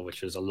Naruto,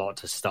 which is a lot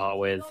to start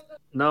with.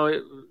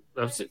 Oh,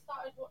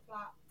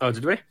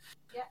 did we?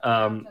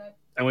 Yeah.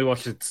 And we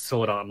watched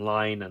Sword Art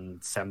Online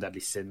and Seven Deadly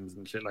Sins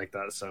and shit like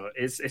that. So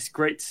it's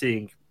great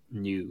seeing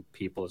new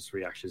people's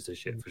reactions to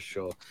shit for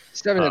sure.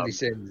 Seven Deadly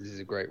Sins is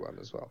a great one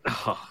as well.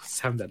 Oh,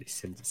 Seven Deadly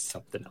Sins is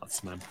something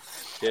else, man.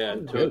 Yeah,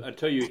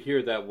 until you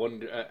hear that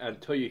one,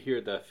 until you hear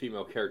the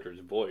female character's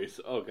voice.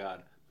 Oh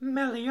god,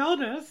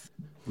 Meliodas.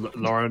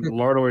 Lauren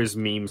always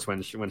memes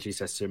when she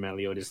says Sir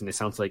Meliodas, and it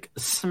sounds like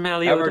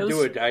Smeliodas. Have her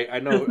do it. I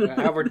know.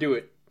 Have her do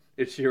it.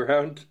 Is she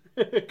around?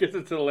 Because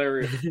it's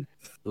hilarious.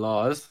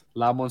 Lars,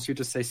 Lam wants you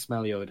to say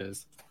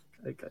Smeliodas.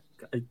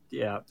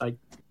 Yeah, That's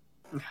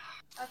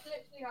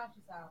literally how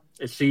she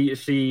sounds.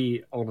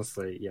 She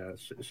honestly, yeah,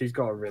 she's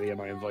got a really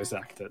annoying voice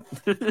actor.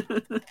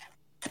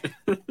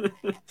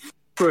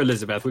 Poor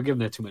Elizabeth, we're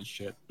giving her too much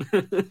shit.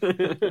 Yeah,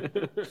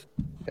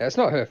 it's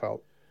not her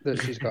fault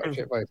that she's got a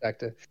shit voice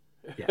actor.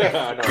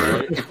 Yeah, I know,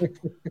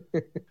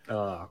 right?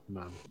 Oh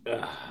man.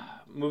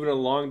 Moving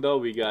along though,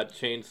 we got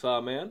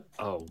Chainsaw Man.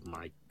 Oh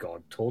my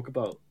god, talk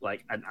about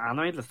like an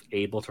anime that's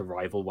able to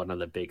rival one of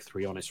the big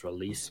 3 on its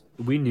release.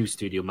 We knew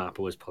Studio Mappa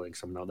was pulling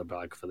something out of the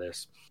bag for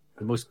this.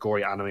 The most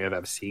gory anime I've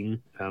ever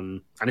seen,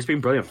 and it's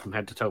been brilliant from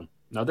head to toe.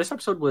 Now, this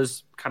episode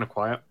was kind of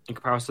quiet in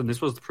comparison. This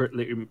was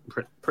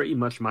pretty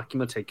much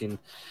Makima taking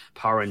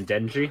Power and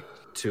Denji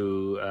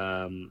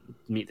to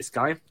meet this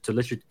guy to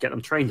literally get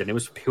them trained, and it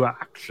was pure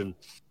action.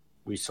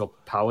 We saw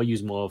Power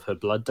use more of her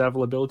Blood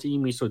Devil ability,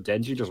 and we saw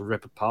Denji just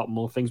rip apart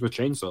more things with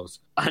chainsaws.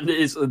 And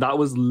that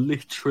was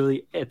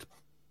literally it.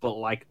 But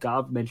like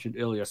Dav mentioned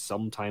earlier,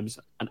 sometimes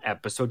an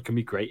episode can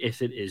be great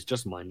if it is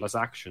just mindless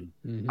action.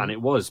 Mm-hmm. And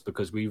it was,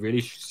 because we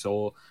really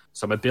saw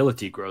some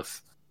ability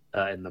growth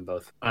in them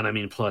both. And I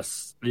mean,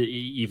 plus,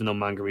 even though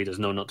manga readers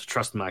know not to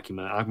trust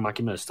Makima,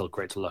 Makima is still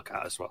great to look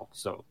at as well.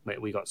 So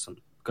we got some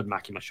good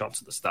Makima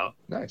shots at the start.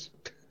 Nice.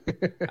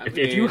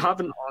 If you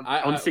haven't,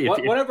 honestly,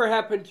 whatever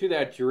happened to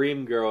that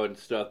dream girl and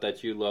stuff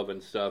that you love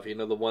and stuff? You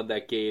know, the one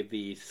that gave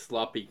the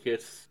sloppy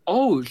kiss.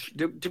 Oh,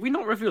 did we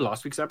not review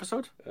last week's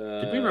episode?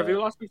 Did we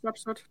review last week's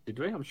episode? Did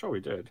we? I'm sure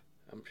we did.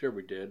 I'm sure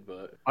we did,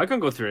 but I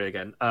can go through it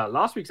again.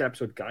 Last week's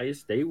episode,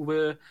 guys, they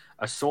were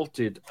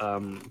assaulted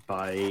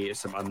by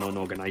some unknown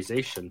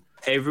organization.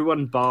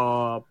 Everyone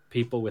bar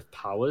people with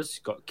powers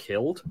got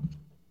killed.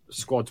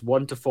 Squads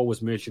 1 to 4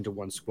 was merged into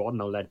one squad,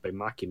 now led by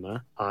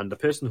Makima, and the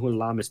person who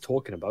Lam is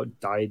talking about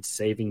died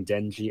saving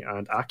Denji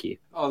and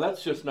Aki. Oh,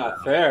 that's just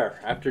not fair.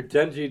 After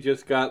Denji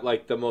just got,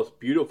 like, the most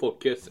beautiful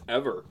kiss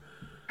ever.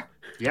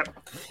 Yep.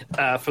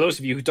 For those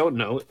of you who don't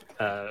know,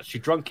 she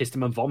drunk kissed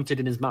him and vomited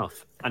in his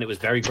mouth, and it was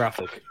very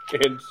graphic.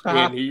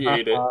 and he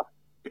ate it.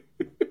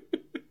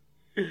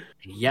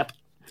 Yep.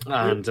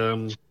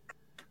 And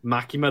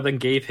Makima then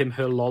gave him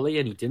her lolly,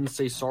 and he didn't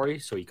say sorry,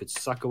 so he could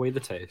suck away the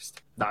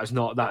taste. That is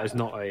not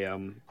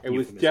a. It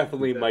was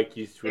definitely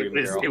Mikey's dream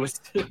girl. It was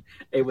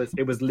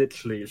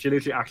literally. She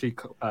literally actually.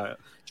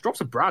 She drops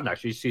a brand.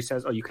 Actually, she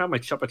says, "Oh, you can have my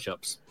Chupa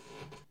Chups,"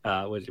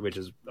 which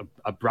is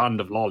a brand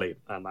of lolly,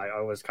 and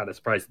I was kind of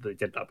surprised that they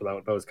did that,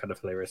 but that was kind of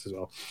hilarious as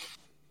well.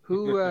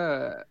 Who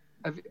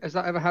has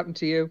that ever happened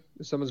to you?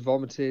 Someone's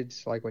vomited,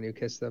 like when you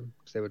kiss them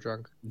because they were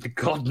drunk?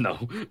 God, no.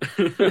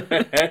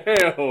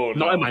 Hell no.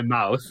 Not in my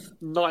mouth.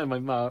 Not in my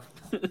mouth.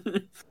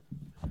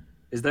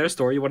 Is there a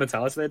story you want to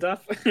tell us there,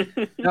 Duff?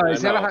 No,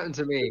 it's never happened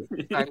to me,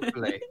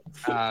 thankfully.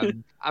 But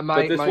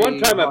this one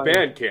time at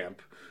band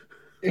camp.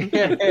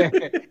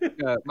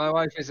 My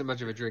wife isn't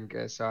much of a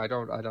drinker, so I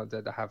don't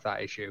dare to have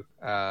that issue.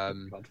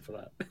 Glad for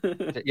that.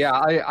 Yeah,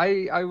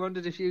 I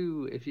wondered if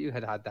you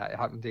had that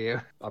happen to you.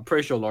 I'm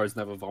pretty sure Laura's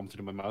never vomited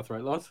in my mouth,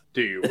 right, Lars?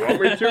 Do you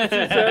want me to? She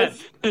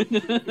says.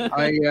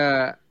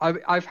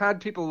 I've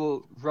had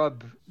people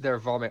rub their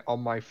vomit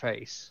on my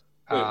face.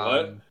 Wait,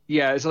 what?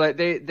 Yeah, so like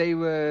they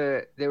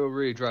were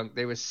really drunk.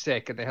 They were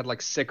sick, and they had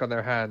like sick on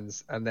their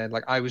hands. And then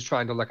like I was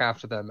trying to look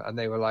after them, and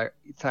they were like,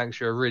 "Thanks,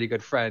 you're a really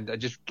good friend." I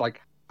just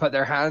like put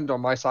their hand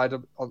on my side,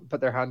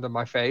 put their hand on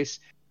my face,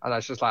 and I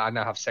was just like, I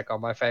now have sick on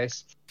my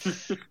face.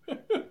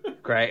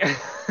 Great.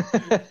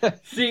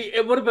 See,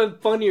 it would have been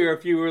funnier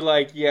if you were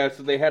like, yeah,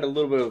 so they had a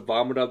little bit of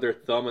vomit on their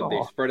thumb, and they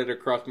spread it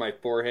across my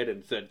forehead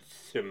and said,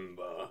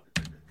 Simba.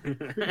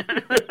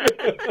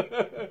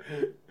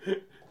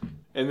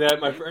 And that,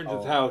 my friends,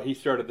 is how he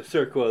started the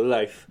circle of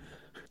life.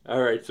 All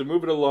right, so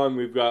moving along,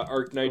 we've got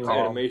Arknight's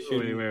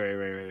animation.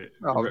 Wait.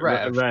 Oh,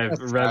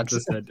 Rev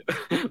just said,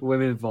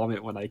 women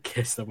vomit when I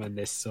kiss them when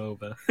they're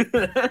sober.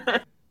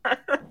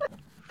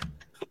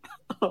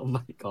 Oh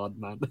my god,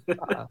 man.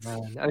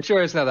 Man. I'm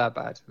sure it's not that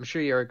bad. I'm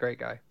sure you're a great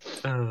guy.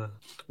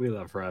 We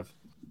love Rev.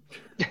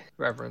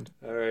 Reverend.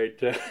 All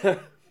right,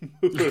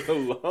 moving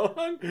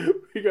along,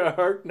 we got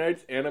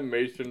Arknight's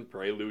animation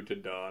Prelude to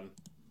Dawn.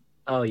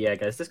 Oh yeah,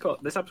 guys, this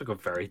episode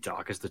got very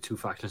dark as the two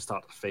factions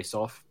start to face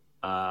off.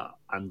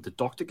 And the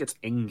Doctor gets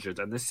injured,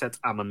 and this sets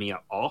Amamiya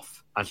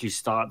off, and she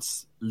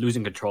starts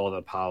losing control of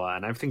her power,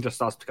 and everything just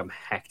starts to become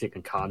hectic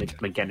and carnage.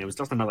 And again, it was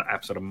just another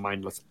episode of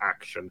mindless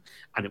action,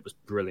 and it was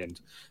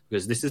brilliant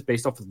because this is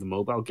based off of the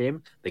mobile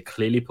game. They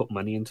clearly put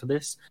money into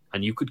this,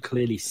 and you could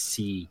clearly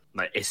see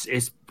like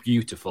it's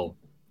beautiful,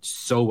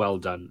 so well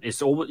done.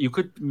 It's almost, you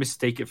could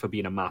mistake it for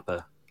being a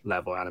Mappa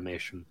level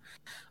animation.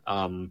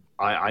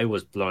 I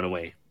was blown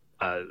away.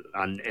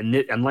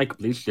 And like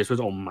Bleach, this was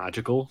all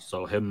magical,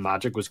 so her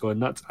magic was going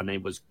nuts, and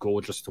it was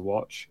gorgeous to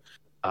watch.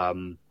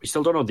 We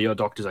still don't know the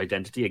Doctor's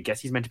identity. I guess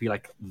he's meant to be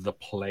like the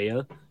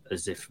player,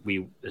 as if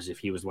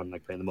he was the one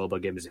like playing the mobile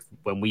game. As if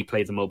when we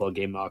play the mobile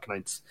game,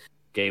 Arknight's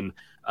game,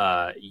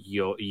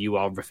 you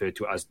are referred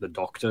to as the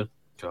Doctor.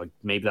 So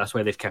maybe that's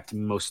why they've kept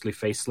him mostly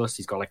faceless.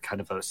 He's got like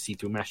kind of a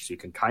see-through mesh, so you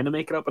can kind of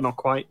make it up, but not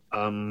quite.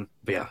 But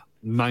yeah,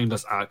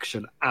 mindless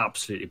action,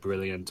 absolutely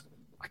brilliant.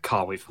 I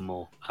can't wait for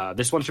more.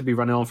 This one should be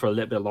running on for a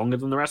little bit longer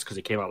than the rest because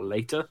it came out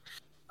later,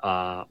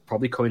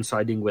 probably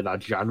coinciding with our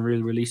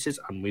January releases,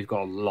 and we've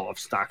got a lot of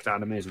stacked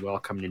anime as well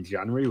coming in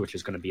January, which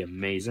is going to be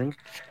amazing.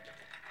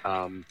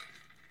 And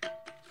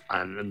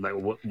like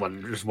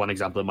one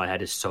example in my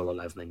head is Solo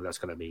Leveling. That's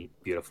going to be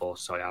beautiful.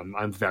 So yeah,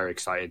 I'm very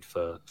excited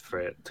for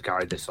it to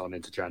carry this on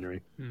into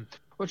January.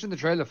 Watching the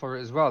trailer for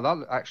it as well,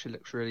 that actually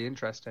looks really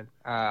interesting.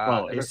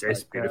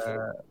 It's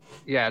beautiful.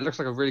 Yeah, it looks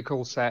like a really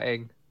cool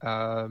setting.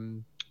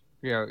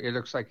 It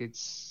looks like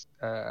it's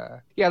I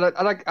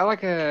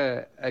like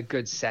a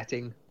good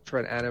setting for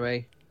an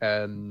anime,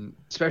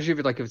 especially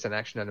if it's an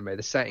action anime.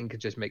 The setting could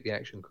just make the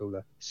action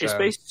cooler. So... It's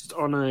based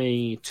on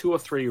a 2 or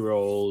 3 year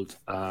old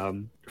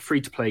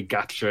free to play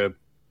gacha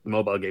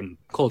mobile game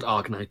called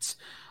Arknights,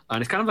 and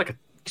it's kind of like a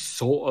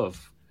sort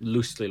of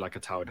loosely like a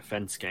tower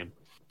defense game.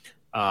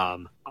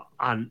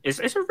 And it's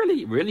a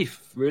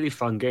really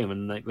fun game,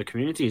 and like the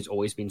community has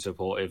always been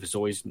supportive.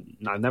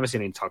 I've never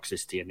seen any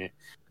toxicity in it,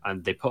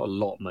 and they put a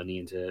lot of money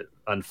into it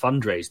and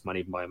fundraised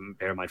money.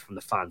 Bear in mind, from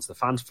the fans. The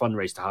fans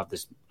fundraised to have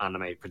this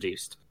anime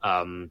produced,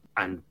 and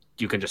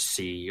you can just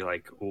see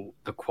like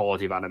the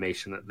quality of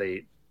animation that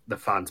the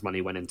fans'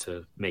 money went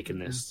into making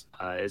this.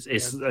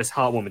 It's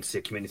heartwarming to see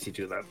a community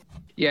do that.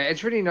 Yeah,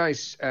 it's really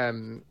nice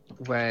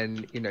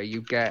when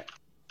you get.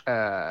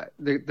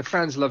 The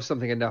fans love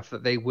something enough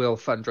that they will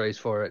fundraise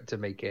for it to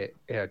make it,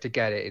 to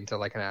get it into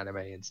like an anime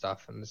and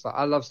stuff. And it's like,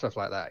 I love stuff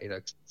like that.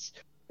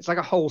 It's like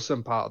a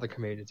wholesome part of the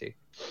community.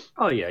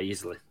 Oh yeah,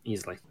 easily.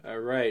 All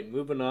right,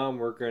 moving on.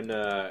 We're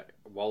gonna,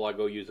 while I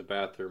go use a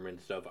bathroom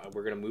and stuff,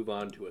 we're gonna move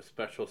on to a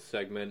special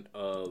segment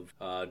of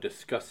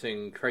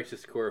discussing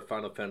Crisis Core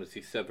Final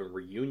Fantasy VII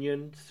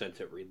Reunion since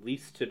it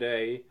released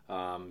today.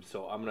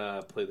 So I'm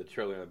gonna play the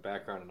trailer in the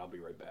background, and I'll be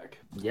right back.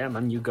 Yeah,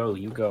 man, you go.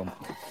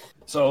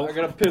 So I'm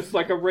gonna piss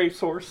like a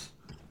racehorse.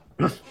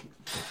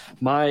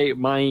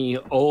 my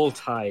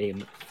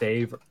all-time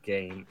favorite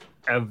game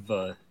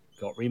ever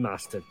got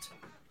remastered.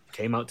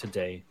 Came out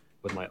today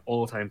with my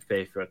all-time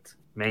favorite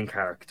main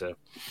character,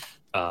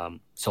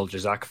 Soldier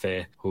Zack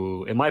Fair,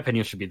 who, in my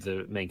opinion, should be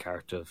the main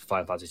character of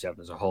Final Fantasy VII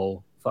as a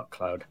whole. Fuck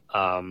Cloud.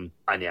 And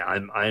yeah,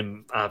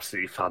 I'm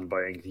absolutely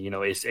fanboying.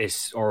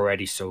 It's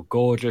already so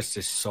gorgeous.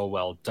 It's so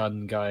well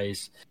done,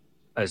 guys.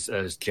 As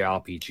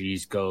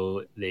JRPGs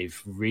go,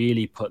 they've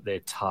really put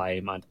their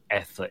time and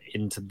effort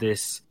into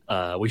this.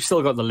 We've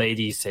still got the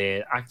ladies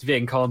here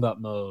activating combat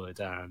mode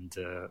and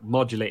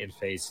modulating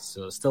phases,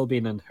 so still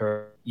being in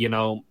her.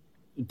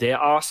 There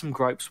are some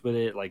gripes with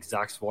it, like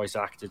Zack's voice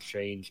actor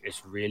change.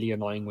 It's really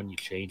annoying when you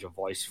change a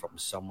voice from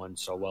someone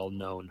so well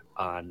known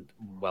and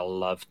well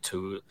loved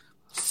to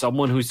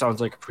someone who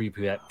sounds like a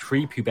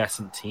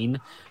prepubescent teen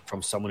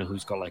from someone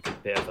who's got like a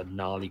bit of a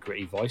gnarly,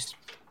 gritty voice.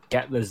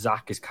 Get the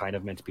Zack is kind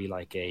of meant to be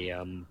like a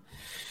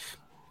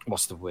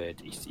what's the word?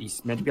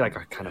 He's meant to be like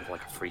a kind of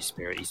like a free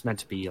spirit. He's meant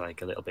to be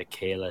like a little bit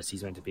careless.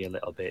 He's meant to be a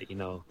little bit,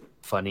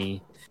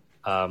 funny,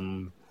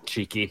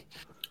 cheeky.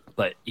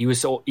 But he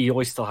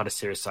always still had a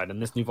serious side,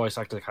 and this new voice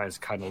actor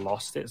kind of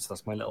lost it. So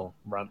that's my little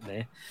rant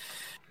there.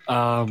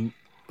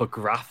 But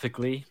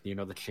graphically,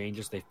 the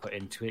changes they've put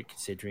into it,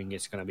 considering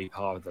it's going to be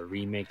part of the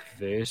remake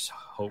verse,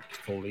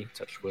 hopefully,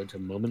 touch wood, at the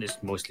moment,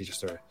 it's mostly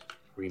just a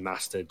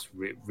remastered,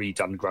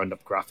 redone,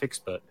 ground-up graphics.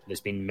 But there's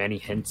been many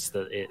hints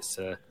that it's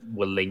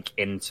will link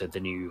into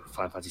the new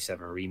Final Fantasy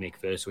VII remake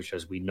verse, which,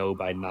 as we know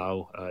by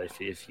now,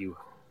 if you're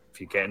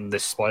getting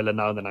this spoiler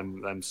now, then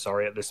I'm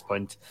sorry at this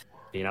point.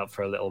 Been out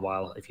for a little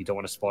while. If you don't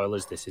want to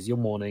spoilers, this is your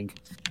warning.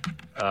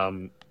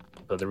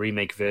 But the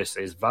remake verse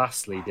is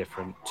vastly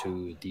different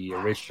to the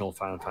original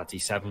Final Fantasy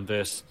VII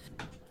verse.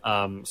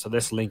 So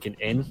this linking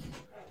in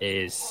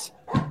is,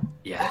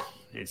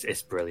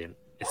 it's brilliant.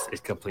 It's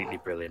completely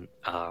brilliant.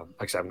 Like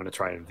I said, I'm going to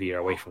try and veer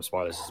away from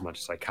spoilers as much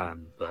as I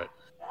can, but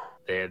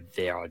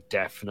they are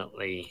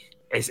definitely.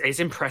 It's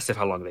impressive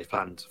how long they've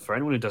planned. For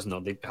anyone who doesn't know,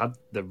 they've had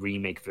the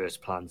remake verse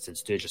planned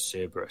since Dirge of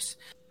Cerberus,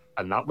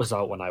 and that was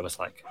out when I was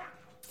like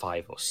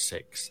 5 or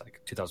 6,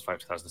 like 2005,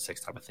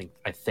 2006 time.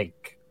 I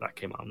think that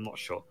came out. I'm not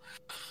sure.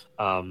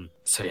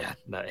 So yeah,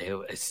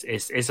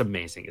 it's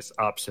amazing. It's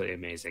absolutely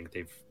amazing.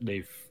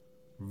 They've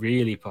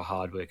really put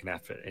hard work and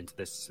effort into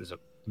this. Is a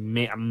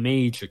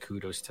major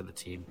kudos to the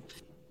team,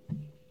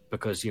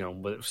 because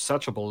with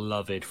such a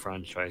beloved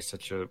franchise,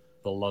 such a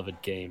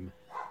beloved game,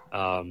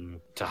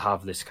 to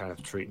have this kind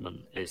of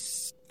treatment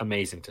is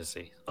amazing to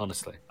see,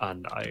 honestly.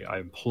 And I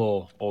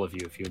implore all of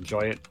you, if you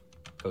enjoy it,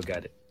 go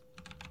get it.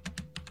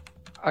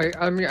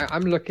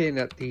 I'm looking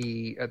at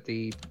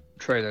the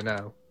trailer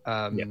now.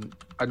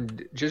 I'm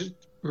just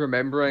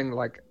remembering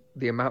like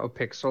the amount of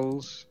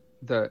pixels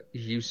that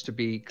used to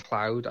be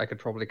Cloud. I could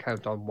probably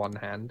count on one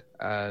hand.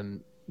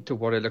 To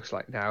what it looks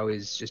like now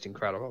is just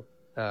incredible.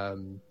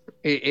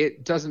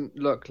 It doesn't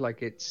look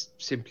like it's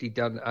simply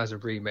done as a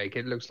remake.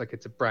 It looks like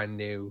it's a brand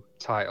new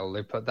title.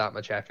 They put that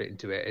much effort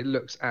into it. It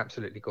looks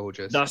absolutely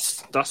gorgeous.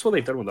 That's what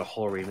they've done with the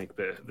whole remake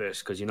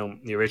verse, because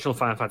the original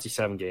Final Fantasy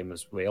VII game,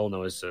 as we all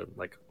know, is a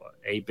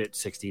 8-bit,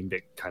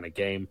 16-bit kind of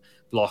game,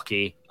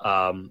 blocky.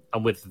 And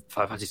with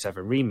Final Fantasy VII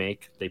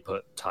remake, they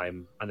put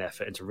time and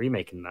effort into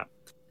remaking that.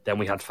 Then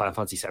we had Final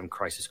Fantasy VII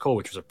Crisis Core,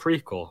 which was a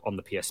prequel on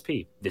the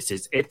PSP. This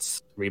is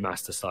its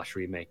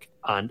remaster/remake.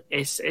 And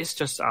it's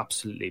just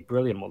absolutely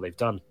brilliant what they've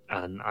done.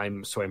 And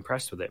I'm so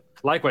impressed with it.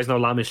 Likewise, now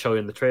Lam is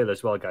showing the trailer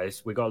as well,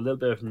 guys. We got a little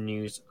bit of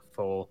news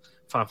for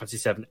Final Fantasy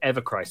VII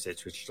Ever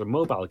Crisis, which is a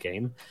mobile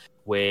game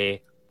where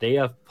they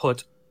have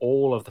put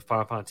all of the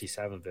Final Fantasy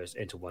VII verse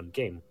into one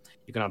game.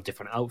 You're going to have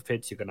different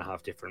outfits. You're going to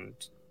have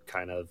different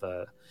kind of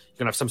you're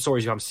gonna have some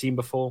stories you haven't seen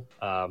before.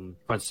 For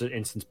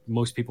instance,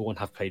 most people won't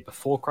have played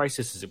before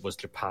Crisis, as it was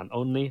Japan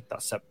only.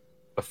 That's set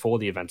before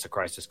the events of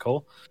Crisis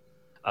Core.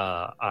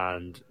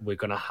 And we're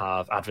gonna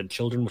have Advent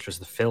Children, which was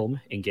the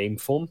film in game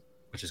form,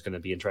 which is going to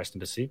be interesting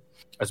to see,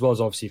 as well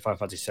as obviously Final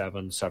Fantasy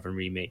VII, 7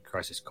 Remake,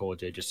 Crisis Core,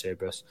 Dirge of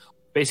Cerberus.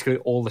 Basically,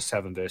 all the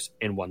 7-verse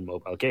in one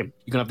mobile game.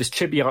 You're going to have this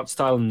chibi art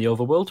style in the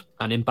overworld,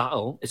 and in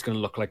battle, it's going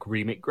to look like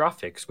remake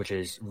graphics, which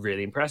is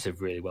really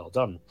impressive, really well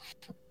done.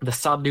 The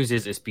sad news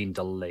is it's been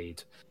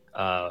delayed.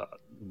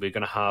 We're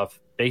going to have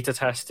beta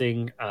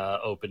testing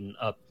open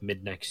up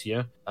mid-next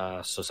year.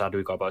 So sadly,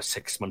 we've got about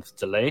a 6-month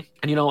delay.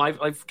 And,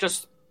 I've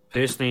just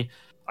personally...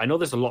 I know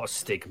there's a lot of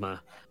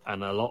stigma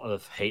and a lot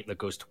of hate that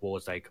goes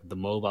towards like the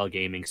mobile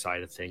gaming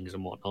side of things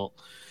and whatnot.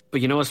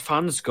 But as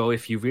fans go,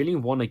 if you really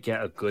want to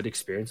get a good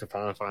experience of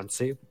Final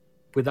Fantasy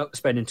without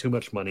spending too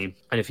much money,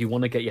 and if you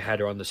want to get your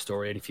head around the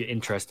story, and if you're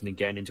interested in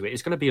getting into it,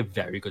 it's going to be a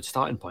very good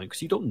starting point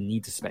because you don't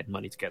need to spend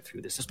money to get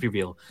through this. Let's be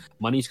real.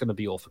 Money's going to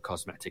be all for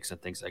cosmetics and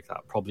things like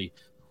that. Probably,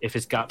 if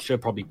it's gacha,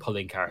 probably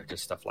pulling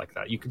characters, stuff like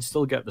that. You can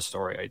still get the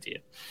story idea.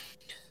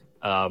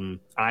 And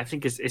I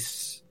think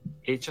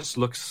it just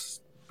looks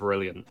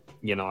brilliant.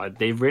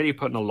 They're really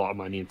putting a lot of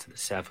money into the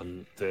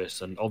 7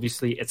 verse, and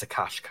obviously it's a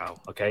cash cow.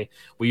 Okay,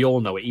 we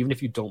all know it. Even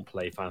if you don't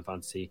play Final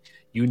Fantasy,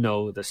 you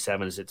know that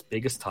 7 is its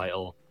biggest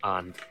title,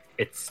 and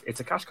it's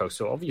a cash cow.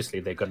 So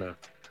obviously they're gonna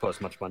put as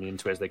much money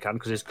into it as they can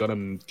because it's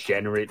gonna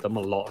generate them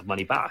a lot of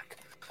money back.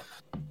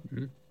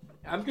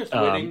 I'm just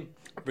waiting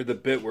for the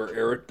bit where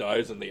Aerith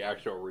dies in the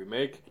actual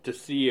remake to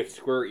see if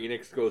Square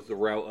Enix goes the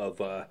route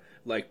of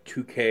like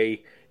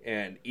 2K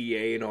and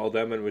EA and all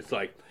them, and it's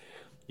like,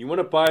 you want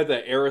to buy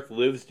the Aerith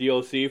Lives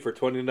DLC for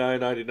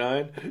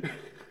 $29.99?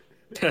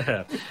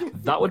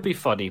 That would be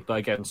funny, but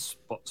again,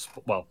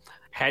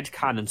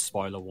 headcanon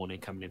spoiler warning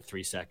coming in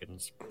 3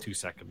 seconds, 2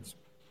 seconds,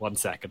 1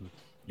 second.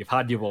 You've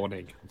had your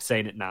warning. I'm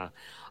saying it now.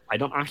 I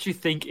don't actually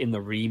think in the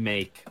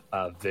remake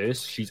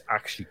verse she's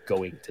actually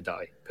going to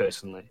die,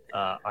 personally.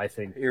 I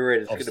think... You're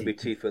right, it's going to be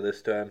Tifa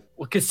this time.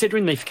 Well,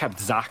 considering they've kept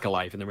Zack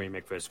alive in the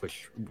remake verse,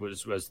 which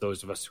was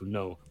those of us who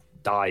know,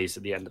 dies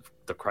at the end of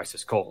the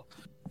Crisis Core.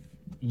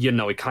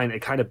 It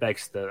kind of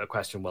begs the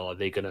question, well, are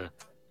they going to,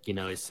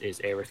 is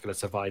Aerith going to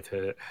survive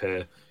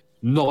her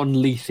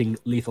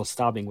non-lethal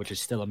stabbing, which is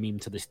still a meme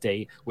to this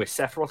day, where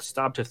Sephiroth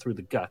stabbed her through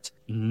the gut,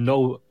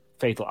 no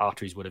fatal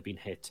arteries would have been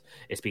hit.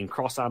 It's been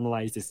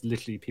cross-analyzed, it's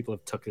literally, people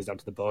have took this down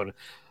to the bone.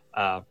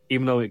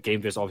 Even though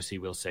Gameverse obviously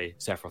will say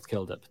Sephiroth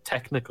killed it, but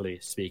technically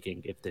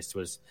speaking, if this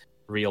was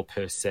real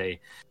per se,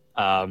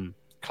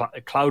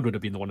 Cloud would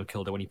have been the one who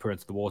killed her when he put her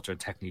into the water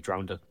and technically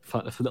drowned her.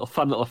 Fun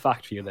little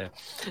fact for you there.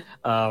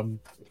 Fun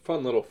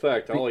little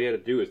fact. All he had to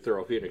do is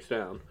throw a Phoenix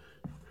down.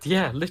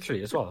 Yeah,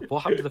 literally as well. What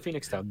happened to the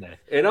Phoenix Down there?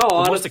 In all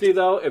honesty,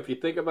 though, if you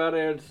think about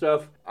it and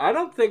stuff, I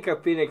don't think a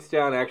Phoenix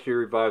Down actually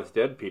revives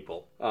dead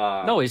people.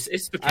 No, it's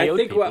the I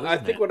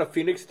think what a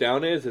Phoenix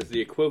Down is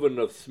the equivalent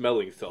of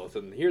smelling salts,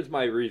 and here's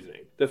my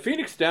reasoning: the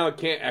Phoenix Down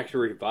can't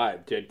actually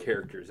revive dead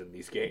characters in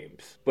these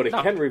games, but it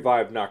can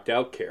revive knocked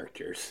out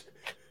characters.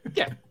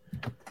 Yeah.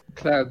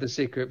 Cloud, the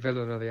secret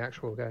villain of the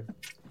actual game.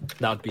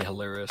 That would be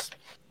hilarious.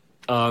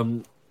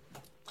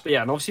 But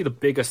yeah, and obviously the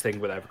biggest thing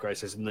with Ever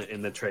Crisis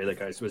in the trailer,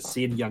 guys, was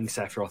seeing young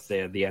Sephiroth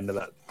there at the end of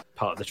that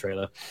part of the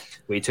trailer,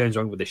 where he turns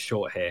around with his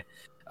short hair.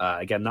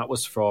 Again, that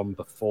was from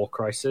Before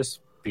Crisis,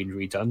 being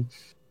redone.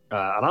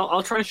 And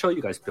I'll try and show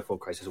you guys Before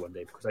Crisis one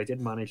day, because I did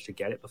manage to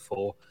get it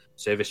before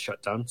service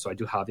shut down, so I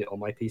do have it on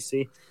my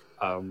PC.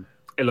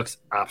 It looks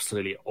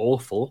absolutely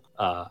awful,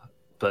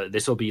 but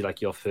this will be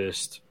like your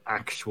first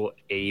actual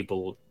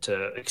able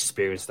to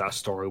experience that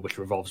story, which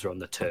revolves around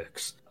the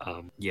Turks.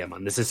 Yeah,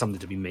 man, this is something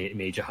to be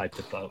major hyped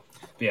about.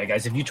 But yeah,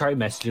 guys, if you try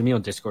messaging me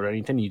on Discord or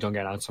anything, and you don't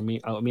get an answer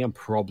out of me, I'm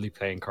probably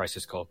playing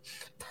Crisis Core.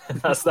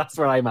 that's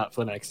where I'm at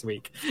for next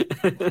week.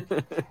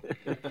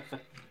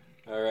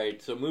 All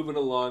right, so moving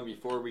along,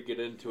 before we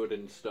get into it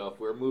and stuff,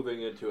 we're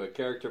moving into a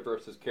character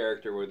versus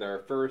character with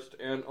our first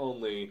and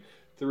only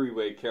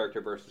three-way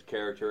character versus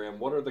character. And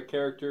what are the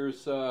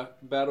characters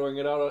battling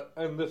it out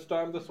in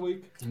this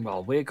week?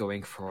 Well, we're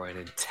going for an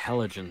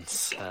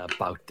intelligence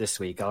bout this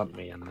week, aren't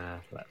we? And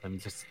let me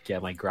just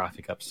get my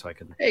graphic up so I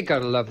can... You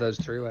gotta love those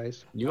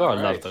three-ways. You gotta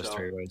love those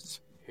three-ways.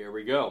 Here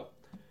we go.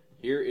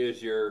 Here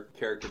is your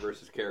character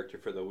versus character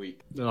for the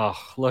week. Oh,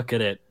 look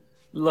at it.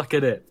 Look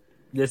at it.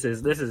 This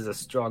is a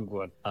strong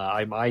one.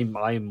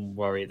 I'm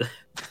worried.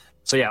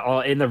 So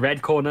yeah, in the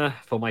red corner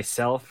for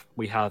myself,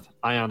 we have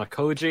Ayana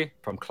Koji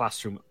from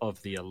Classroom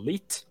of the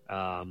Elite.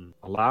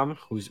 Alam,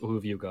 who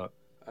have you got?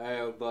 I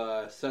have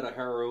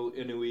Sadaharu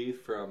Inui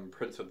from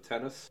Prince of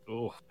Tennis.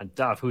 Oh, and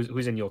Dav,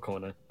 who's in your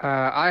corner?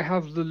 I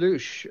have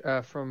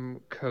Lelouch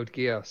from Code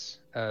Geass,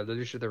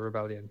 Lelouch of the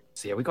Rebellion.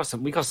 So yeah, we got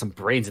some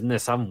brains in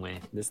this, haven't we?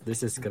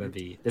 This is gonna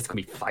be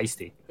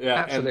feisty. Yeah,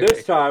 absolutely. And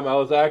this time I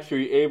was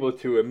actually able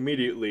to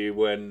immediately,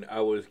 when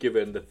I was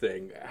given the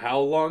thing. How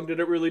long did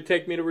it really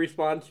take me to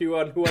respond to you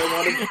on who I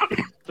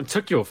wanted? It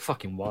took you a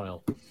fucking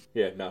while.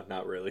 Yeah, no,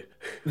 not really.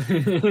 Took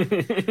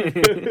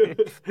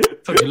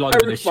you longer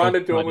I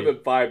responded to him within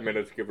 5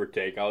 minutes, give or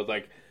take. I was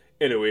like,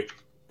 anyway,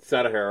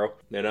 Sadaharu,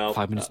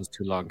 5 minutes is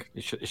too long.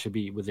 It should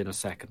be within a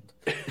second.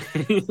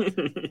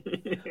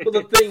 Well,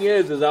 the thing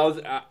is I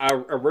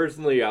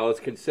was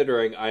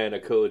considering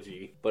Ayana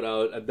Koji,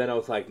 but then I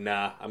was like,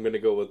 nah, I'm gonna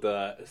go with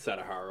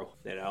Sadaharu.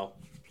 You know,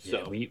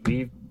 so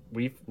yeah,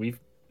 we've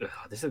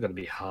this is gonna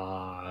be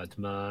hard,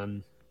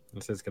 man.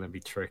 This is gonna be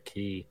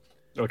tricky.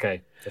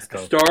 Okay, let's go.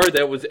 Star,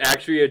 that was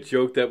actually a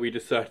joke that we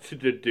decided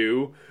to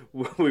do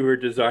when we were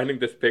designing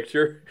this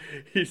picture.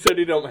 He said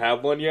he don't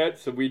have one yet,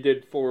 so we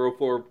did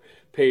 404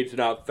 page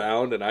not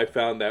found, and I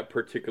found that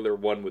particular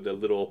one with a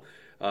little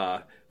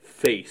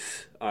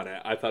face on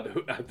it. I thought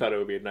it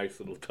would be a nice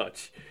little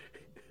touch.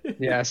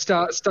 Yeah,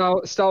 Star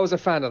was a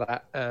fan of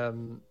that.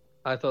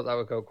 I thought that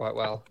would go quite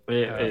well.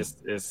 It's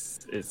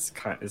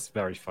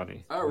very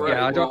funny. All right.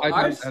 Yeah, I don't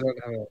have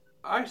it.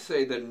 I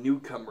say the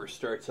newcomer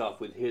starts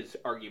off with his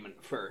argument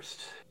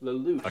first.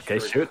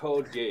 Lelouch for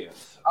Code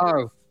Geass.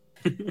 Oh.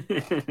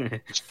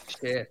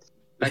 Shit.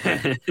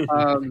 Okay.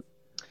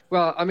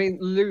 Well, I mean,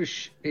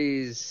 Lelouch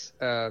is...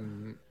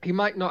 he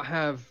might not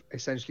have,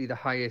 essentially, the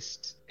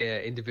highest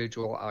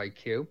individual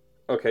IQ.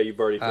 Okay, you've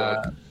already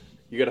fought.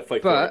 You gotta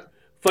fight for it.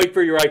 Fight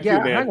for your IQ,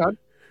 yeah, man.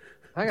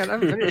 Hang on, I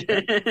haven't finished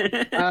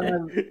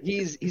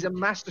yet. He's a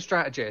master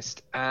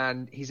strategist,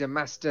 and he's a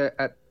master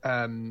at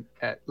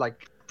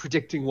like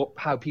predicting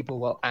how people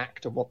will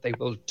act and what they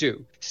will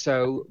do.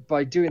 So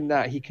by doing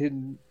that, he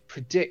can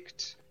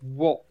predict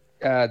what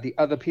the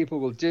other people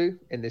will do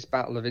in this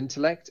battle of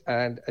intellect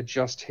and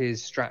adjust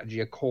his strategy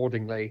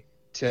accordingly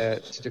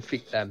to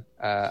defeat them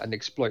and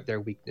exploit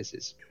their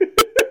weaknesses.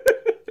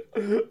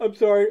 I'm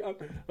sorry.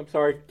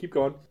 Keep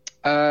going.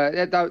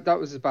 That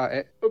was about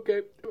it.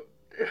 Okay.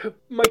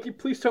 Mikey,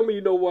 please tell me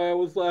you know why I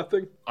was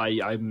laughing.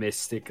 I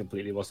missed it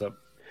completely. What's up?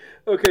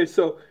 Okay,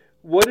 so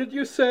what did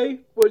you say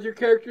was your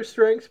character's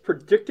strengths?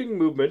 Predicting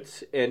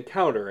movements and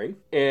countering,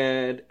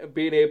 and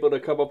being able to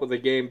come up with a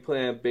game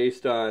plan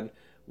based on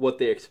what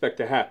they expect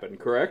to happen,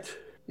 correct?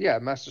 Yeah,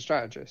 master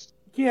strategist.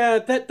 Yeah,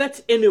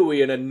 that's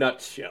Inui in a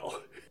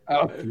nutshell.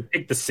 Oh, you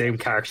pick the same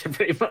character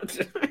pretty much.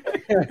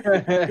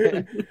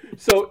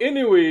 So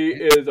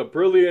Inui is a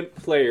brilliant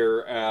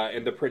player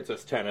in the Prince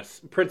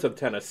of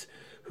Tennis,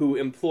 who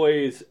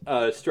employs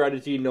a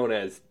strategy known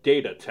as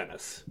data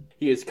tennis.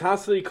 He is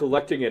constantly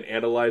collecting and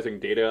analyzing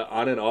data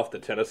on and off the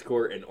tennis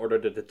court in order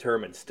to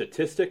determine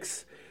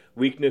statistics,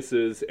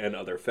 weaknesses, and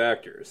other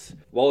factors.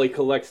 While he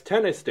collects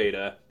tennis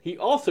data, he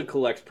also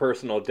collects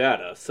personal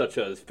data, such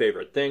as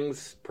favorite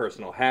things,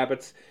 personal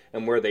habits,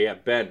 and where they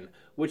have been,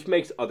 which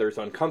makes others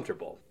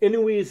uncomfortable.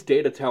 Inui's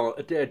data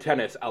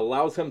tennis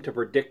allows him to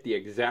predict the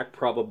exact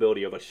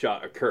probability of a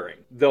shot occurring,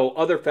 though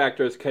other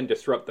factors can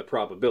disrupt the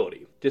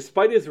probability.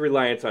 Despite his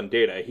reliance on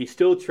data, he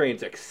still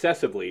trains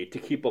excessively to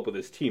keep up with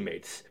his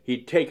teammates.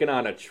 He'd taken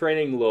on a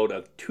training load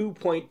of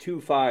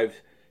 2.25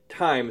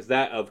 times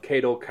that of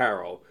Kato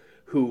Karo,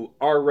 who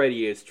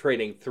already is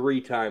training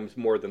 3 times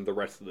more than the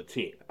rest of the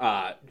team.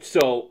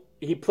 So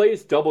he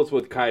plays doubles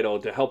with Kaido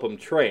to help him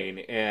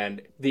train,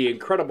 and the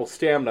incredible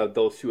stamina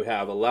those two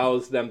have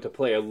allows them to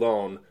play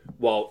alone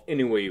while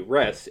Inui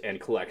rests and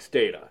collects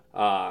data.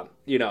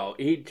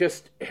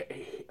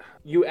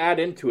 You add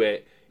into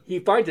it, he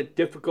finds it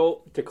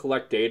difficult to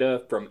collect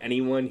data from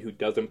anyone who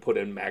doesn't put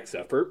in max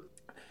effort.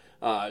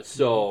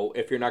 So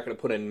if you're not going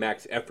to put in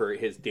max effort,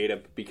 his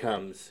data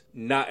becomes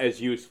not as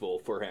useful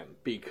for him,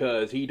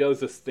 because he does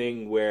this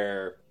thing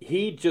where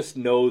he just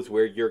knows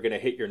where you're going to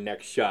hit your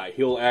next shot.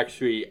 He'll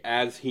actually,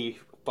 as he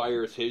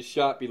fires his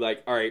shot, be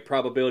like, all right,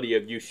 probability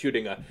of you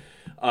shooting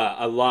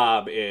a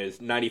lob is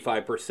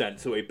 95%.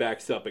 So he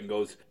backs up and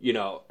goes,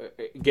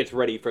 gets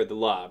ready for the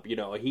lob.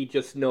 He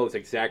just knows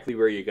exactly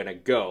where you're going to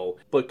go.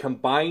 But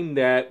combine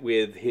that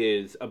with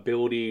his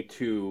ability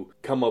to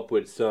come up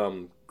with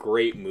some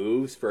great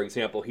moves. For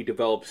example, he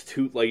develops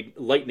 2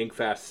 lightning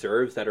fast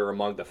serves that are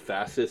among the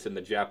fastest in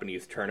the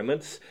Japanese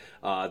tournaments.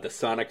 The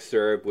Sonic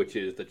serve, which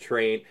is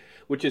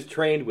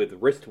trained with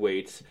wrist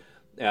weights,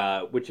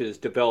 which is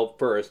developed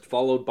first,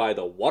 followed by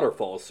the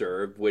waterfall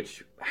serve,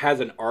 which has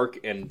an arc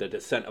and the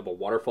descent of a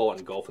waterfall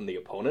engulfing the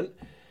opponent.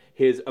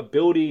 His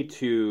ability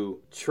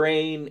to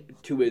train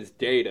to his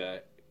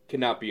data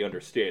cannot be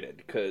understated,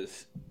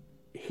 because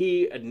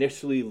he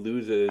initially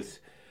loses.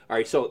 All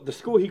right, so the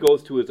school he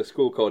goes to is a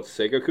school called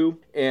Seigaku,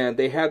 and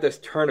they have this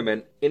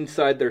tournament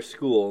inside their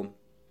school.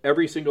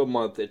 Every single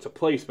month, it's a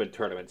placement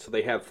tournament, so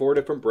they have 4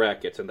 different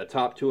brackets, and the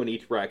top 2 in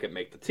each bracket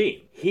make the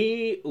team.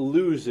 He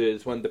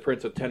loses when the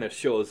Prince of Tennis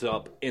shows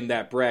up in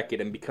that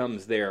bracket and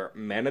becomes their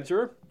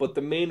manager, but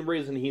the main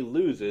reason he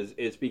loses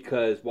is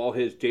because while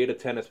his data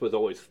tennis was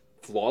always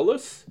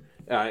flawless,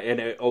 and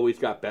it always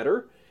got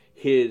better,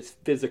 his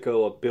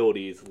physical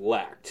abilities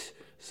lacked.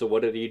 So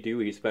what did he do?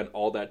 He spent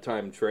all that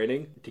time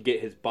training to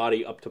get his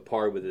body up to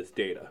par with his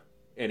data,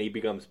 and he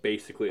becomes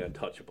basically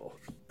untouchable.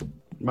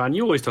 Man,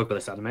 you always talk about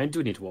this anime. I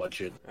do need to watch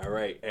it. All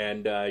right,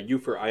 and you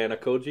for Ayana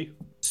Koji?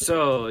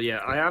 So, yeah,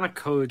 Ayana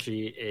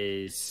Koji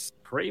is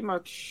pretty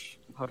much,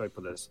 how do I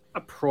put this?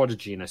 A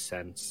prodigy in a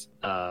sense.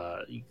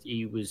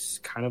 He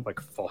was kind of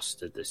like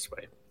fostered this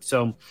way.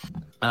 So,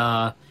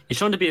 he's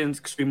shown to be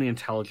extremely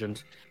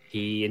intelligent.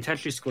 He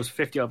intentionally scores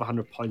 50 out of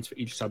 100 points for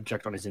each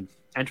subject on his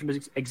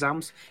entrance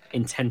exams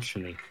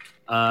intentionally.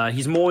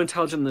 He's more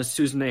intelligent than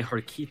Suzune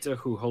Horikita,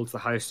 who holds the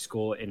highest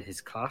score in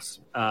his class,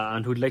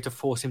 and who would later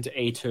force him to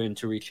A-turn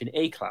to reach an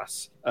A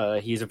class.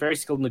 He is a very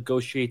skilled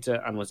negotiator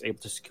and was able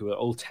to secure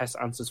all test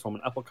answers from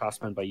an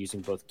upperclassman by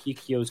using both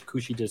Kikyo's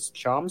Kushida's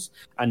charms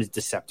and his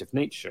deceptive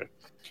nature.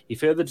 He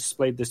further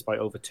displayed this by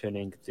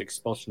overturning the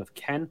expulsion of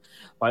Ken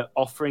by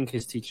offering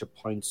his teacher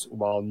points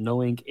while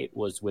knowing it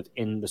was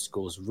within the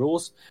school's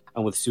rules,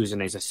 and with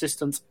Suzune's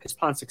assistance, his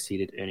plan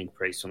succeeded, earning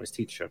praise from his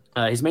teacher.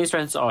 His main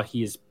strengths are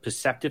he is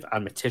perceptive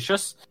and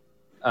meticulous.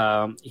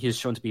 He is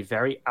shown to be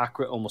very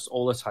accurate almost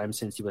all the time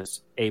since he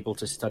was able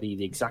to study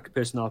the exact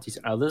personalities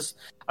of others,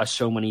 as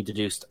shown when he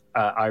deduced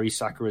Airi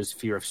Sakura's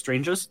fear of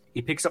strangers.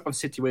 He picks up on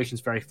situations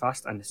very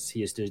fast, and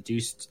he is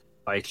deduced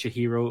by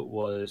Chihiro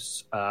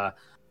was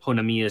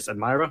Honamiya's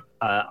admirer.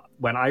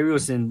 When Airi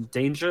was in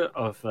danger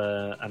of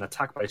an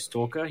attack by a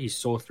stalker, he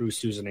saw through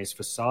Suzune's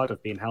facade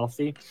of being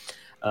healthy,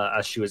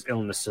 as she was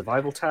ill in the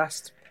survival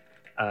test.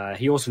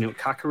 He also knew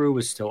Kakeru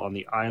was still on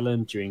the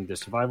island during the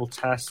survival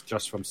test,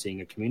 just from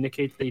seeing a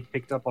communicator that he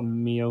picked up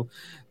on Mio,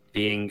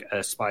 being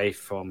a spy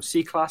from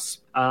C-Class.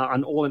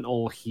 And all in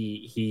all,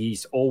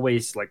 he's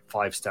always like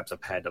 5 steps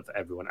ahead of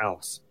everyone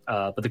else.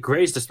 But the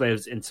greatest display of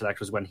his intellect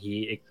was when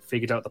he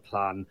figured out the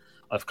plan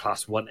of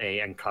Class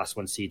 1A and Class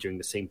 1C during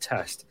the same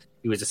test.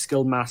 He was a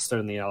skilled master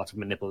in the art of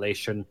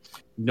manipulation,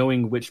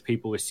 knowing which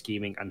people were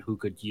scheming and who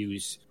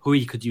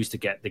he could use to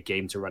get the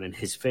game to run in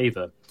his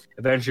favor,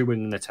 eventually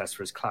winning the test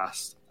for his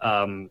class.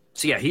 So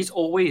yeah, he's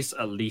always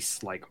at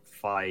least like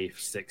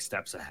 5-6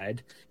 steps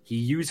ahead. He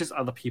uses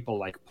other people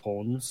like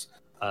pawns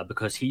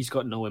because he's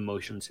got no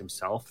emotions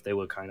himself. They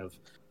were kind of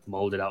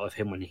molded out of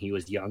him when he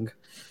was young.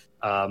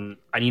 And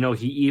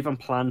he even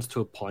plans to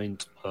a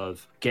point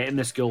of getting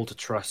this girl to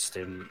trust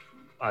him,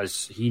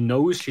 as he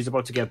knows she's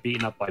about to get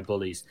beaten up by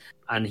bullies,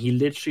 and he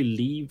literally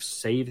leaves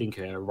saving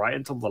her right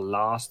until the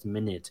last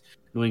minute,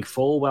 knowing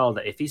full well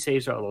that if he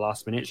saves her at the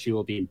last minute, she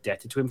will be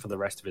indebted to him for the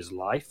rest of his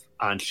life,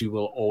 and she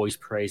will always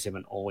praise him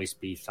and always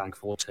be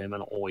thankful to him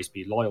and always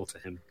be loyal to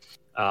him.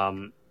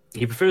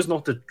 He prefers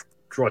not to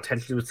draw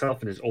attention to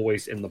himself and is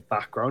always in the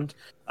background.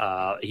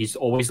 He's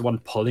always the one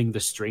pulling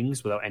the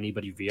strings without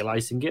anybody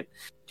realizing it,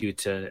 due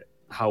to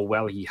how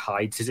well he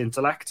hides his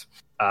intellect.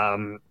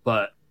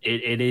 But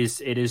it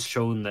is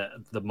shown that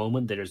at the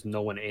moment there is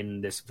no one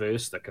in this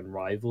verse that can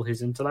rival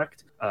his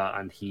intellect,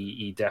 and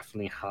he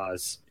definitely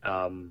has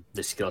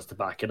the skills to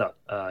back it up.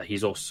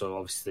 He's also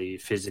obviously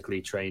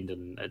physically trained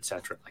and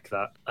etc. like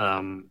that.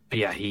 But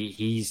yeah,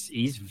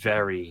 he's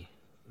very,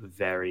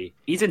 very,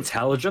 he's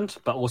intelligent,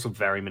 but also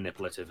very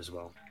manipulative as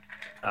well.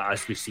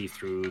 As we see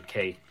through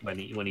Kay when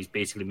he's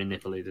basically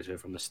manipulated her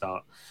from the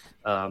start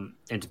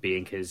into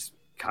being his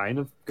kind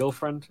of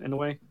girlfriend in a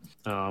way.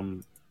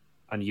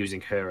 And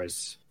using her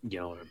as,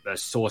 a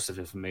source of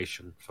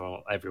information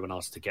for everyone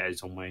else to get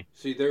his own way.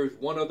 See, there's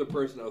one other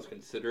person I was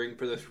considering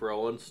for this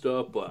role and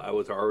stuff, but I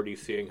was already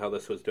seeing how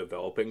this was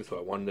developing, so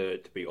I wanted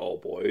it to be all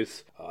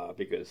boys,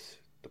 because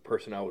the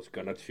person I was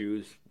gonna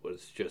choose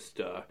was just,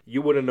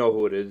 you wouldn't know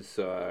who it is.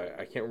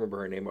 I can't remember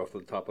her name off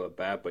the top of the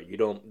bat, but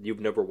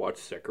you've never watched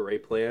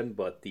Sekirei Plan,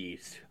 but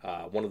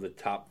one of the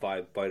top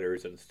 5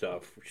 fighters and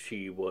stuff,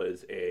 she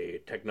was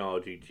a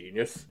technology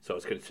genius, so I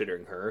was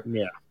considering her.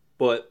 Yeah.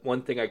 But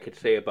one thing I could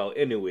say about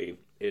Inui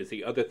is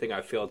the other thing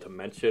I failed to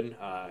mention.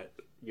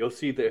 You'll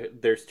see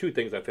there's 2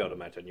 things I failed to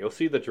mention. You'll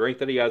see the drink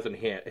that he has in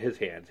his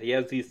hands. He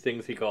has these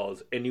things he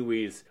calls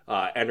Inui's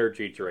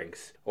energy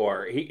drinks,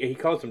 or he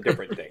calls them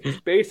different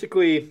things.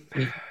 Basically,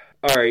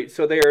 all right.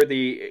 So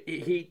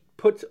he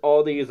puts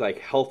all these like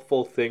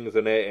healthful things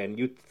in it, and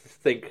you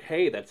think,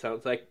 hey, that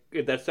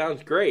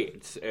sounds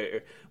great.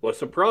 What's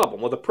the problem?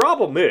 Well, the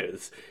problem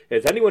is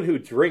anyone who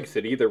drinks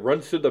it either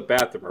runs to the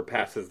bathroom or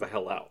passes the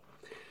hell out.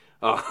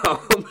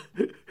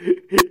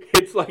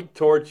 It's like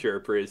torture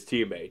for his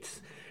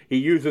teammates. He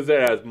uses it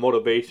as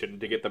motivation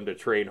to get them to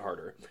train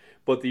harder.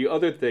 But the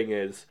other thing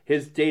is,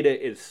 his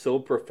data is so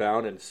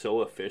profound and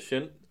so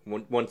efficient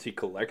once he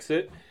collects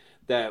it,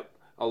 that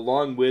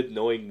along with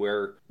knowing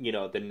where,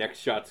 the next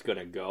shot's going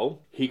to go,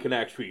 he can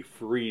actually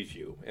freeze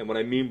you. And what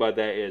I mean by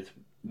that is,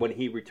 when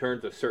he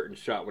returns a certain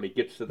shot, when he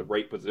gets to the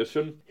right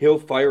position, he'll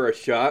fire a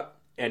shot,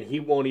 and he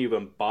won't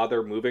even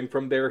bother moving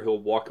from there.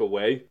 He'll walk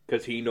away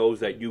because he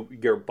knows that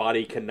your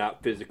body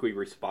cannot physically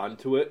respond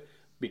to it,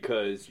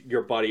 because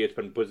your body has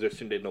been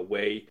positioned in a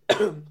way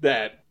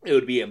that it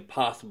would be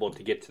impossible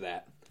to get to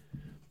that,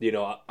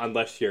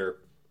 unless you're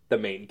the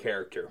main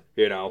character,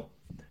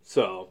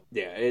 So,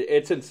 yeah,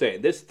 it's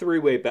insane. This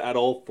 3-way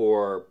battle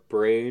for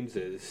brains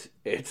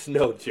it's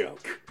no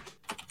joke.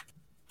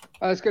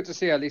 It's good to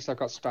see at least I've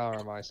got Star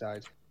on my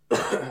side.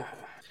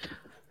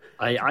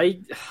 I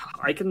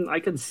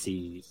can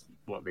see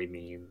what they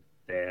mean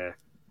there.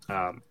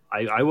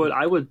 I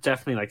would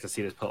definitely like to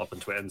see this put up on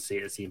Twitter and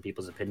seeing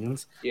people's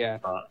opinions. Yeah,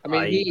 I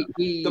mean,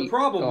 the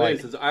problem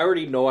is I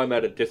already know I'm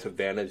at a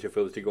disadvantage if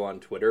it was to go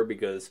on Twitter,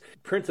 because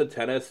Prince of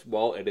Tennis,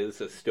 while it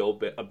is still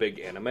a big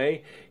anime,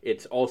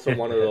 it's also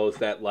one of those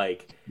that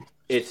like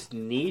it's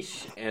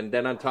niche, and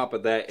then on top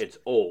of that, it's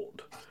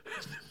old.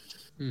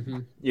 Mm-hmm.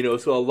 You know,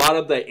 so a lot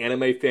of the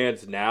anime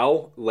fans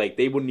now, like,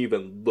 they wouldn't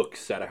even look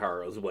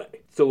Sadaharu's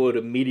way. So it would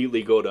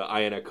immediately go to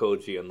Ayano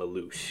Koji and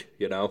Lelouch,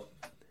 you know?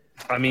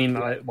 I mean,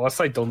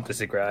 whilst I don't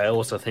disagree, I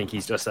also think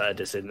he's just at a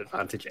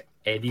disadvantage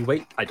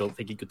anyway. I don't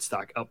think he could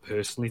stack up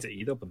personally to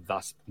either, but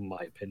that's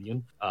my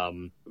opinion.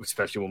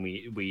 Especially when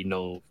we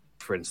know,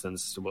 for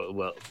instance,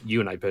 well, you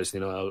and I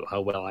personally know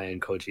how well Ayano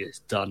Koji has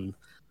done.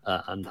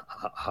 And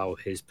how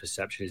his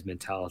perception, his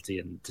mentality,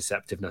 and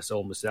deceptiveness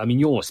almost... I mean,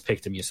 you almost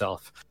picked him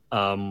yourself.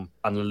 And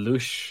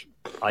Lelouch,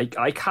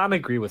 I can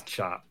agree with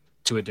chat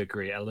to a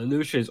degree.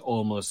 Lelouch is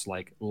almost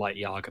like Light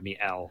Yagami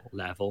L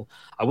level.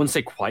 I wouldn't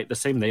say quite the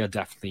same. They are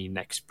definitely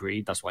next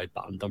breed. That's why I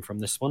banned them from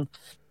this one.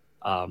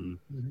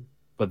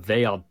 But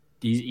they are...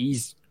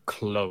 He's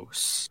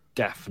close,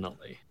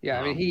 definitely. Yeah,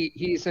 I mean,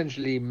 he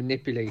essentially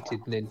manipulated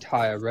an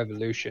entire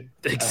revolution.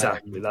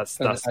 Exactly, that's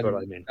what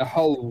I mean. A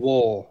whole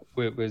war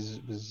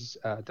was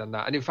done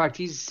that, and in fact,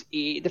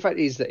 the fact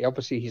is that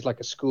obviously he's like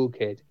a school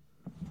kid,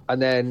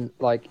 and then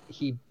like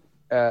he,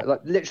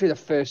 like literally the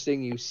first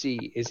thing you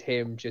see is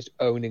him just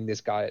owning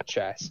this guy at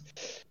chess,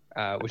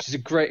 which is a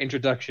great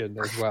introduction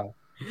as well.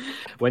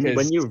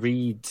 When you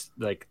read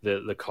like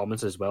the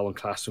comments as well on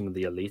Classroom of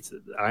the Elite,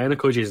 Ayano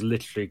Koji is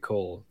literally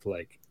called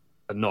like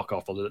a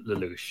knockoff of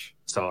Lelouch,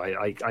 so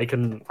I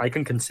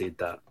can concede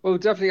that. Well,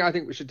 definitely, I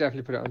think we should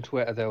definitely put it on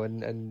Twitter though,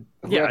 and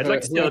yeah, I'd like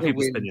to see other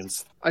people's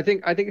opinions. I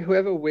think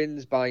whoever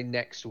wins by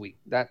next week,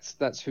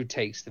 that's who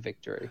takes the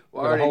victory.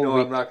 Well, I already know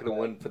I'm not going to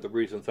win for the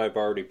reasons I've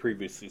already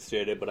previously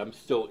stated, but I'm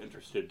still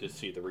interested to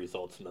see the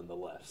results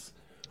nonetheless.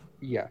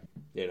 Yeah.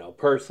 You know,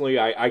 personally,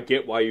 I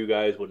get why you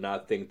guys would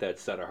not think that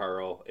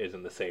Sadaharu is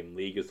in the same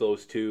league as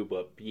those two,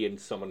 but being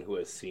someone who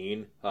has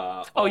seen...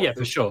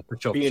 for sure.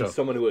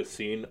 Someone who has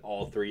seen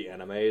all three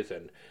animes,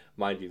 and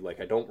mind you, like,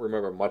 I don't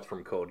remember much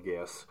from Code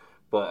Geass,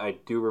 but I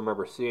do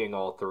remember seeing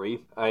all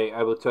three.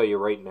 I will tell you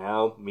right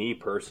now, me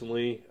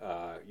personally,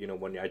 you know,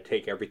 when I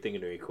take everything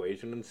into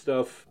equation and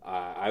stuff,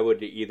 I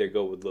would either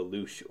go with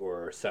Lelouch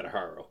or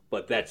Sadaharu.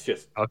 But that's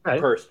just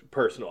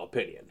personal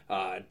opinion.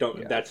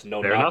 That's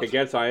no Fair knock enough.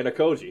 against Ayano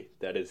Koji.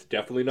 That is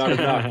definitely not a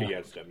knock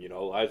against him. You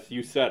know, as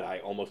you said, I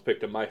almost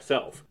picked him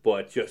myself.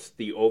 But just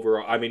the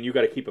overall, I mean, you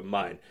got to keep in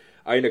mind,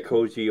 Ayano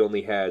Koji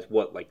only has,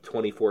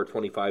 24,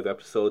 25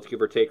 episodes,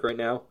 give or take, right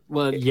now?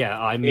 Well, yeah,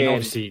 I mean,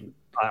 obviously...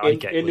 I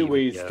get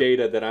Inui's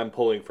data that I'm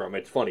pulling from,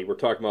 it's funny, we're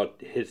talking about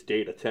his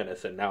data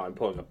tennis, and now I'm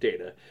pulling up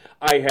data.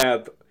 I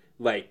have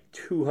like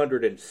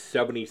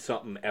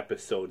 270-something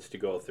episodes to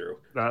go through.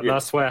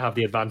 That's why I have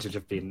the advantage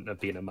of being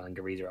a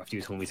manga reader. After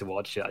you told me to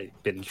watch it, I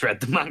binge read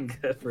the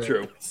manga.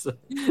 True.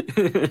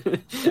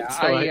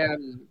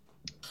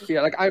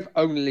 I've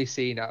only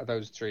seen out of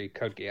those three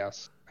Code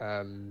Geass.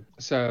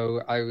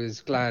 So I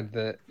was glad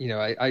that, you know,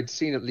 I'd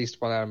seen at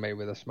least one anime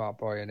with a smart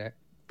boy in it.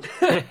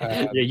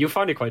 Yeah, you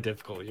found it quite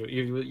difficult.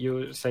 You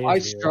were saying I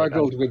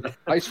struggled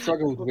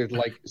with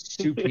like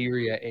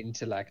superior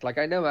intellect. Like,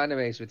 I know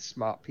animes with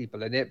smart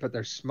people in it, but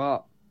they're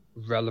smart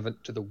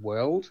relevant to the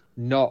world,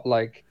 not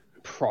like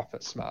proper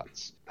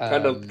smarts.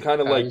 Kind of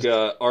like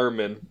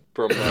Armin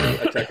from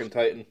Attack on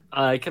Titan.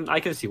 I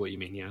can see what you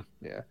mean.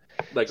 Yeah.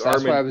 Like so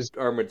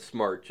Armin's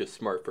smart, just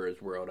smart for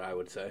his world, I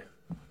would say.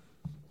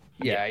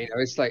 Yeah, you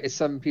know, it's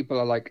some people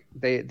are like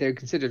they're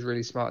considered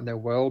really smart in their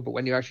world, but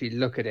when you actually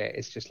look at it,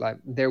 it's just like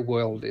their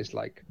world is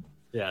like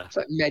it's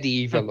like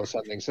medieval or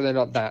something, so they're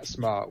not that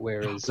smart.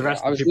 Whereas the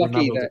rest I was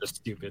lucky that are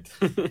stupid.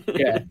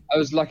 I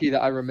was lucky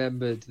that I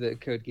remembered that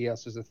Code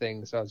Geass was a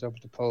thing, so I was able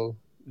to pull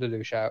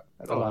Lelouch out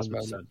at the last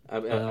moment.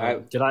 I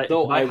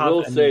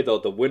will say though,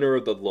 the winner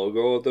of the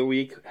logo of the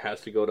week has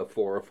to go to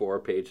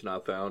 404 page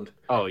not found.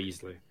 Oh,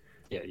 easily.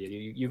 Yeah,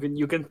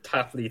 you can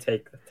happily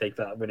take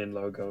that winning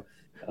logo.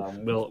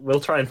 We'll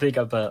try and think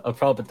of a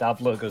proper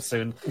dab logo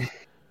soon.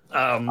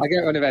 I'll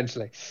get one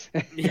eventually.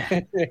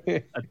 Yeah.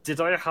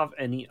 Did I have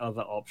any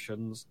other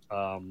options?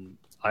 I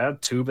had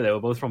two, but they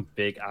were both from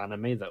big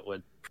anime that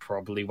would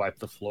probably wipe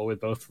the floor with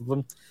both of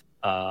them.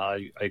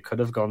 I could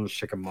have gone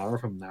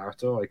Shikamaru from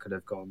Naruto. I could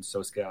have gone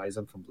Sosuke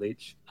Aizen from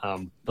Bleach.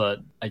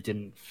 But I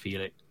didn't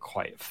feel it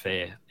quite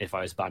fair if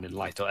I was banning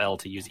Light or L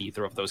to use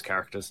either of those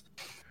characters.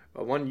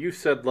 Well, when you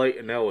said Light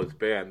and L was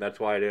banned, that's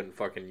why I didn't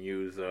fucking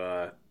use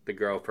the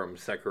girl from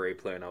Sakurai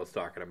Plan I was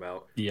talking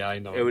about. Yeah, I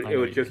know. It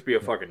would just be a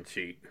fucking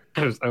cheat.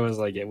 I was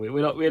like, yeah,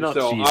 we're not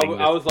so cheating.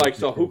 I was like,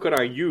 so who could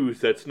I use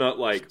that's not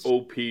like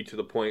OP to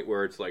the point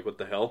where it's like, what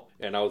the hell?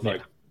 And I was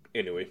like,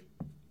 anyway.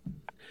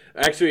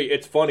 Actually,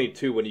 it's funny,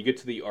 too, when you get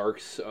to the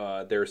arcs,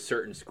 there are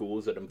certain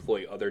schools that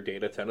employ other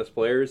data tennis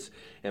players,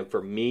 and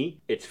for me,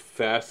 it's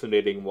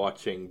fascinating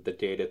watching the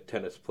data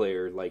tennis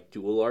player, like,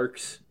 dual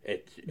arcs.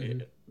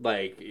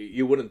 Like,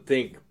 you wouldn't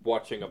think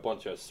watching a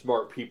bunch of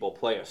smart people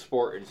play a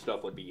sport and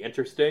stuff would be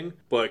interesting,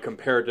 but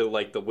compared to,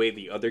 like, the way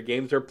the other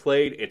games are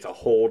played, it's a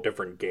whole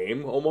different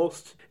game,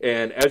 almost.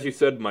 And as you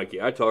said,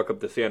 Mikey, I talk up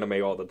this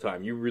anime all the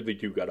time. You really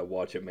do gotta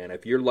watch it, man.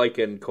 If you're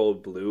liking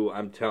Cold Blue,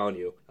 I'm telling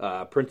you,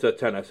 Princess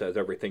Tennis has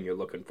everything you're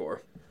looking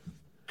for.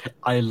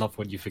 I love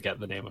when you forget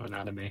the name of an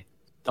anime.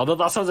 Although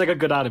that sounds like a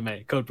good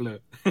anime, Code Blue.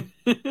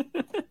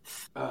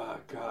 Oh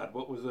God,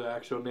 what was the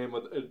actual name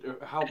of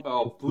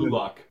Blue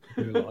Lock?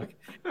 Blue Lock.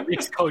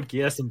 Mix Code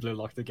Geass and Blue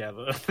Lock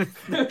together. Is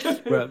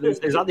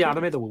that the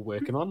anime that we're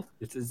working on?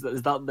 Is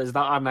that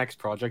our next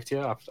project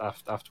here after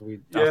the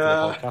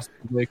podcast?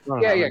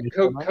 Yeah.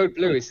 Code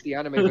Blue is the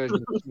anime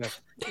version of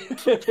Smith.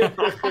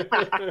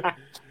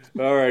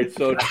 All right,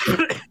 so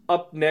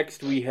up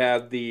next we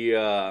have the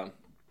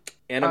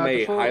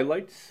anime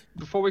highlights.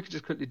 Before we could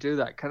just quickly do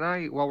that,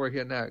 while we're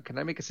here now, can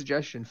I make a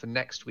suggestion for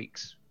next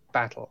week's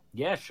battle?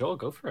 Yeah, sure,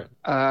 go for it.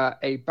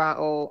 A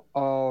battle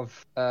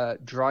of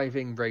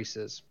driving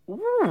races.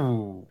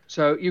 Ooh.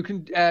 So you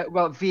can,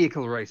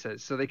 vehicle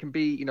races. So they can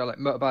be, like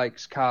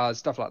motorbikes, cars,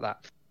 stuff like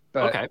that.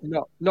 But okay.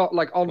 not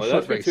like on foot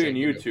that's racing. between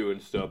you two and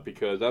stuff,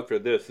 because after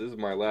this is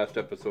my last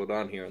episode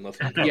on here, unless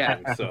I'm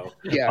talking, so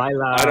yeah.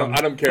 I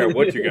don't care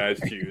what you guys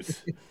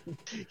choose.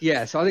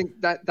 Yeah, so I think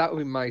that would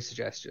be my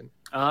suggestion.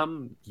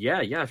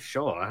 Yeah,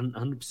 sure,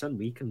 100%.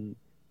 We can.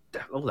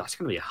 Oh, that's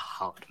gonna be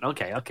hard.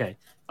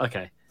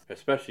 Okay.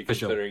 Especially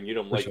considering you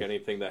don't like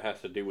anything that has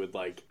to do with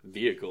like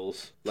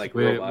vehicles, like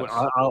robots.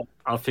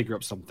 I'll figure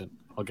up something.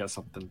 I'll get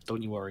something.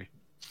 Don't you worry.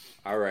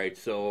 All right,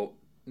 so.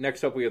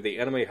 Next up, we have the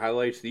anime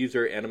highlights. These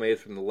are animes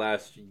from the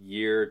last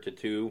year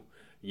to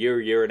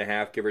year and a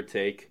half, give or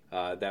take,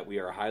 that we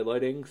are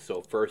highlighting.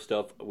 So first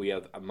up, we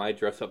have My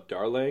Dress Up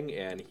Darling,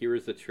 and here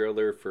is the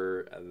trailer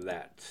for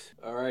that.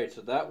 All right, so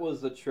that was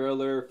the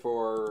trailer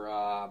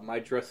for My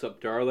Dress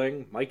Up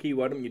Darling. Mikey,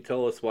 why don't you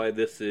tell us why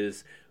this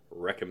is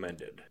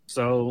recommended?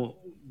 So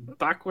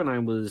back when I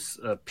was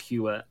a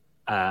pure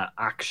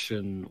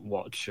action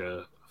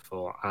watcher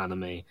for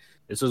anime,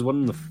 this was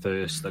one of the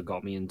first that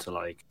got me into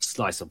like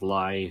slice of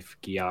life,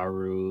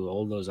 Gyaru,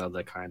 all those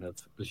other kind of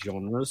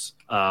genres.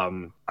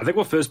 I think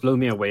what first blew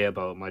me away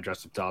about My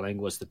Dress Up Darling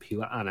was the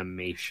pure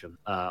animation.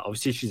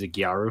 Obviously she's a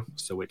Gyaru,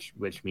 so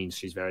which means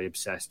she's very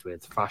obsessed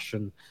with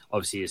fashion.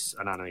 Obviously it's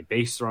an anime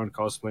based around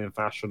cosplay and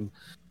fashion.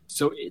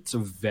 So it's a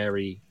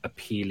very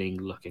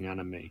appealing looking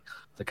anime.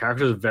 The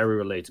characters are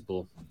very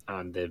relatable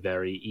and they're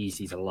very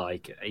easy to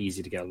like,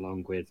 easy to get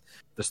along with.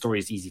 The story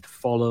is easy to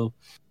follow.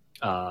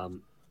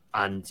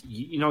 And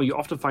you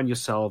often find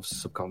yourselves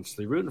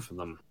subconsciously rooting for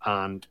them,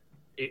 and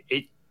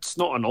it's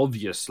not an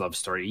obvious love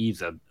story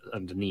either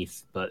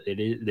underneath, but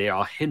there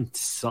are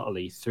hints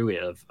subtly through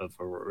it of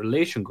a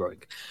relation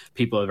growing.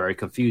 People are very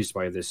confused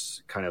by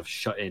this kind of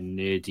shut-in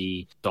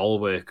nerdy doll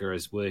worker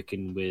is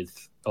working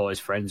with, or is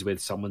friends with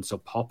someone so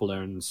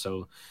popular and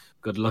so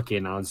good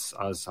looking as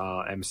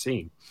our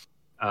MC.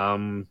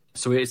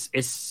 So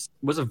it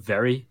was a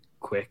very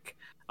quick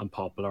and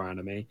popular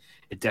anime.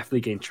 It definitely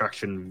gained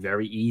traction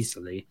very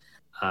easily.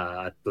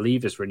 I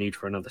believe it's renewed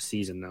for another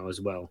season now as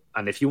well.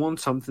 And if you want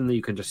something that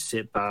you can just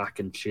sit back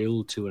and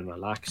chill to and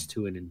relax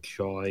to and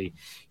enjoy,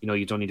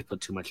 you don't need to put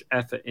too much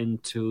effort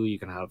into. You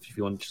can have, if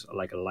you want just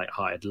like a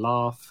lighthearted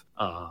laugh,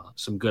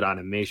 some good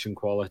animation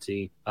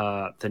quality,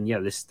 then yeah,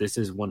 this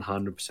is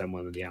 100%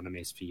 one of the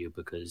animes for you,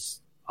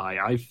 because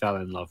I fell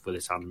in love with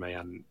this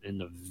anime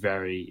and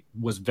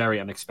was very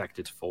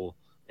unexpected to fall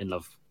in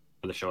love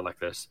with a show like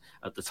this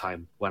at the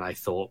time when I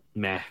thought,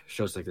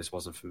 shows like this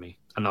wasn't for me.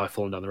 And now I've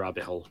fallen down the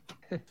rabbit hole.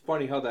 It's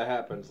funny how that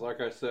happens.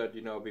 Like I said,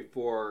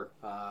 before,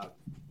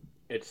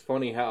 it's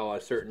funny how a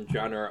certain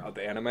genre of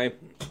anime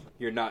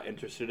you're not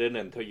interested in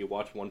until you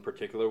watch one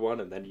particular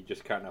one, and then you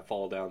just kind of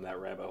fall down that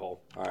rabbit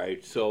hole. All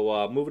right,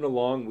 so moving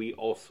along, we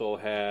also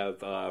have,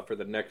 for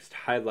the next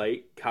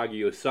highlight,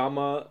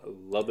 Kaguya-sama,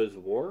 Love is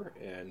War,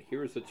 and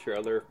here's the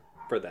trailer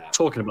for that.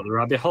 Talking about the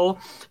rabbit hole.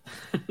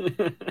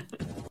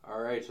 All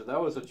right, so that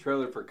was a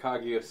trailer for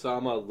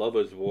Kaguya-sama, Love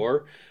is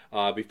War.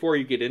 Before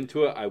you get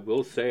into it, I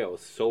will say I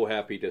was so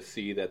happy to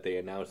see that they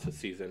announced a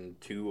season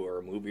 2 or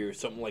a movie or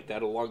something like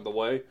that along the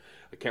way.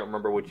 I can't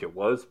remember which it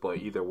was, but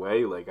either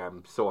way,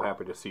 I'm so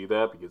happy to see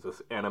that, because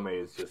this anime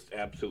is just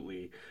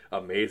absolutely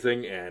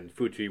amazing, and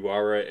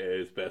Fujiwara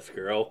is best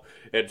girl,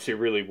 and she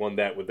really won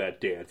that with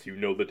that dance. You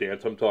know the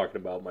dance I'm talking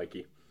about,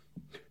 Mikey.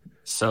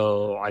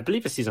 So I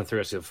believe it's season 3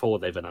 or season 4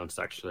 they've announced,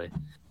 actually.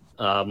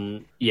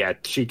 Chika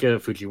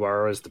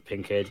Fujiwara is the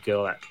pink-haired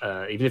girl.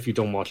 Even if you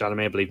don't watch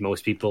anime, I believe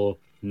most people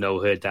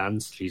know her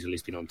dance. She's at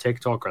least been on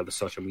TikTok or other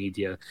social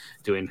media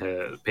doing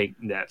her pink.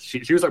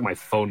 She was like my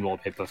phone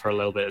wallpaper for a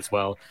little bit as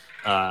well.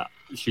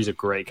 She's a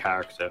great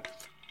character.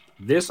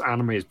 This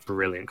anime is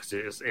brilliant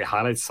because it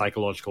highlights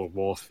psychological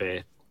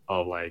warfare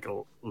of like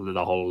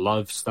the whole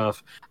love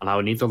stuff and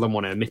how neither of them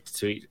want to admit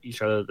to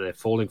each other they're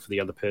falling for the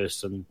other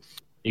person.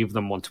 Neither of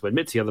them want to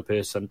admit to the other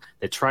person.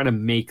 They're trying to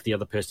make the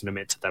other person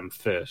admit to them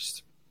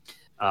first.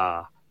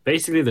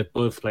 Basically, they're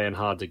both playing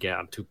hard to get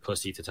and too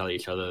pussy to tell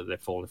each other they're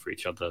falling for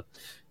each other.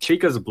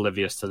 Chika's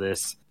oblivious to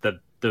this.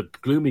 The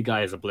gloomy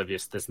guy is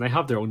oblivious to this. And they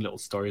have their own little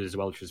stories as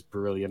well, which is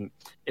brilliant.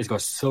 It's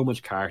got so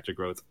much character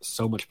growth,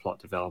 so much plot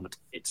development.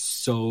 It's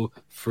so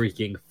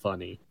freaking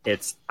funny.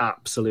 It's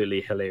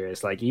absolutely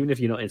hilarious. Like, even if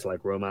you're not into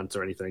like romance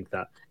or anything like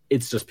that,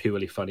 it's just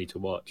purely funny to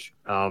watch.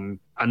 And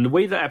the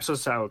way the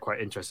episodes set out are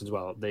quite interesting as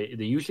well. They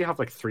usually have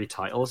like 3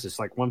 titles. It's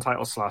like one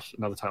title /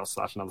 another title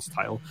 / another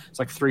title. It's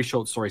like 3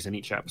 short stories in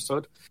each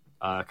episode,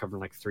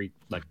 covering like 3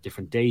 like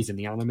different days in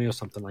the anime or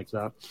something like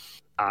that.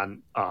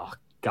 And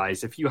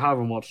guys, if you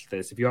haven't watched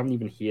this, if you haven't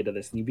even heard of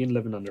this, and you've been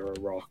living under a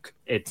rock,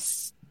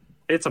 it's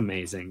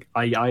amazing.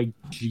 I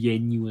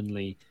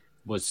genuinely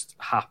was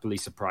happily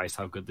surprised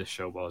how good this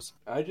show was.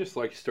 I just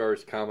like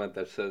Star's comment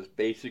that says,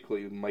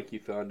 basically, Mikey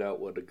found out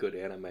what a good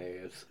anime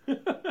is.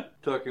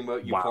 Talking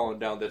about you falling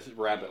down this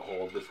rabbit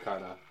hole, this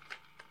kind of...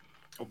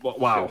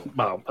 Wow.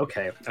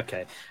 Okay.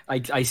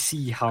 I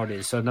see how it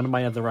is. So none of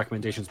my other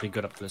recommendations have been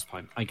good up to this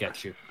point. I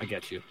get you.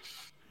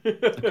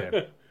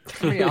 Okay.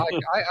 I mean,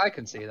 I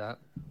can see that.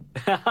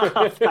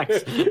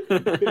 Thanks.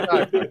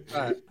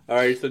 All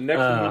right, so next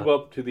we move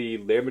up to the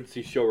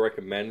Lambency Show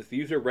Recommends.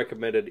 These are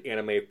recommended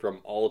anime from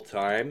all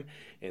time,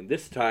 and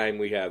this time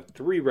we have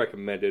 3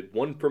 recommended,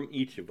 1 from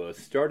each of us,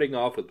 starting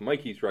off with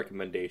Mikey's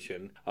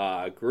recommendation,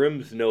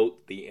 Grimm's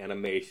Note, the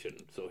animation.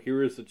 So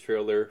here is the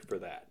trailer for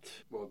that.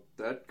 Well,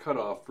 that cut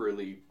off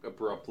really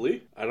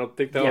abruptly. I don't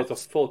think that was a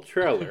full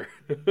trailer.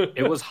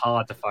 It was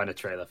hard to find a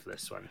trailer for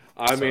this one.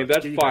 I mean,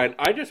 that's fine.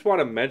 I just want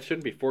to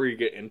mention, before you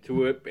get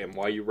into it and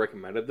why you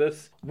recommended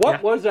this,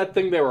 what was that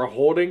thing they were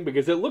holding?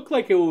 Because it looked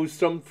like it was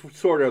some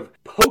sort of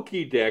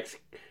Pokédex,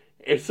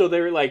 and so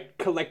they were like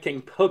collecting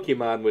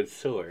Pokemon with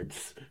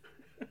swords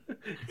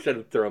instead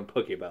of throwing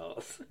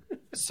Pokeballs.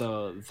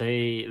 So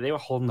they were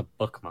holding a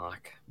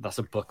bookmark. That's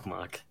a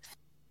bookmark.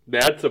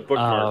 That's a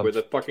bookmark with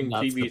a fucking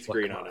TV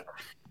screen on it.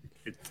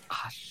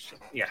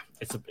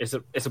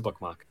 It's a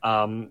bookmark.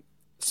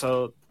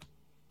 So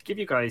to give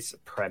you guys a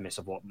premise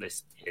of what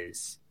this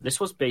is, this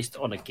was based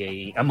on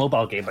a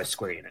mobile game by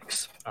Square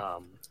Enix.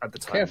 At the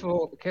time.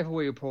 Careful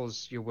where you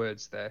pause your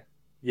words there.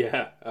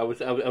 Yeah, I was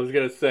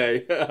gonna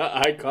say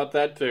I caught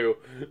that too.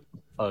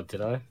 Oh,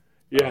 did I?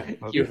 Yeah,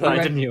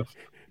 didn't you?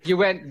 You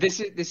went. This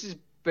is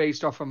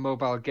based off a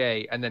mobile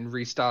gay, and then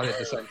restarted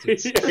the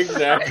sentence.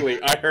 Exactly,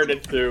 I heard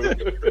it too.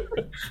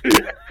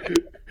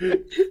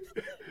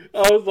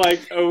 I was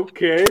like,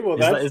 okay, well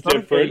that's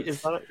different.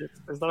 Is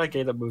that a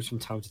gay that moves from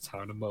town to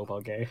town? A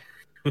mobile gay?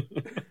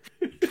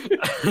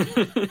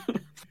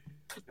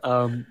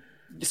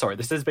 Sorry,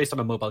 this is based on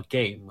a mobile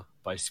game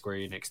by Square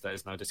Enix that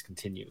is now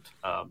discontinued.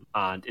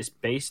 And it's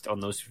based, on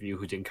those of you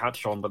who didn't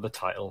catch on by the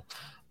title,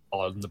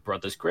 on the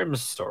Brothers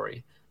Grimm's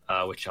story,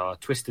 which are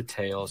twisted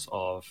tales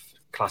of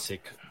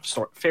classic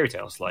fairy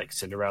tales like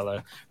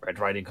Cinderella, Red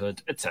Riding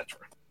Hood, etc.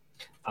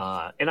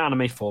 In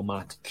anime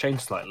format,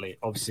 changed slightly,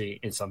 obviously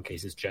in some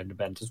cases gender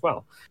bent as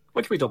well,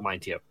 which we don't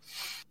mind here.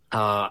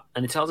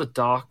 And it tells a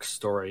dark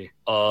story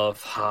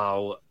of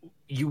how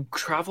you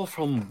travel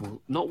from,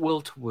 not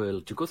world to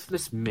world, you go through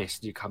this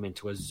mist, you come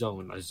into a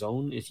zone. A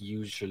zone is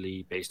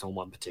usually based on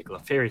one particular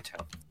fairy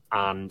tale.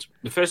 And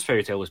the first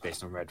fairy tale was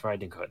based on Red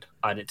Riding Hood.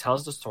 And it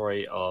tells the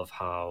story of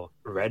how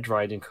Red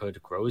Riding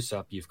Hood grows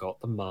up. You've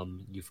got the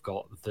mum, you've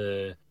got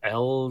the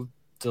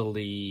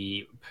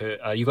elderly,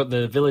 you've got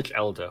the village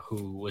elder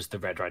who was the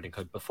Red Riding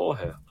Hood before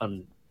her.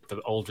 And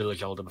the old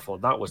village elder before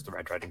that was the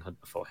Red Riding Hood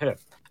before her.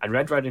 And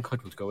Red Riding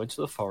Hood would go into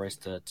the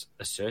forest at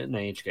a certain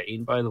age, get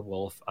eaten by the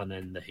wolf, and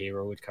then the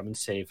hero would come and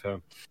save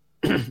her.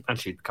 And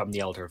she'd become the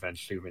elder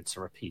eventually, rinse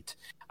and repeat.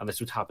 And this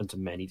would happen to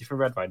many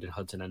different Red Riding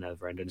Hoods in a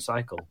never-ending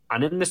cycle.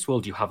 And in this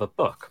world, you have a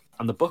book.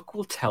 And the book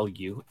will tell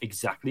you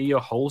exactly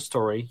your whole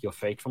story, your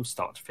fate from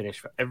start to finish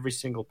for every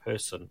single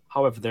person.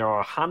 However, there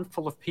are a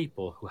handful of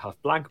people who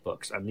have blank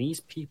books, and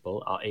these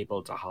people are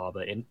able to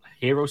harbor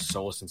hero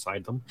souls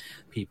inside them.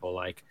 People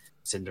like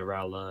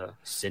Cinderella,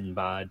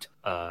 Sinbad,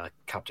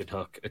 Captain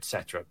Hook,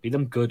 etc. Be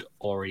them good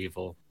or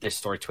evil, this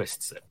story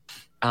twists it.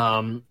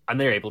 And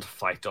they're able to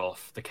fight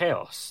off the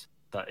chaos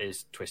that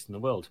is twisting the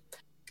world.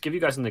 To give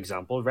you guys an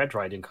example, Red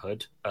Riding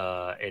Hood,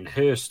 in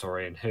her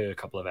story, in her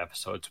couple of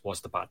episodes,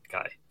 was the bad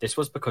guy. This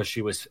was because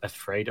she was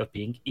afraid of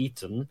being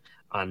eaten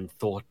and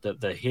thought that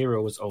the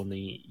hero was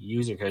only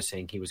using her,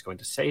 saying he was going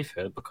to save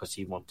her because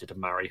he wanted to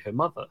marry her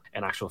mother.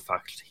 In actual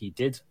fact, he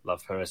did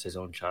love her as his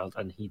own child,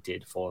 and he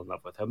did fall in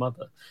love with her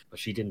mother, but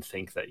she didn't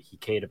think that he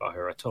cared about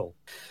her at all.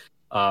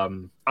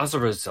 As a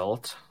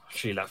result,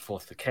 she let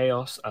forth the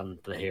chaos, and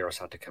the heroes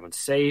had to come and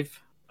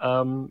save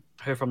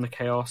her from the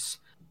chaos,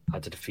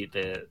 had to defeat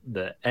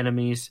the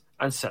enemies,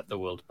 and set the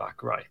world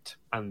back right.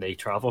 And they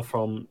travel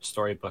from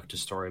storybook to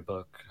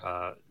storybook,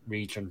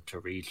 region to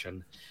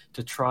region,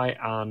 to try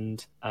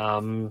and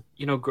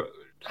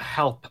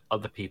help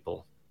other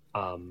people.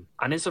 And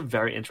it's a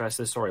very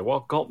interesting story.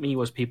 What got me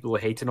was people were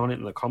hating on it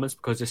in the comments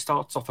because it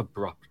starts off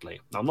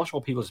abruptly. Now, I'm not sure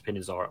what people's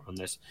opinions are on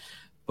this,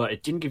 but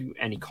it didn't give you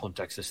any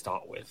context to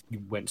start with.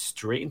 You went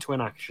straight into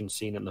an action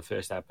scene in the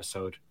first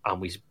episode, and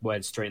we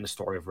went straight in the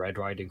story of Red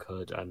Riding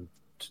Hood and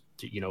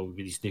with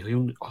these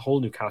whole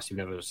new cast you've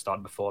never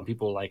started before, and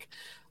people are like,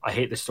 I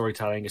hate the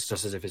storytelling. It's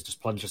just as if it's just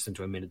plunged us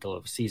into a middle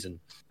of a season.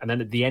 And then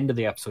at the end of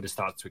the episode, it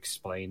starts to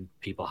explain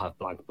people have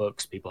blank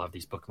books, people have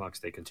these bookmarks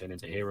they can turn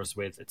into heroes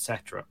with,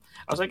 etc.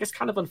 I was like, it's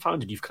kind of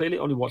unfounded. You've clearly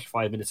only watched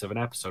 5 minutes of an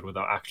episode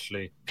without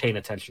actually paying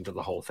attention to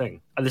the whole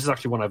thing. And this is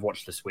actually one I've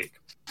watched this week.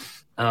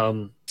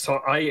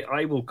 So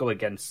I will go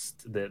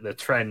against the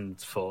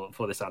trend for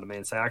this anime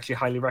and say I actually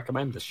highly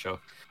recommend this show.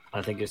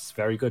 I think it's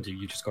very good.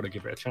 You just got to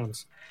give it a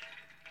chance.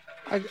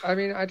 I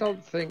mean, I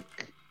don't think,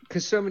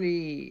 because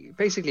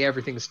basically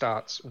everything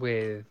starts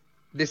with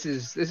this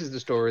is the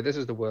story, this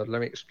is the world,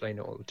 let me explain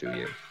it all to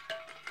you.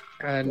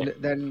 And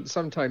then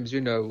sometimes,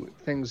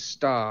 things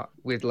start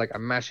with like a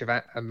massive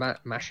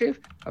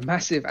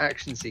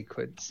action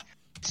sequence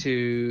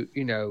to,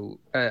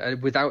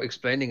 without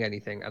explaining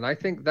anything. And I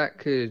think that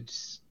could,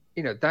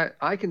 that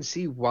I can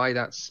see why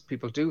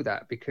people do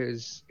that,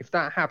 because if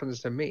that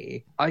happens to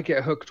me, I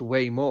get hooked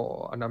way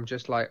more, and I'm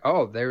just like,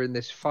 oh, they're in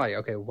this fight.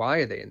 Okay, why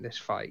are they in this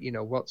fight?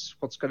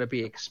 What's going to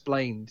be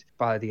explained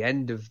by the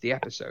end of the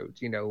episode,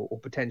 or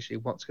potentially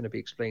what's going to be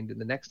explained in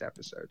the next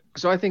episode.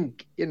 So I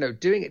think,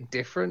 doing it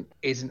different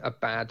isn't a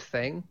bad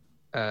thing.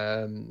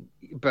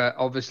 But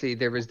obviously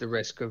there is the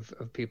risk of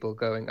people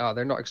going, oh,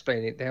 they haven't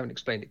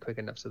explained it quick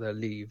enough, so they'll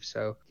leave.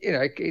 So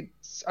I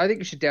think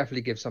you should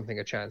definitely give something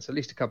a chance, at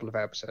least a couple of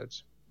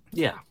episodes.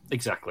 Yeah,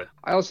 exactly.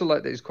 I also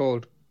like that it's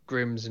called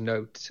Grimm's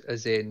Note,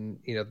 as in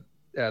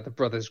the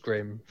Brothers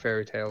Grimm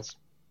fairy tales.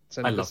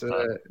 So I love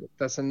that.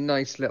 That's a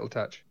nice little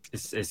touch.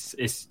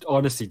 It's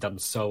honestly done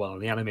so well,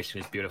 and the animation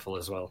is beautiful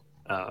as well.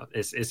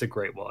 It's a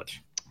great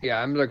watch.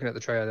 Yeah, I'm looking at the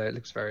trailer there. It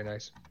looks very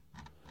nice.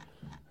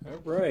 All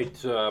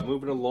right,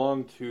 moving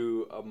along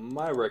to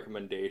my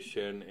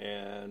recommendation,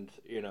 and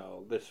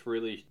this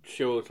really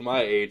shows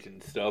my age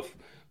and stuff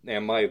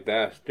and my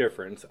vast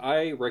difference.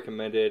 I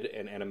recommended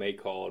an anime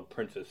called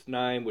Princess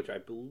Nine, which I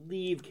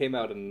believe came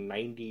out in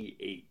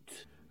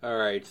 '98. All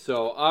right,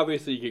 so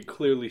obviously you can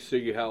clearly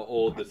see how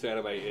old this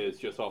anime is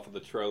just off of the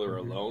trailer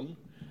alone.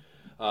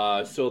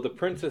 So The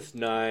Princess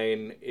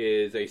Nine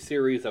is a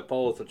series that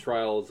follows the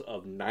trials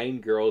of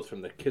 9 girls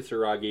from the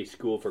Kisaragi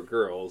School for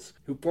Girls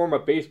who form a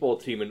baseball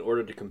team in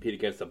order to compete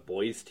against the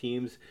boys'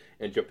 teams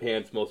in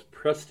Japan's most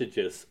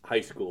prestigious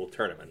high school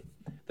tournament,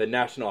 the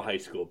National High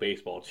School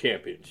Baseball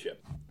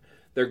Championship.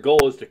 Their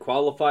goal is to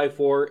qualify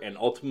for and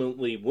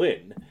ultimately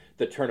win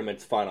the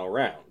tournament's final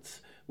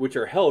rounds, which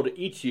are held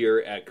each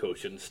year at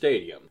Koshin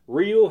Stadium.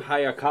 Ryu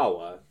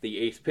Hayakawa, the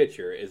ace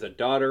pitcher, is a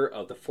daughter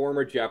of the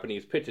former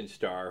Japanese pitching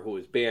star who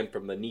was banned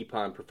from the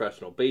Nippon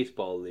Professional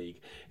Baseball League,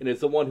 and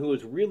is the one who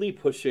is really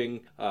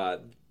pushing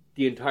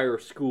the entire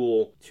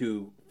school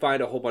to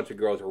find a whole bunch of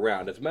girls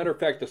around. As a matter of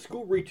fact, the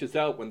school reaches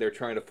out when they're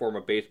trying to form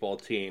a baseball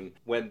team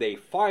when they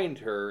find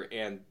her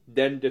and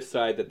then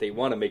decide that they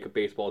want to make a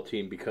baseball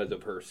team because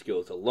of her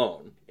skills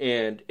alone.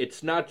 And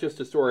it's not just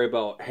a story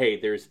about, hey,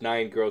 there's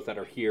 9 girls that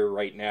are here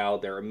right now,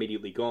 they're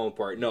immediately going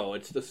for it. No,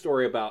 it's the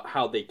story about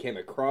how they came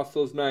across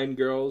those 9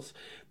 girls,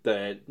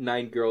 the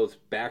 9 girls'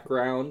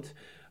 background.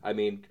 I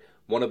mean,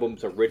 one of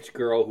them's a rich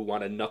girl who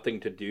wanted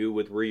nothing to do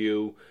with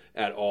Ryu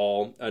at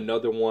all.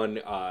 Another one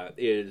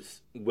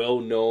is well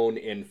known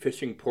in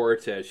fishing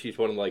ports as she's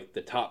one of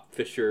the top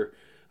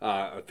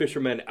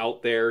fishermen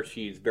out there.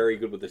 She's very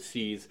good with the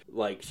seas.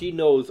 She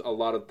knows a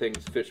lot of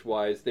things fish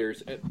wise.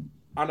 There's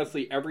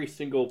honestly every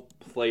single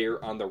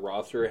player on the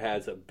roster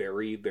has a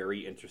very,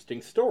 very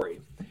interesting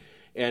story.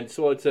 And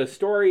so it's a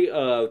story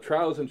of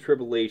trials and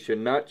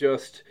tribulation, not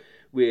just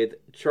with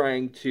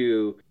trying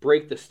to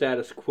break the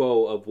status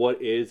quo of what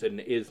is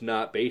and is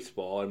not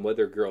baseball and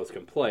whether girls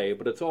can play,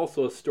 but it's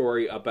also a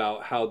story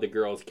about how the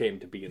girls came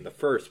to be in the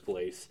first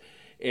place.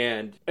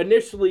 And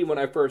initially, when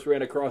I first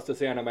ran across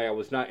this anime, I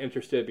was not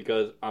interested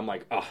because I'm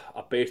like,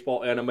 a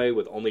baseball anime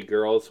with only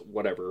girls?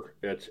 Whatever.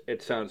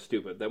 It sounds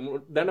stupid.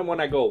 Then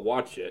when I go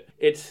watch it,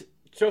 it's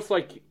just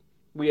like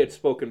we had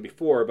spoken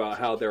before about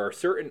how there are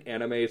certain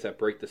animes that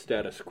break the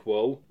status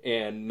quo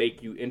and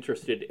make you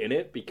interested in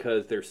it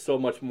because there's so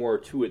much more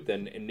to it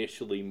than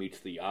initially meets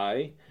the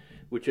eye,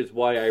 which is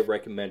why I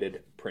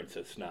recommended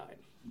Princess Nine.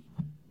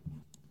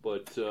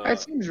 But it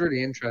seems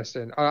really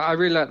interesting. I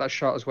really like that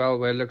shot as well,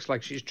 where it looks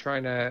like she's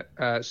trying to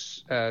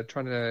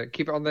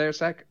keep it on there a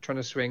sec, trying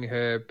to swing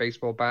her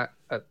baseball bat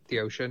at the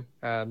ocean.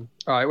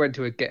 I went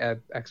to get a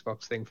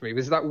Xbox thing for me.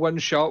 Was that one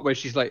shot where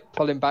she's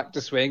pulling back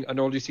to swing,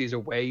 and all you see is a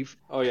wave?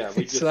 Oh yeah,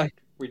 we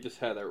just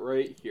had it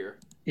right here.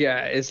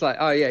 Yeah, it's like,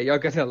 oh yeah, you're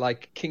gonna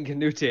King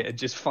Canute it and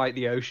just fight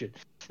the ocean.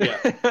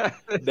 Yeah,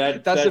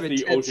 that's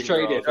the ocean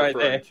training right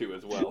there too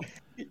as well.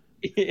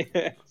 Yeah,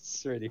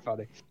 it's really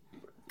funny.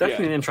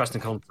 Definitely an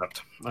interesting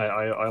concept.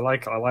 I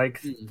like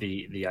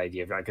the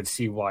idea of it. I could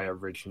see why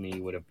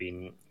originally would have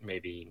been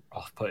maybe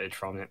off-putted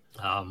from it.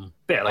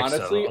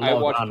 Honestly, I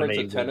watched Prince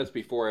of Tennis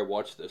before I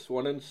watched this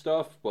one and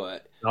stuff,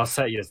 but I'll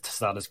set your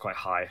standards quite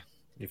high.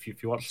 If you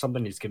watch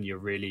something that's giving you a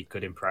really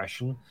good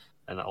impression,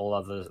 and all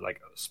other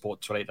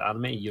sports-related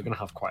anime, you're gonna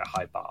have quite a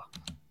high bar.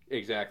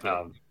 Exactly.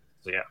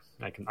 So yeah,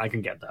 I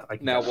can get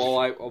that.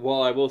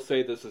 While I will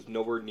say this is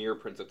nowhere near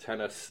Prince of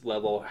Tennis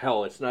level,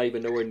 hell, it's not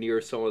even nowhere near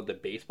some of the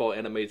baseball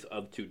animes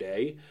of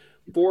today.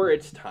 For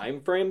its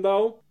time frame,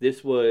 though,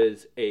 this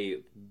was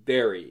a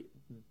very,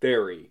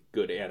 very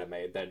good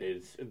anime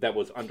that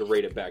was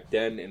underrated back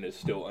then and is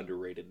still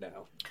underrated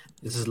now.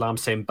 This is Lam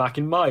saying back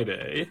in my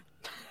day.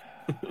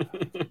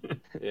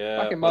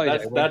 Yeah,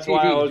 that's why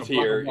I was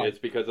here. It's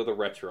because of the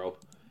retro.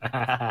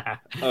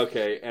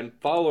 Okay, and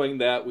following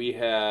that, we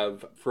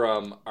have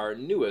from our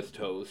newest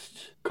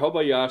host,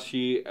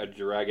 Kobayashi, a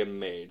Dragon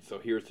Maid. So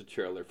here's the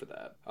trailer for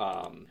that.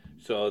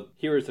 So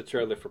here is the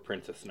trailer for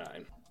Princess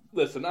 9.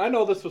 Listen, I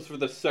know this was for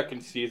the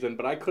second season,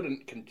 but I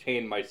couldn't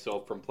contain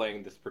myself from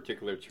playing this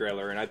particular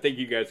trailer, and I think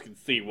you guys can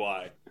see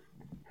why.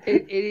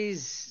 It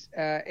is.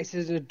 It's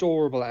an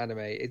adorable anime.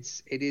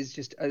 It is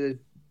just a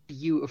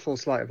beautiful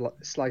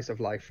slice of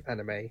life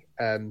anime.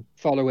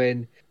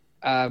 Following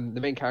the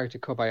main character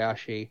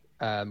Kobayashi,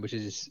 which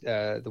is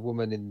the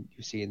woman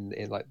you see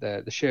in like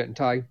the shirt and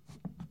tie,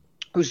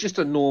 who's just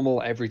a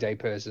normal everyday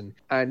person,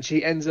 and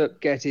she ends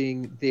up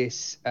getting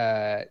this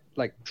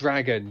like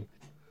dragon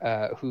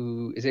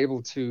who is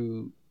able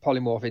to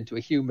polymorph into a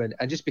human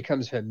and just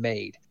becomes her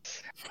maid,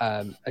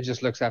 and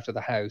just looks after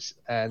the house.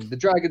 And the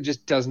dragon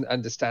just doesn't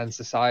understand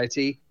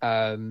society,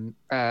 and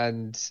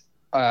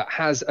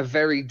has a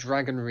very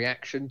dragon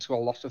reaction to a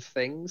lot of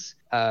things.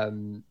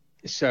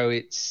 So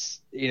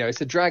it's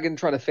a dragon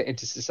trying to fit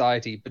into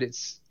society, but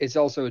it's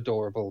also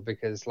adorable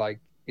because, like,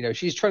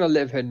 she's trying to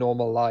live her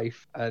normal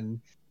life and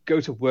go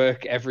to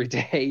work every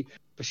day,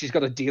 but she's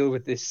got to deal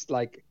with this,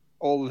 like,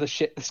 all of the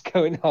shit that's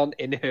going on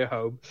in her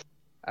home.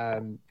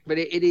 But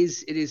it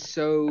is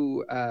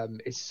so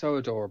it's so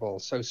adorable,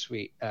 so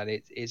sweet, and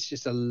it's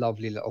just a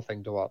lovely little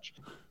thing to watch.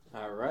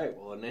 All right,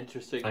 well, an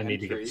interesting I need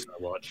to entry get to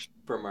watch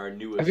from our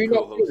newest Have you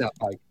co-host. not seen that,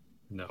 Mike?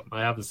 No,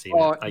 I haven't seen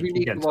it. You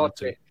need to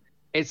watch it.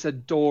 It's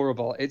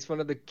adorable. It's one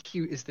of the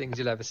cutest things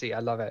you'll ever see. I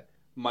love it.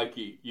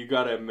 Mikey, you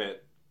gotta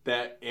admit,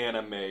 that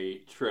anime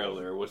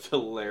trailer was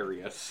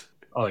hilarious.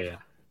 Oh, yeah.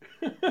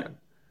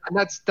 And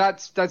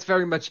that's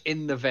very much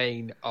in the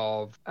vein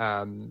of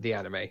the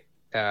anime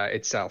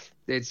itself.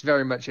 It's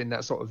very much in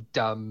that sort of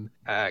dumb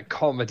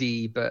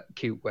comedy but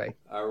cute way.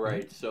 All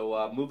right,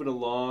 so moving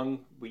along,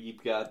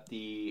 we've got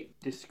the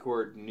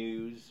Discord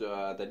news,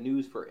 the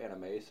news for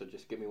anime. So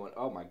just give me one.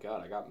 Oh my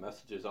god, I got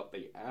messages up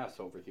the ass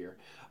over here.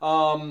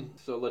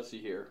 So let's see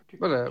here.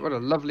 What a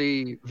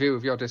lovely view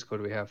of your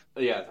Discord we have.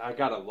 Yeah, I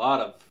got a lot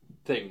of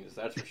things,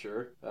 that's for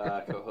sure.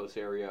 Co-host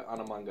area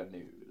on Manga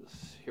News.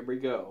 Here we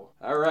go.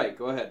 All right,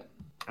 go ahead.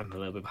 I'm a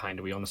little bit behind.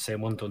 Are we on the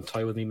same one? Don't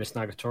Toy With Me, Miss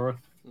Nagatoro?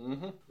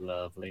 Mm-hmm.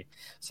 Lovely.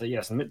 So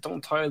yes,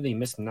 Don't Toy With Me,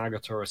 Miss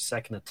Nagatoro's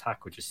Second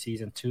Attack, which is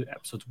season 2,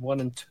 episodes 1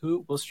 and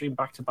 2, will stream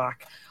back to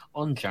back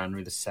on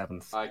January the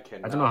 7th. I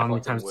cannot. I don't know how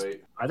many times.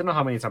 Wait. I don't know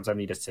how many times I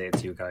need to say it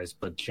to you guys,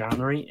 but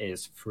January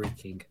is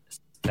freaking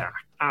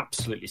stacked,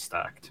 absolutely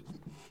stacked.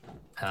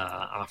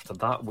 After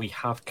that, we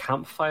have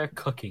Campfire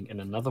Cooking in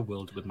Another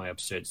World with My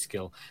Absurd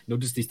Skill.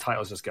 Notice these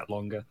titles just get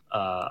longer.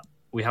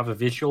 We have a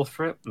visual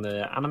for it.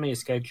 The anime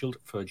is scheduled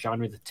for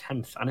January the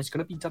 10th, and it's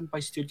going to be done by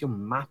Studio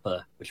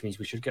Mappa, which means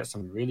we should get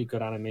some really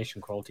good animation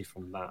quality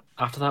from that.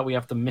 After that, we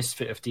have The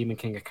Misfit of Demon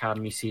King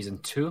Academy Season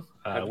 2,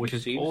 which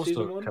is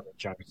also coming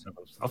January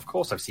 7th. Of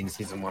course I've seen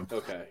Season 1.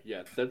 Okay,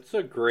 yeah, that's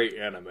a great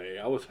anime.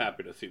 I was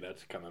happy to see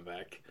that's coming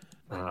back.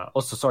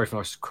 Also, sorry for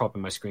not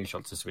cropping my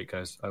screenshots this week,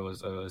 guys. I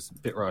was a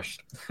bit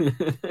rushed.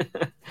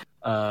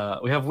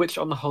 We have Witch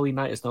on the Holy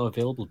Night is now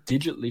available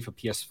digitally for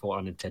PS4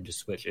 and Nintendo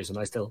Switch. It's a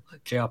nice little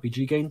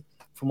JRPG game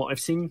from what I've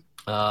seen.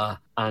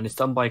 And it's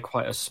done by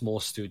quite a small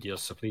studio,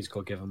 so please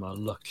go give them a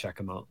look, check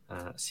them out,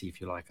 see if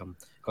you like them.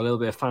 Got a little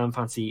bit of Final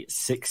Fantasy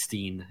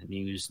 16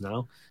 news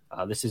now.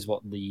 This is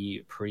what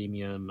the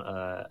premium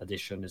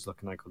edition is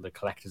looking like, or the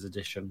collector's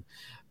edition.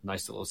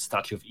 Nice little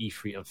statue of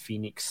Ifrit and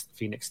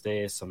Phoenix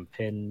Day, some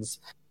pins,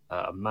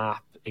 a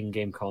map,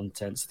 in-game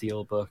content,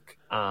 steelbook,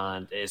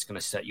 and it's going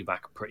to set you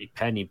back a pretty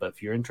penny. But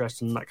if you're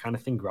interested in that kind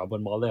of thing, grab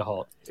one while they're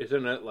hot.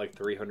 Isn't it like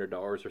 $300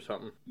 or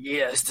something?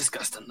 Yeah, it's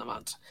disgusting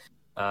amount.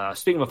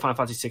 Speaking of Final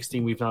Fantasy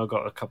 16, we've now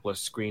got a couple of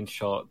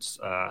screenshots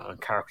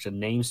and character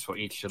names for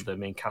each of the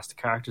main cast of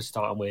characters,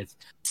 starting with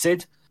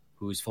Cid,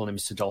 whose full name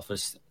is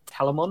Sidolphus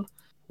Telamon.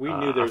 We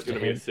knew there was going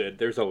to be a Cid.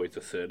 There's always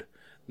a Cid.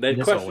 The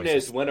question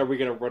is, when are we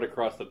going to run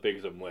across the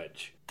Big Zim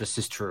Witch? This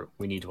is true.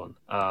 We need one.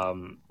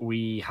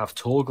 We have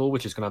Torgal,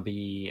 which is going to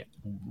be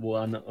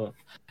one of...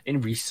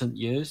 In recent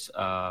years,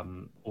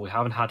 we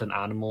haven't had an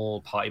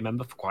animal party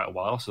member for quite a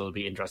while, so it'll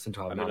be interesting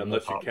to have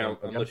unless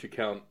you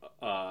count,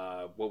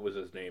 what was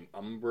his name?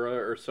 Umbra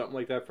or something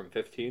like that from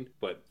 15,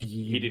 but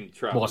he didn't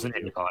try. Wasn't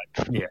in the party.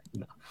 Yeah,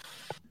 no.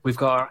 We've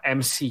got our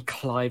MC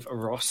Clive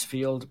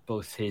Rossfield,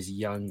 both his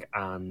young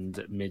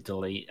and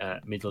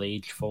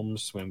middle-aged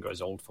forms. We haven't got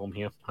his old form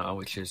here,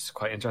 which is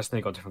quite interesting.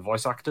 They've got different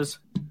voice actors.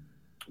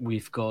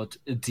 We've got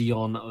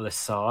Dion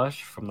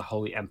Lesage from the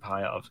Holy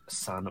Empire of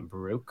San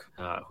Baruch,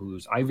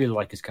 I really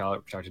like his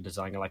character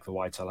design. I like the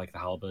whites, I like the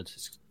halberd.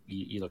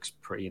 He looks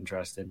pretty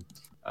interesting.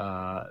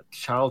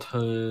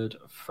 childhood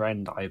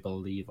friend, I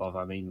believe, of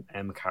our main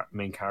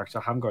character.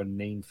 I haven't got a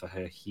name for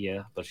her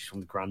here, but she's from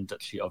the Grand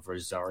Duchy of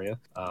Rosaria.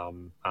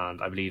 And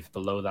I believe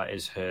below that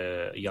is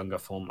her younger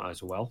form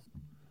as well.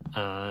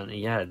 And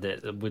yeah,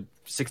 with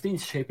 16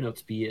 shaping up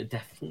to be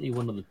definitely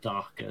one of the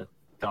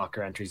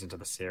darker entries into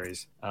the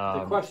series.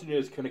 The question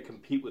is, can it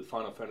compete with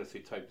Final Fantasy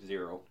Type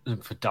 0?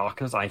 For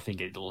darkness, I think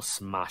it'll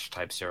smash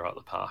Type 0 out of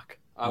the park.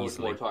 I was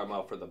more talking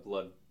about for the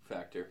blood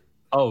factor.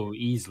 Oh,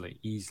 easily.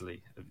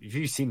 If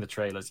you've seen the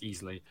trailers,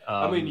 easily.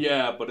 I mean,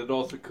 yeah, but it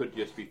also could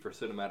just be for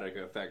cinematic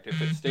effect.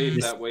 If it stays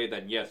that way,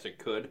 then yes, it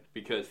could,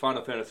 because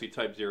Final Fantasy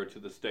Type 0 to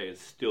this day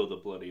is still the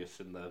bloodiest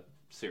in the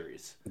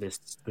series. This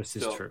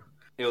is true.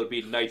 It would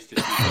be nice to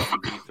see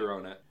something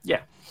dethrone it.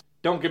 Yeah.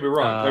 Don't get me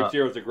wrong, Type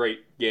 0 is a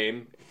great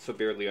game. It's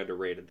severely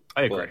underrated.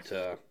 I agree.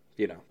 But,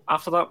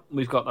 After that,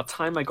 we've got The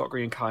Time I Got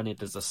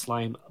Reincarnated as a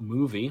Slime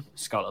movie,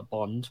 Scarlet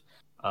Bond,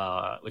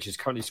 which is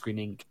currently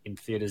screening in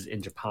theaters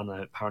in Japan,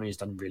 and apparently has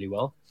done really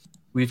well.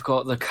 We've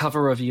got the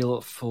cover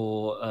reveal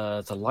for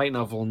the light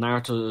novel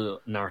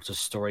Naruto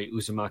story,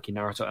 Uzumaki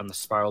Naruto and the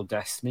Spiral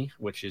Destiny,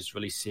 which is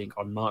releasing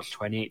on March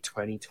 28,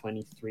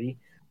 2023.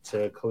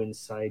 To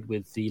coincide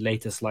with the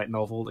latest light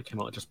novel that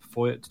came out just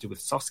before it, to do with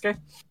Sasuke.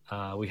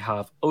 We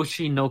have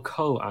Oshi no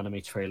Ko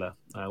anime trailer,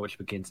 which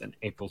begins in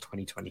April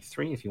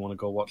 2023. If you want to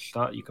go watch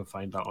that, you can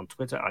find that on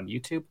Twitter and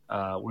YouTube.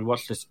 We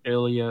watched this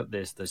earlier.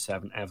 There's the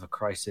 7 Ever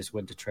Crisis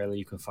winter trailer.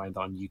 You can find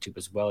that on YouTube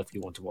as well if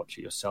you want to watch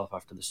it yourself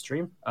after the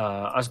stream.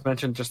 As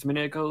mentioned just a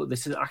minute ago,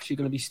 this is actually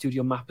going to be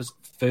Studio Mappa's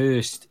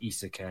first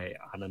isekai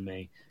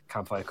anime,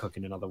 Campfire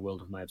Cooking, Another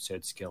World of My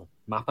Absurd Skill.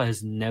 Mappa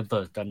has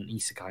never done an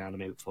isekai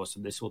anime before, so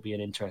this will be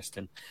an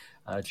interesting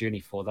journey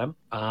for them.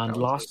 And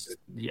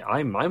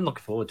I'm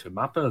looking forward to it.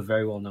 Mappa are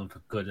very well known for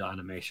good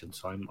animation,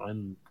 so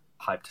I'm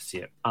hyped to see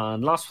it.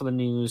 And last for the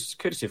news,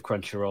 courtesy of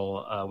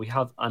Crunchyroll, we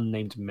have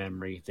Unnamed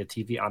Memory. The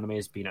TV anime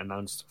has been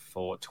announced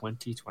for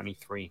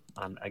 2023,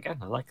 and again,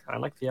 I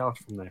like the art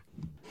from there.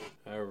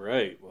 All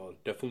right, well,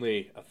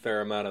 definitely a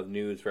fair amount of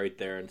news right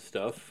there and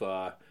stuff.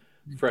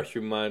 Fresh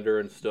reminder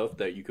and stuff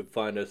that you can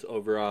find us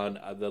over on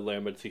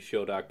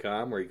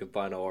thelambency.show.com, where you can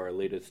find all our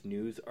latest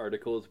news,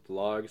 articles,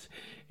 blogs,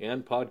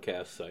 and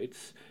podcast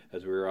sites,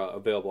 as we're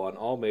available on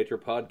all major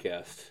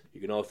podcasts.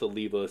 You can also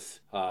leave us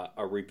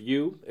a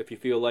review if you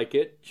feel like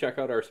it. Check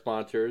out our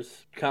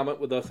sponsors. Comment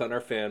with us on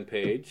our fan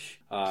page.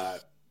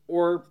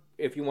 Or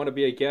if you want to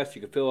be a guest,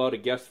 you can fill out a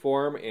guest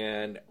form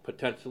and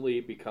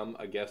potentially become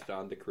a guest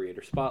on the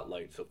Creator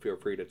Spotlight. So feel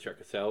free to check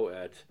us out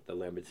at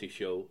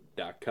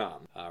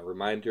thelambency.show.com.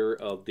 Reminder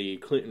of the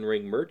Clinton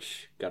Ring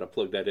merch. Got to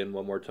plug that in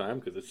one more time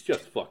because it's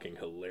just fucking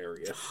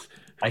hilarious.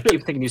 I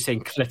keep thinking you're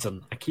saying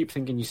Clinton. I keep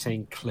thinking you're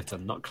saying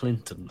Clinton, not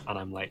Clinton. And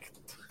I'm like,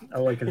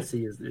 all I can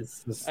see is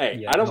this. Hey,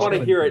 yeah, I don't want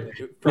to hear it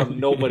from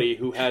nobody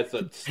who has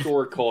a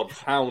store called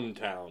Pound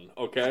Town,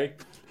 okay?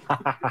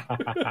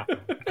 I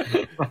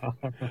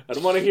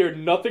don't want to hear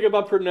nothing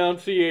about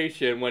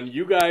pronunciation when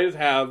you guys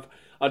have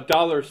a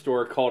dollar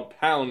store called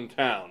Pound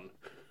Town.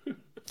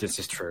 This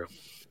is true.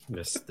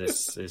 This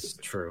is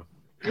true.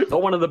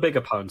 Not one of the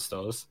bigger pound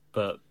stores,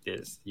 but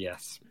is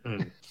yes.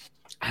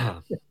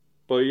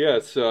 But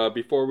yes,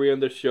 before we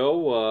end the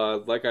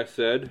show, like I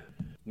said,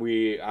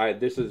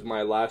 this is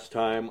my last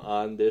time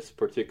on this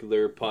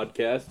particular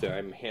podcast.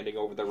 I'm handing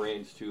over the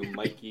reins to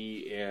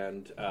Mikey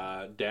and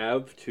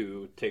Dav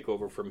to take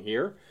over from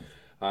here.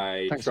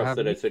 Thanks trust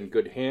that it's in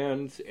good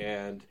hands,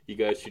 and you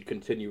guys should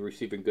continue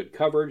receiving good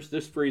coverage.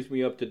 This frees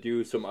me up to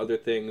do some other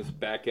things,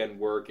 back-end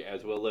work,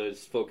 as well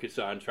as focus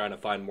on trying to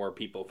find more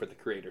people for the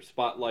Creator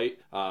Spotlight.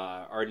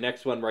 Our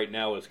next one right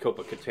now is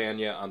Copa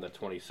Catania on the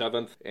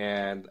 27th,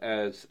 and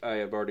as I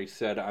have already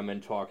said, I'm in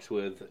talks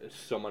with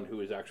someone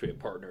who is actually a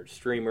partnered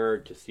streamer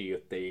to see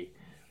if they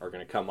are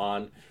going to come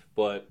on.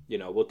 But,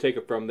 we'll take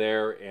it from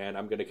there, and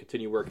I'm going to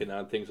continue working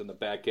on things on the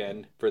back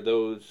end. For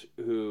those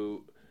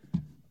who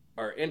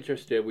are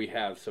interested, we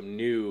have some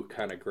new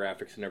kind of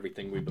graphics and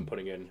everything we've been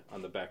putting in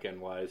on the back end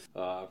wise.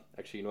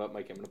 Actually, you know what,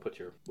 Mike? I'm going to put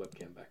your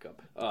webcam back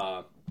up.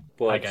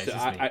 But hi guys,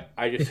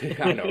 I just,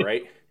 I know,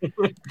 right?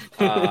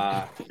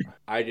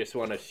 I just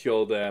want to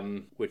show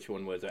them, which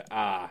one was it?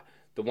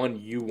 The one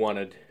you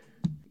wanted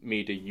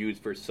me to use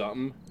for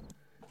something.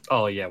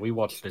 Oh yeah, we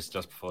watched this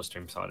just before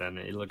stream started, and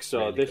it looks so.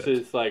 Really this good.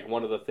 Is like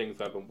one of the things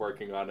I've been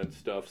working on and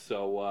stuff.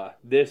 So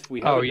this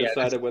we haven't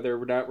decided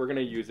whether or not we're going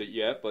to use it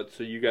yet, but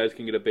so you guys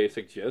can get a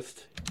basic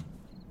gist.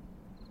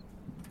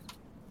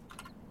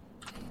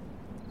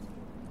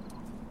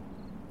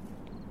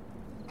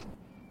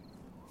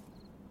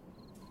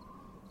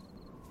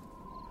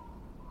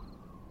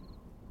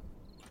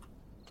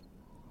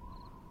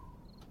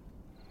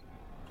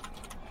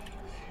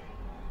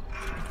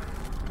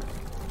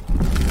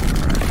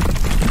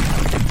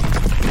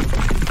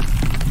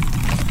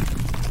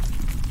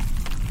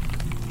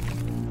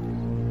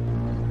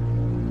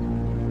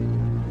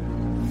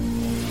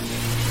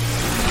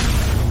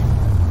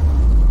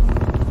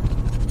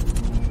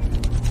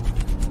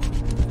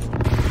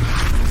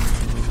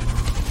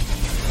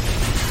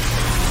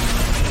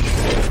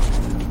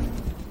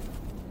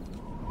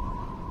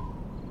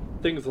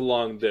 things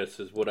along this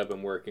is what I've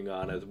been working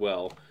on as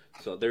well.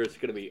 So there's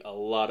going to be a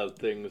lot of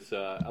things,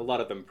 a lot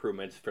of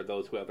improvements for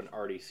those who haven't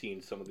already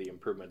seen some of the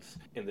improvements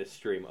in this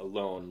stream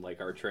alone,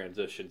 like our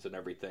transitions and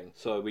everything.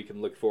 So we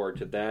can look forward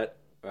to that.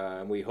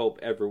 And we hope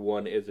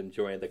everyone is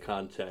enjoying the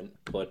content.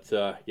 But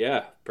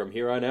yeah, from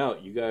here on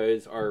out, you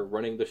guys are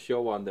running the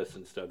show on this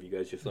and stuff. You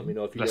guys just let me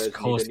know if you guys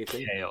need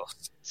anything.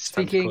 Chaos.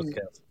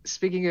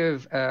 Speaking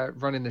of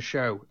running the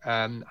show,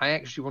 I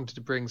actually wanted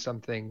to bring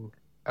something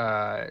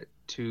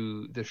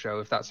to the show,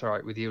 if that's all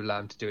right with you,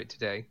 Lam, to do it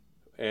today.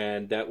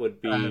 And that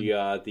would be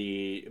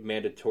the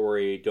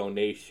mandatory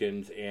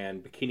donations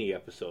and bikini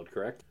episode,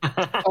 correct?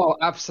 Oh,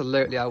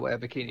 absolutely. I'll wear a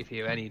bikini for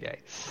you any day.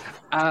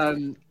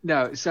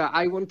 No, so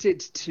I wanted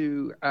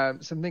to...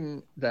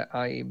 something that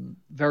I'm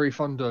very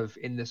fond of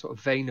in the sort of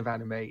vein of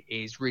anime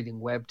is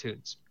reading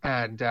webtoons.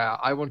 And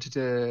I wanted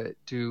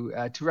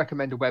to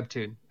recommend a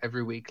webtoon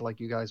every week, like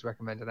you guys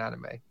recommend an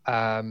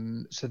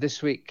anime. So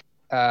this week...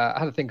 I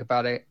had to think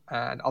about it,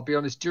 and I'll be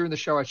honest, during the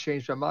show I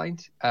changed my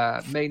mind,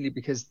 mainly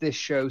because this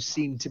show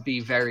seemed to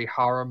be very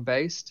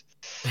harem-based.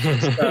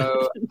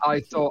 So I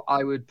thought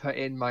I would put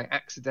in my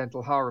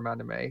accidental harem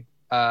anime,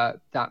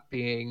 that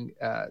being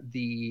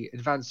the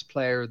advanced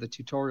player of the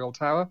Tutorial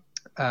Tower.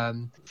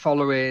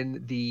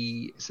 Following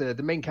the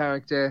main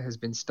character has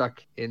been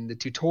stuck in the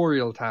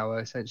Tutorial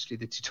Tower, essentially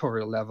the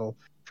tutorial level,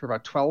 for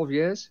about 12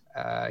 years.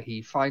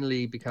 He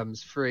finally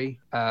becomes free,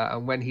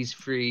 and when he's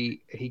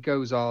free, he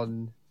goes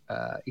on...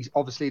 he's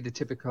obviously the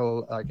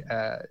typical,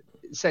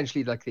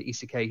 essentially like the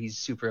isekai. He's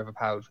super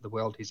overpowered for the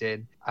world he's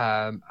in.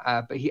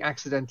 But he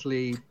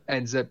accidentally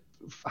ends up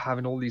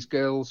having all these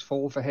girls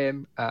fall for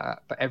him.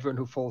 But everyone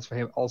who falls for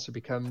him also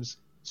becomes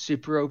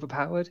super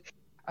overpowered.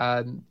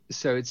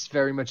 So it's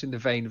very much in the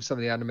vein of some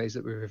of the animes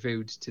that we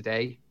reviewed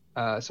today.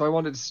 So I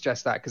wanted to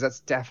suggest that because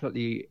that's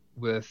definitely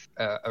worth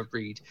a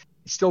read.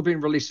 It's still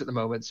being released at the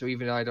moment, so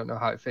even I don't know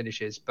how it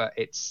finishes, but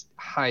it's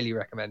highly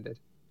recommended.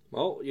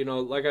 Well,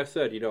 like I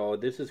said,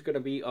 this is going to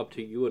be up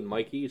to you and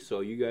Mikey, so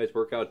you guys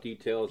work out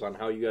details on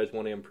how you guys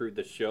want to improve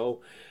the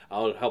show.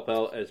 I'll help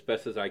out as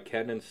best as I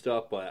can and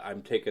stuff, but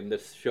I'm taking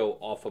this show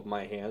off of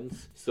my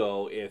hands.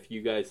 So if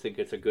you guys think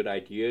it's a good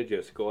idea,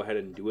 just go ahead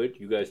and do it.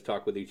 You guys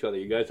talk with each other.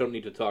 You guys don't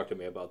need to talk to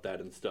me about that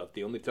and stuff.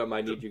 The only time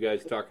I need you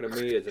guys talking to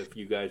me is if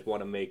you guys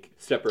want to make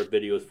separate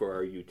videos for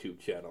our YouTube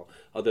channel.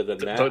 Other than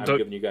that, I'm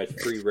giving you guys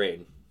free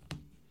reign.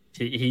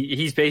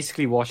 He's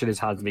basically washing his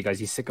hands at me, guys.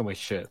 He's sick of my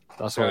shit.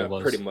 That's what it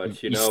was. Pretty much,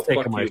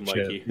 fuck you,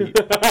 Mikey.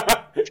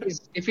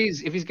 if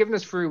he's giving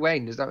us free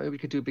reign, does that mean we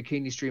could do a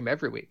bikini stream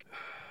every week?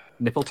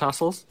 Nipple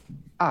tassels?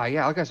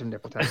 Yeah, I'll get some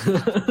nipple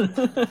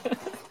tassels.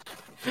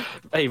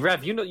 Hey,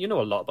 Rev, you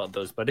know a lot about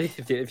those, buddy.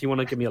 If you want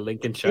to give me a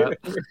link in chat.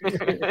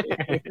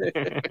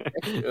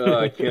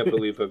 I can't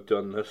believe I've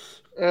done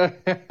this.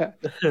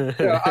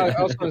 I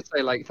also want to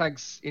say,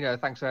 thanks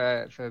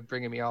for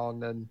bringing me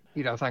on, and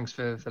thanks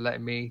for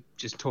letting me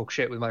just talk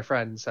shit with my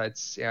friends. I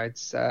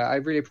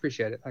really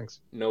appreciate it.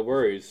 Thanks. No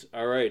worries.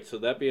 All right. So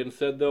that being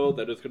said, though,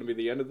 that is going to be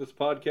the end of this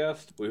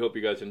podcast. We hope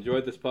you guys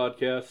enjoyed this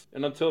podcast,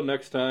 and until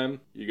next time,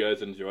 you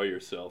guys enjoy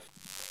yourself.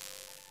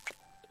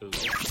 Ooh.